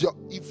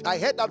 If I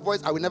heard that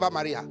voice, I will never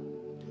marry her.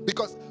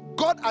 Because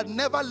God had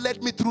never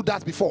led me through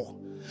that before.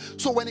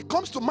 So when it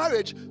comes to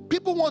marriage,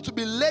 people want to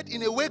be led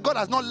in a way God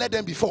has not led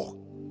them before.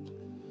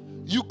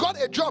 You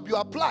got a job, you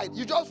applied.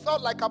 You just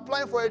felt like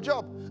applying for a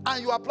job.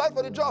 And you applied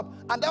for the job.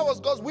 And that was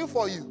God's will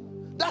for you.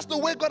 That's the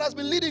way God has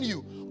been leading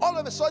you. All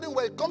of a sudden,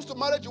 when it comes to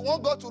marriage, you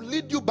want God to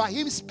lead you by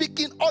Him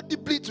speaking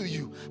audibly to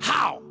you.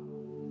 How?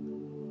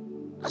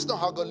 That's not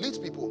how God leads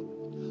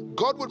people.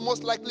 God would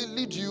most likely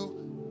lead you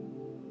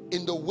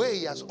in the way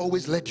He has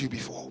always led you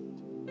before.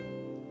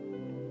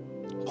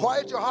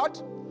 Quiet your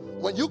heart.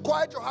 When you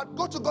quiet your heart,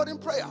 go to God in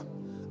prayer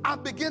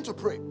and begin to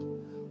pray.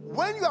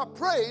 When you are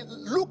praying,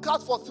 look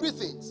out for three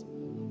things.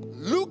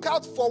 Look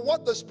out for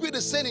what the Spirit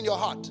is saying in your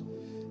heart.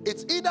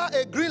 It's either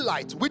a green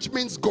light, which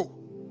means go.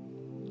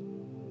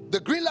 The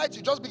green light,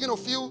 you just begin to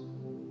feel,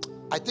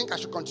 I think I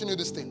should continue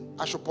this thing.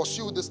 I should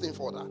pursue this thing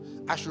further.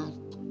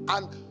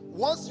 And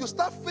once you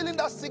start feeling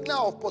that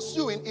signal of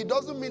pursuing, it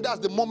doesn't mean that's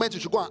the moment you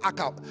should go and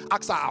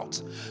ask her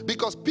out.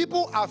 Because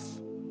people have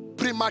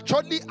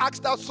prematurely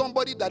asked out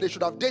somebody that they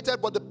should have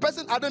dated, but the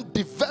person hadn't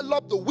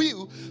developed the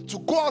will to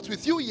go out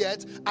with you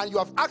yet, and you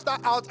have asked her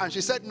out and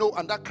she said no,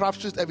 and that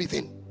crapshoots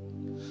everything.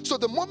 So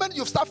the moment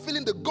you start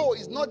feeling the go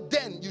is not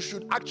then you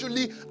should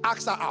actually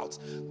ask her out.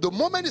 The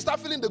moment you start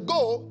feeling the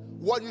go,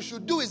 what you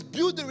should do is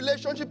build the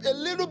relationship a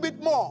little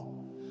bit more.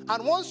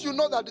 And once you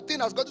know that the thing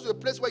has got to a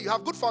place where you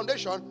have good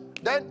foundation,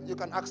 then you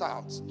can ask her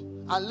out.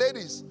 And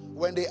ladies,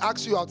 when they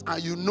ask you out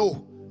and you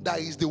know that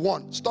is the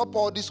one, stop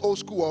all this old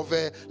school of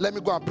let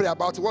me go and pray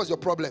about it. What's your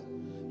problem?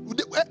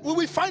 We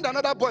will find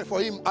another boy for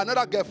him,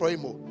 another girl for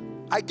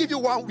him. I give you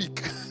 1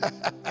 week.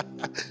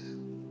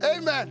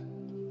 Amen.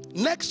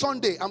 Next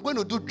Sunday, I'm going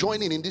to do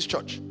joining in this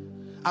church.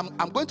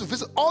 I'm going to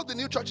visit all the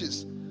new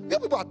churches. We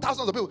have about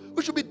thousands of people.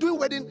 We should be doing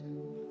wedding.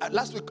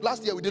 Last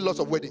year we did lots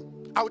of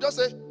wedding. I would just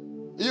say,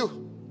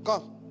 you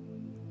come.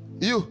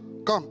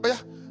 You come. Oh yeah.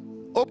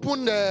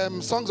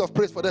 Open songs of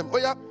praise for them. Oh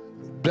yeah.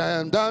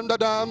 Dum dum dum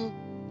dum.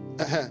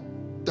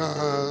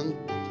 Dun.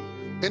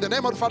 In the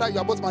name of the Father, you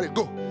are both married.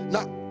 Go.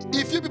 Now,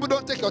 if you people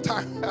don't take your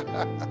time.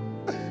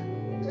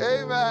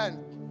 Amen.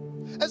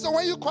 And so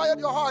when you quiet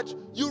your heart,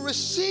 you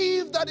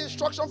receive that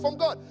instruction from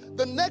God.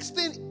 The next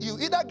thing, you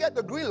either get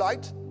the green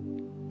light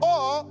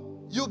or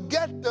you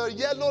get the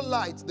yellow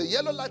light. The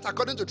yellow light,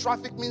 according to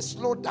traffic, means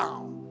slow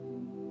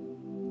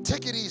down.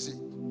 Take it easy.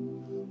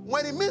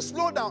 When it means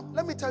slow down,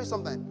 let me tell you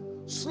something.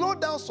 Slow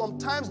down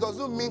sometimes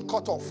doesn't mean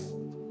cut off.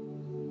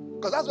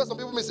 Because that's where some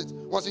people miss it.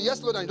 Once you hear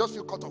slow down, you just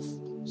feel cut off.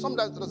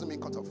 Sometimes it doesn't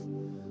mean cut off.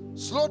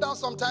 Slow down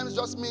sometimes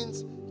just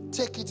means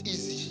take it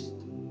easy.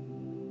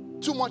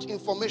 Too much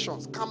information,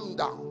 calm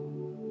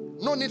down.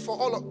 No need for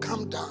all of,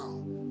 calm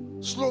down.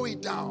 Slow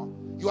it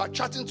down. You are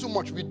chatting too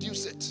much,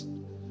 reduce it.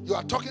 You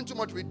are talking too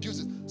much, reduce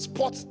it.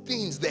 Spot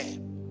things there.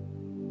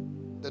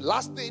 The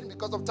last thing,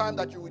 because of time,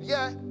 that you would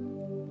hear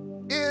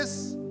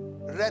is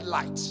red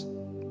light.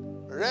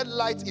 Red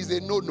light is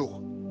a no-no.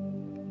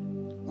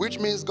 Which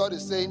means God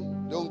is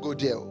saying, don't go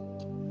there.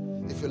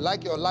 If you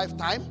like your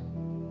lifetime,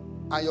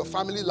 and your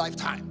family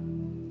lifetime.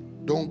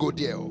 Don't go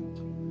there.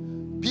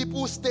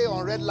 People stay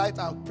on red lights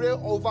and pray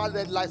over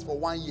red lights for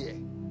 1 year.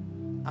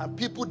 And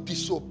people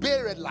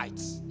disobey red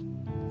lights.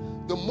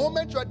 The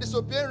moment you are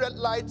disobeying red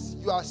lights,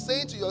 you are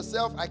saying to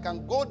yourself, I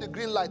can go the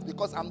green light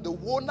because I'm the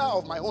owner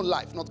of my own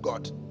life, not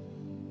God.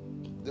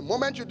 The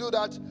moment you do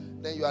that,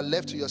 then you are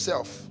left to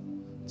yourself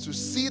to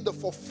see the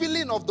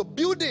fulfilling of the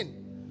building,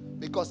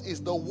 because it's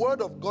the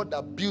word of God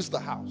that builds the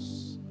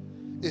house.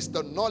 It's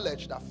the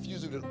knowledge that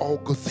fills you with all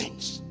good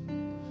things.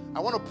 I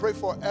want to pray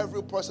for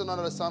every person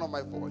under the sound of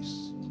my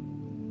voice,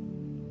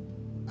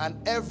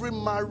 and every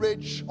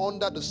marriage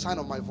under the sound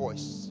of my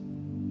voice.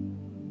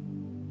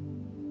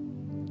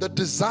 The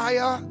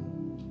desire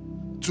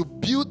to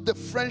build the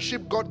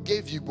friendship God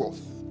gave you both,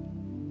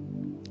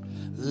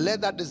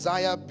 let that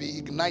desire be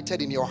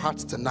ignited in your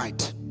hearts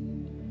tonight.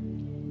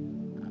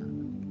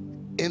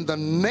 In the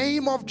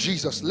name of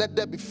Jesus, let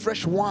there be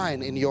fresh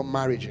wine in your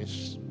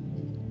marriages.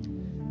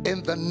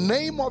 In the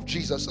name of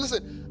Jesus.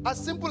 Listen,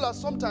 as simple as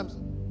sometimes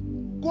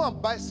go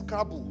and buy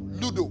Scrabble,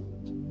 Ludo.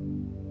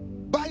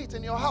 Buy it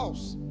in your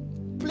house.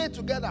 Play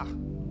together.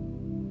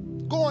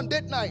 Go on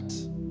date night.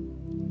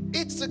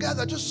 Eat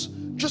together.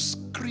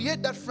 Just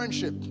create that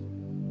friendship.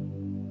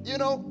 You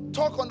know,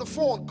 talk on the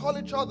phone, call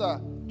each other,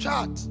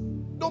 chat.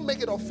 Don't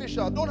make it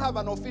official. Don't have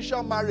an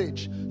official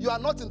marriage. You are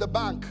not in the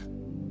bank.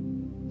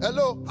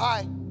 Hello,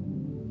 hi,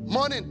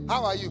 morning,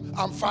 how are you?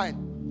 I'm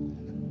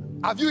fine.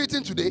 Have you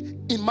eaten today?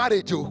 In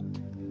marriage, oh.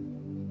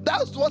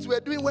 That's what we're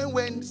doing when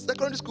we're in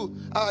secondary school.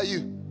 How are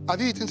you? Have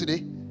you eaten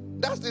today?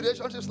 That's the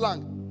relationship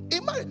slang.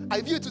 In marriage,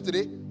 have you eaten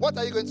today? What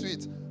are you going to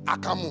eat?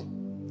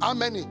 Akamu. How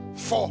many?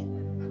 4.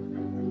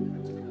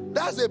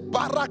 That's a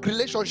barrack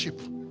relationship.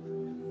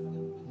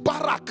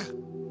 Barrack.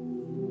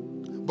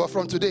 But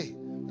from today,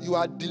 you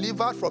are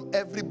delivered from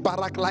every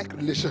barrack-like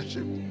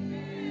relationship.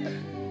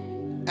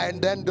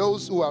 And then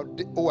those who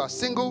are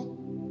single,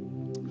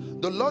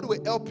 the Lord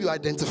will help you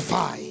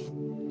identify.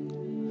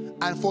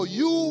 And for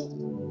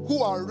you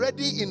who are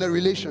already in a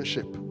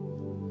relationship,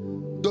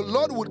 the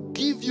Lord will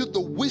give you the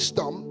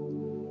wisdom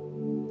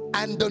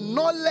and the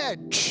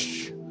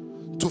knowledge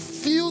to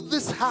fill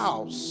this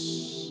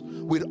house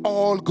with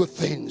all good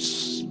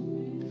things.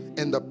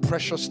 In the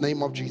precious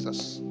name of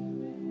Jesus.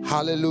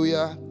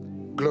 Hallelujah.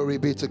 Glory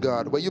be to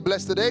God. Were you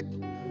blessed today?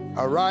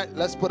 All right,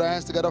 let's put our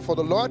hands together for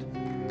the Lord.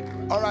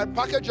 All right,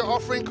 package your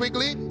offering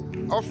quickly.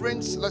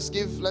 Offerings, let's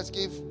give.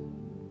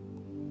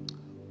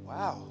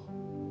 Wow.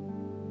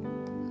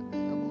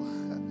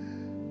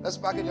 Let's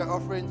package your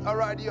offerings. All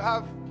right, you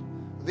have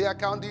the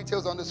account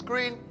details on the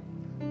screen.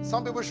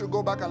 Some people should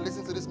go back and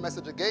listen to this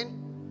message again.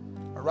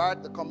 All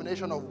right, the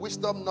combination of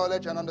wisdom,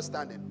 knowledge, and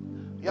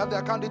understanding. You have the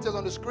account details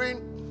on the screen.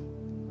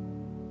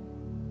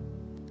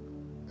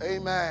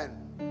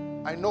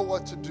 Amen. I know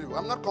what to do.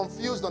 I'm not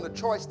confused on the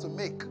choice to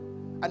make.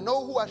 I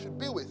know who I should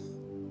be with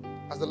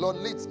as the Lord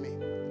leads me.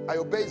 I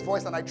obey His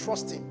voice and I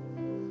trust Him.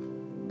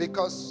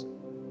 Because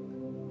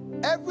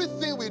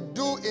everything we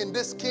do in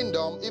this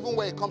kingdom, even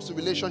when it comes to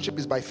relationship,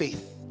 is by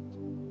faith.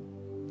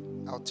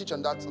 I'll teach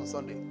on that on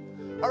Sunday.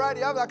 All right,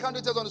 you have the account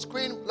details on the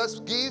screen. Let's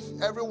give,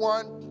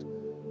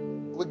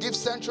 everyone. We give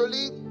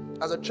centrally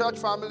as a church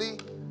family.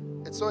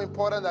 It's so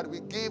important that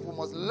we give. We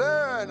must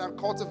learn and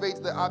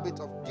cultivate the habit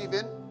of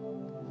giving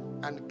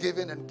and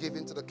giving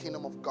to the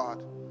kingdom of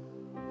God.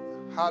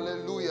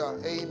 Hallelujah.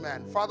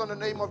 Amen. Father, in the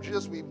name of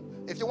Jesus,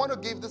 if you want to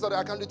give, these are the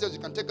account details. You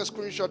can take a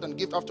screenshot and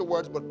give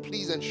afterwards, but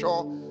please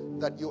ensure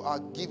that you are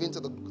giving to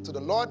the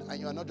Lord and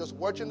you are not just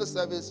watching the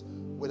service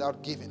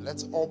without giving.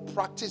 Let's all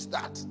practice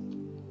that.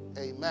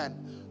 Amen.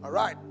 All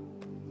right.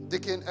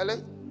 Deacon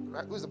Ele.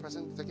 Right. Who's the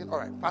person? Deacon? All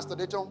right. Pastor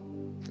Dayton.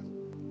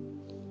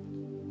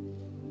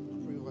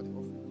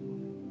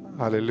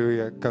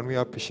 Hallelujah. Can we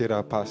appreciate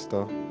our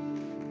pastor?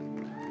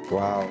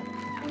 Wow.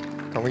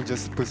 Can we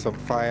just put some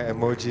fire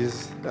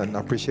emojis and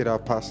appreciate our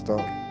pastor?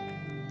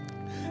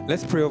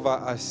 Let's pray over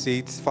our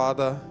seats.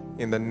 Father,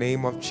 in the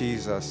name of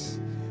Jesus,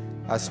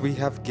 as we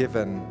have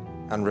given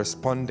and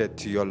responded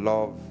to your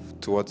love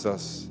towards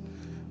us,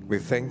 we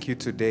thank you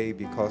today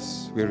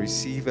because we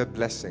receive a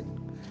blessing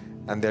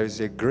and there is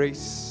a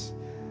grace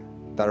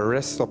that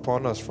rests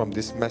upon us from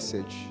this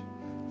message.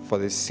 For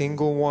the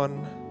single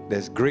one,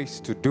 there's grace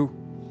to do.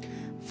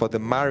 For the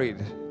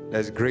married,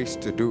 there's grace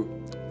to do.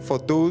 For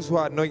those who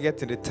are not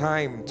yet in the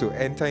time to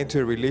enter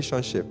into a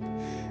relationship,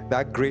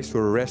 that grace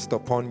will rest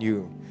upon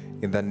you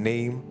in the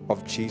name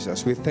of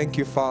Jesus. We thank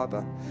you,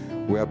 Father.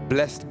 We are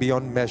blessed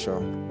beyond measure.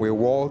 We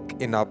walk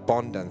in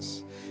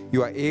abundance.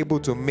 You are able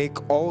to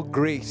make all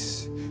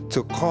grace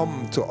to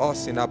come to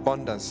us in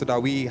abundance so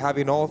that we,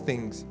 having all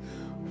things,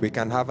 we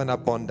can have an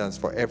abundance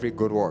for every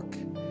good work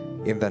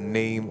in the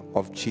name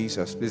of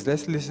Jesus. Please,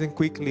 let's listen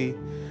quickly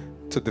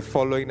to the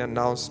following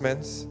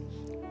announcements.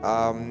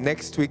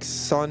 Next week,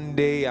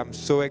 Sunday, I'm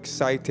so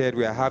excited.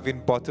 We are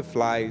having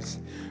Butterflies.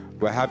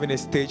 We're having a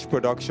stage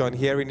production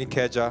here in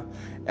Ikeja.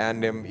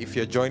 And if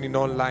you're joining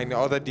online,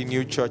 other the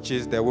new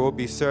churches, there will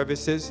be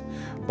services.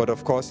 But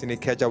of course, in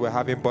Ikeja, we're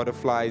having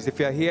Butterflies. If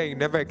you're here, you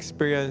never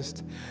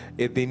experienced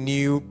the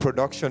new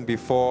production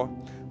before,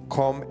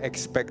 come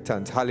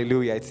expectant.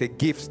 Hallelujah. It's a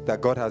gift that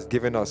God has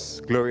given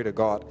us. Glory to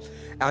God.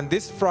 And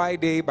this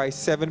Friday by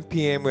 7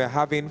 p.m. we're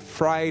having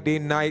Friday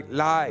Night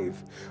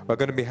Live. We're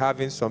going to be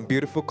having some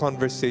beautiful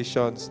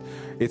conversations.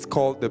 It's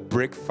called the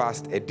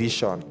Breakfast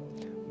Edition.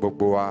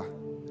 Boboa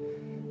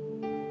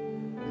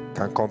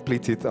can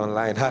complete it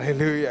online.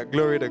 Hallelujah.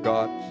 Glory to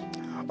God.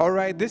 All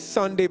right, this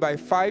Sunday by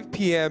 5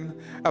 p.m.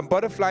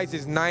 Butterflies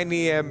is 9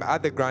 a.m.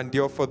 at the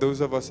Grandeur for those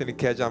of us in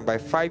Ikeja. And by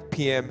 5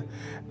 p.m.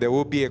 there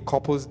will be a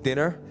couples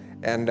dinner.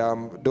 And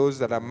those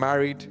that are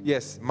married,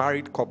 yes,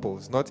 married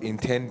couples, not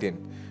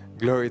intending.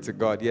 Glory to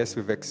God. Yes,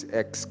 we've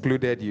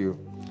excluded you,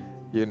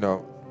 you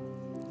know.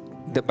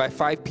 By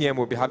 5 p.m.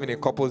 we'll be having a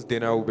couples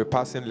dinner. We'll be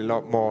passing a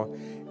lot more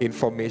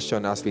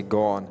information as we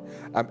go on.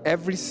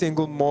 Every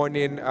single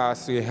morning,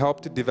 so we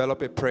help to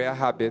develop a prayer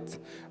habit.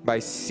 By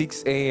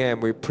 6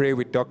 a.m. we pray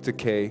with Dr.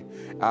 K.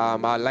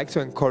 I'd like to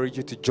encourage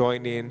you to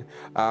join in.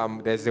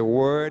 There's a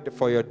word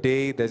for your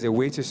day. There's a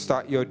way to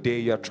start your day.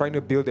 You're trying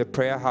to build a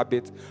prayer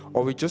habit,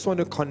 or we just want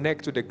to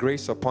connect to the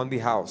grace upon the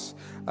house.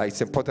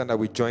 It's important that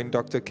we join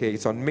Dr. K.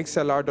 It's on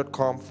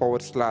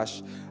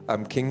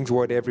mixlr.com/King's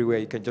Word Everywhere.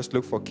 You can just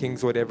look for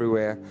King's Word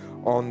Everywhere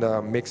on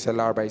the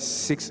MixLR by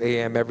 6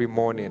 a.m. every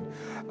morning.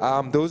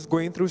 Those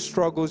going through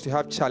struggles, you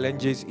have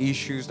challenges,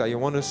 issues that you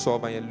want to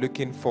solve, and you're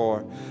looking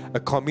for a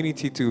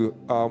community to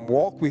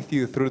walk with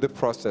you through the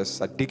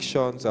process,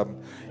 addictions,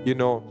 you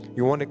know,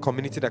 you want a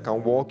community that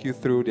can walk you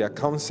through. There are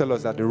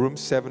counselors at the Room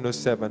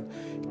 707.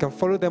 You can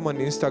follow them on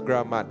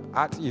Instagram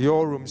at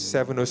your Room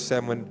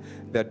 707.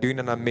 They're doing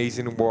an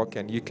amazing work,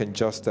 and you can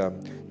just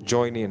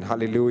join in.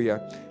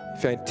 Hallelujah.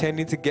 If you're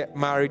intending to get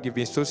married, you've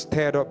been so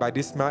stirred up by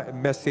this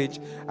message,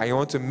 and you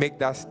want to make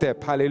that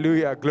step.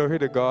 Hallelujah. Glory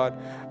to God.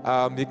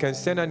 You can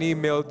send an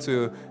email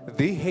to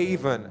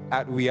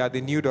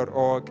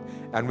thehaven@wearethenew.org,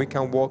 and we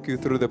can walk you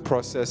through the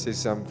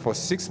processes for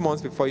 6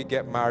 months before you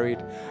get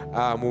married.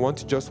 We want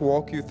to just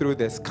walk you through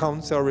this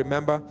counsel.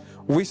 Remember,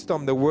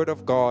 wisdom, the word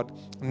of God.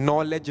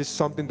 Knowledge is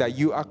something that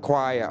you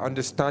acquire.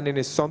 Understanding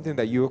is something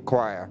that you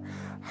acquire.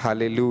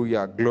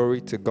 Hallelujah.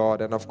 Glory to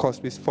God. And of course,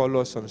 please follow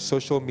us on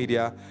social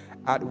media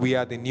at We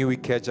Are The New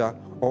Ikeja,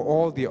 or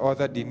all the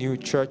other The New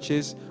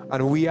churches,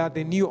 and We Are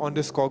The New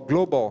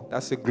 _global.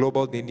 That's the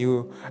global The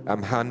New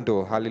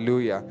handle.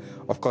 Hallelujah.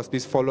 Of course,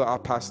 please follow our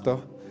pastor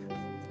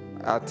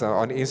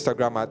on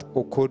Instagram at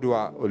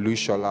Okodugha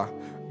Olushola.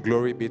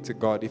 Glory be to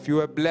God. If you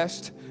were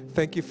blessed,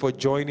 thank you for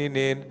joining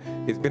in.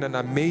 It's been an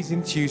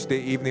amazing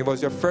Tuesday evening. If it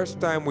was your first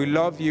time, we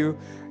love you.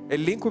 A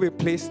link will be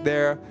placed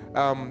there.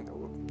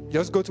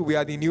 Just go to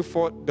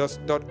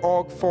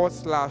wearethenew.org/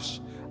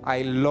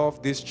 I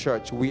love this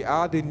church.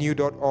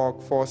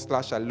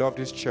 wearethenew.org/ I love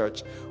this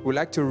church. We'd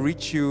like to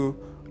reach you,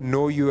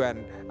 know you,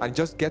 and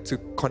just get to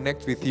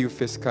connect with you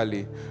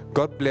physically.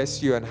 God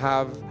bless you, and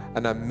have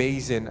an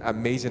amazing,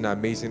 amazing,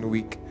 amazing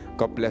week.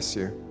 God bless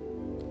you.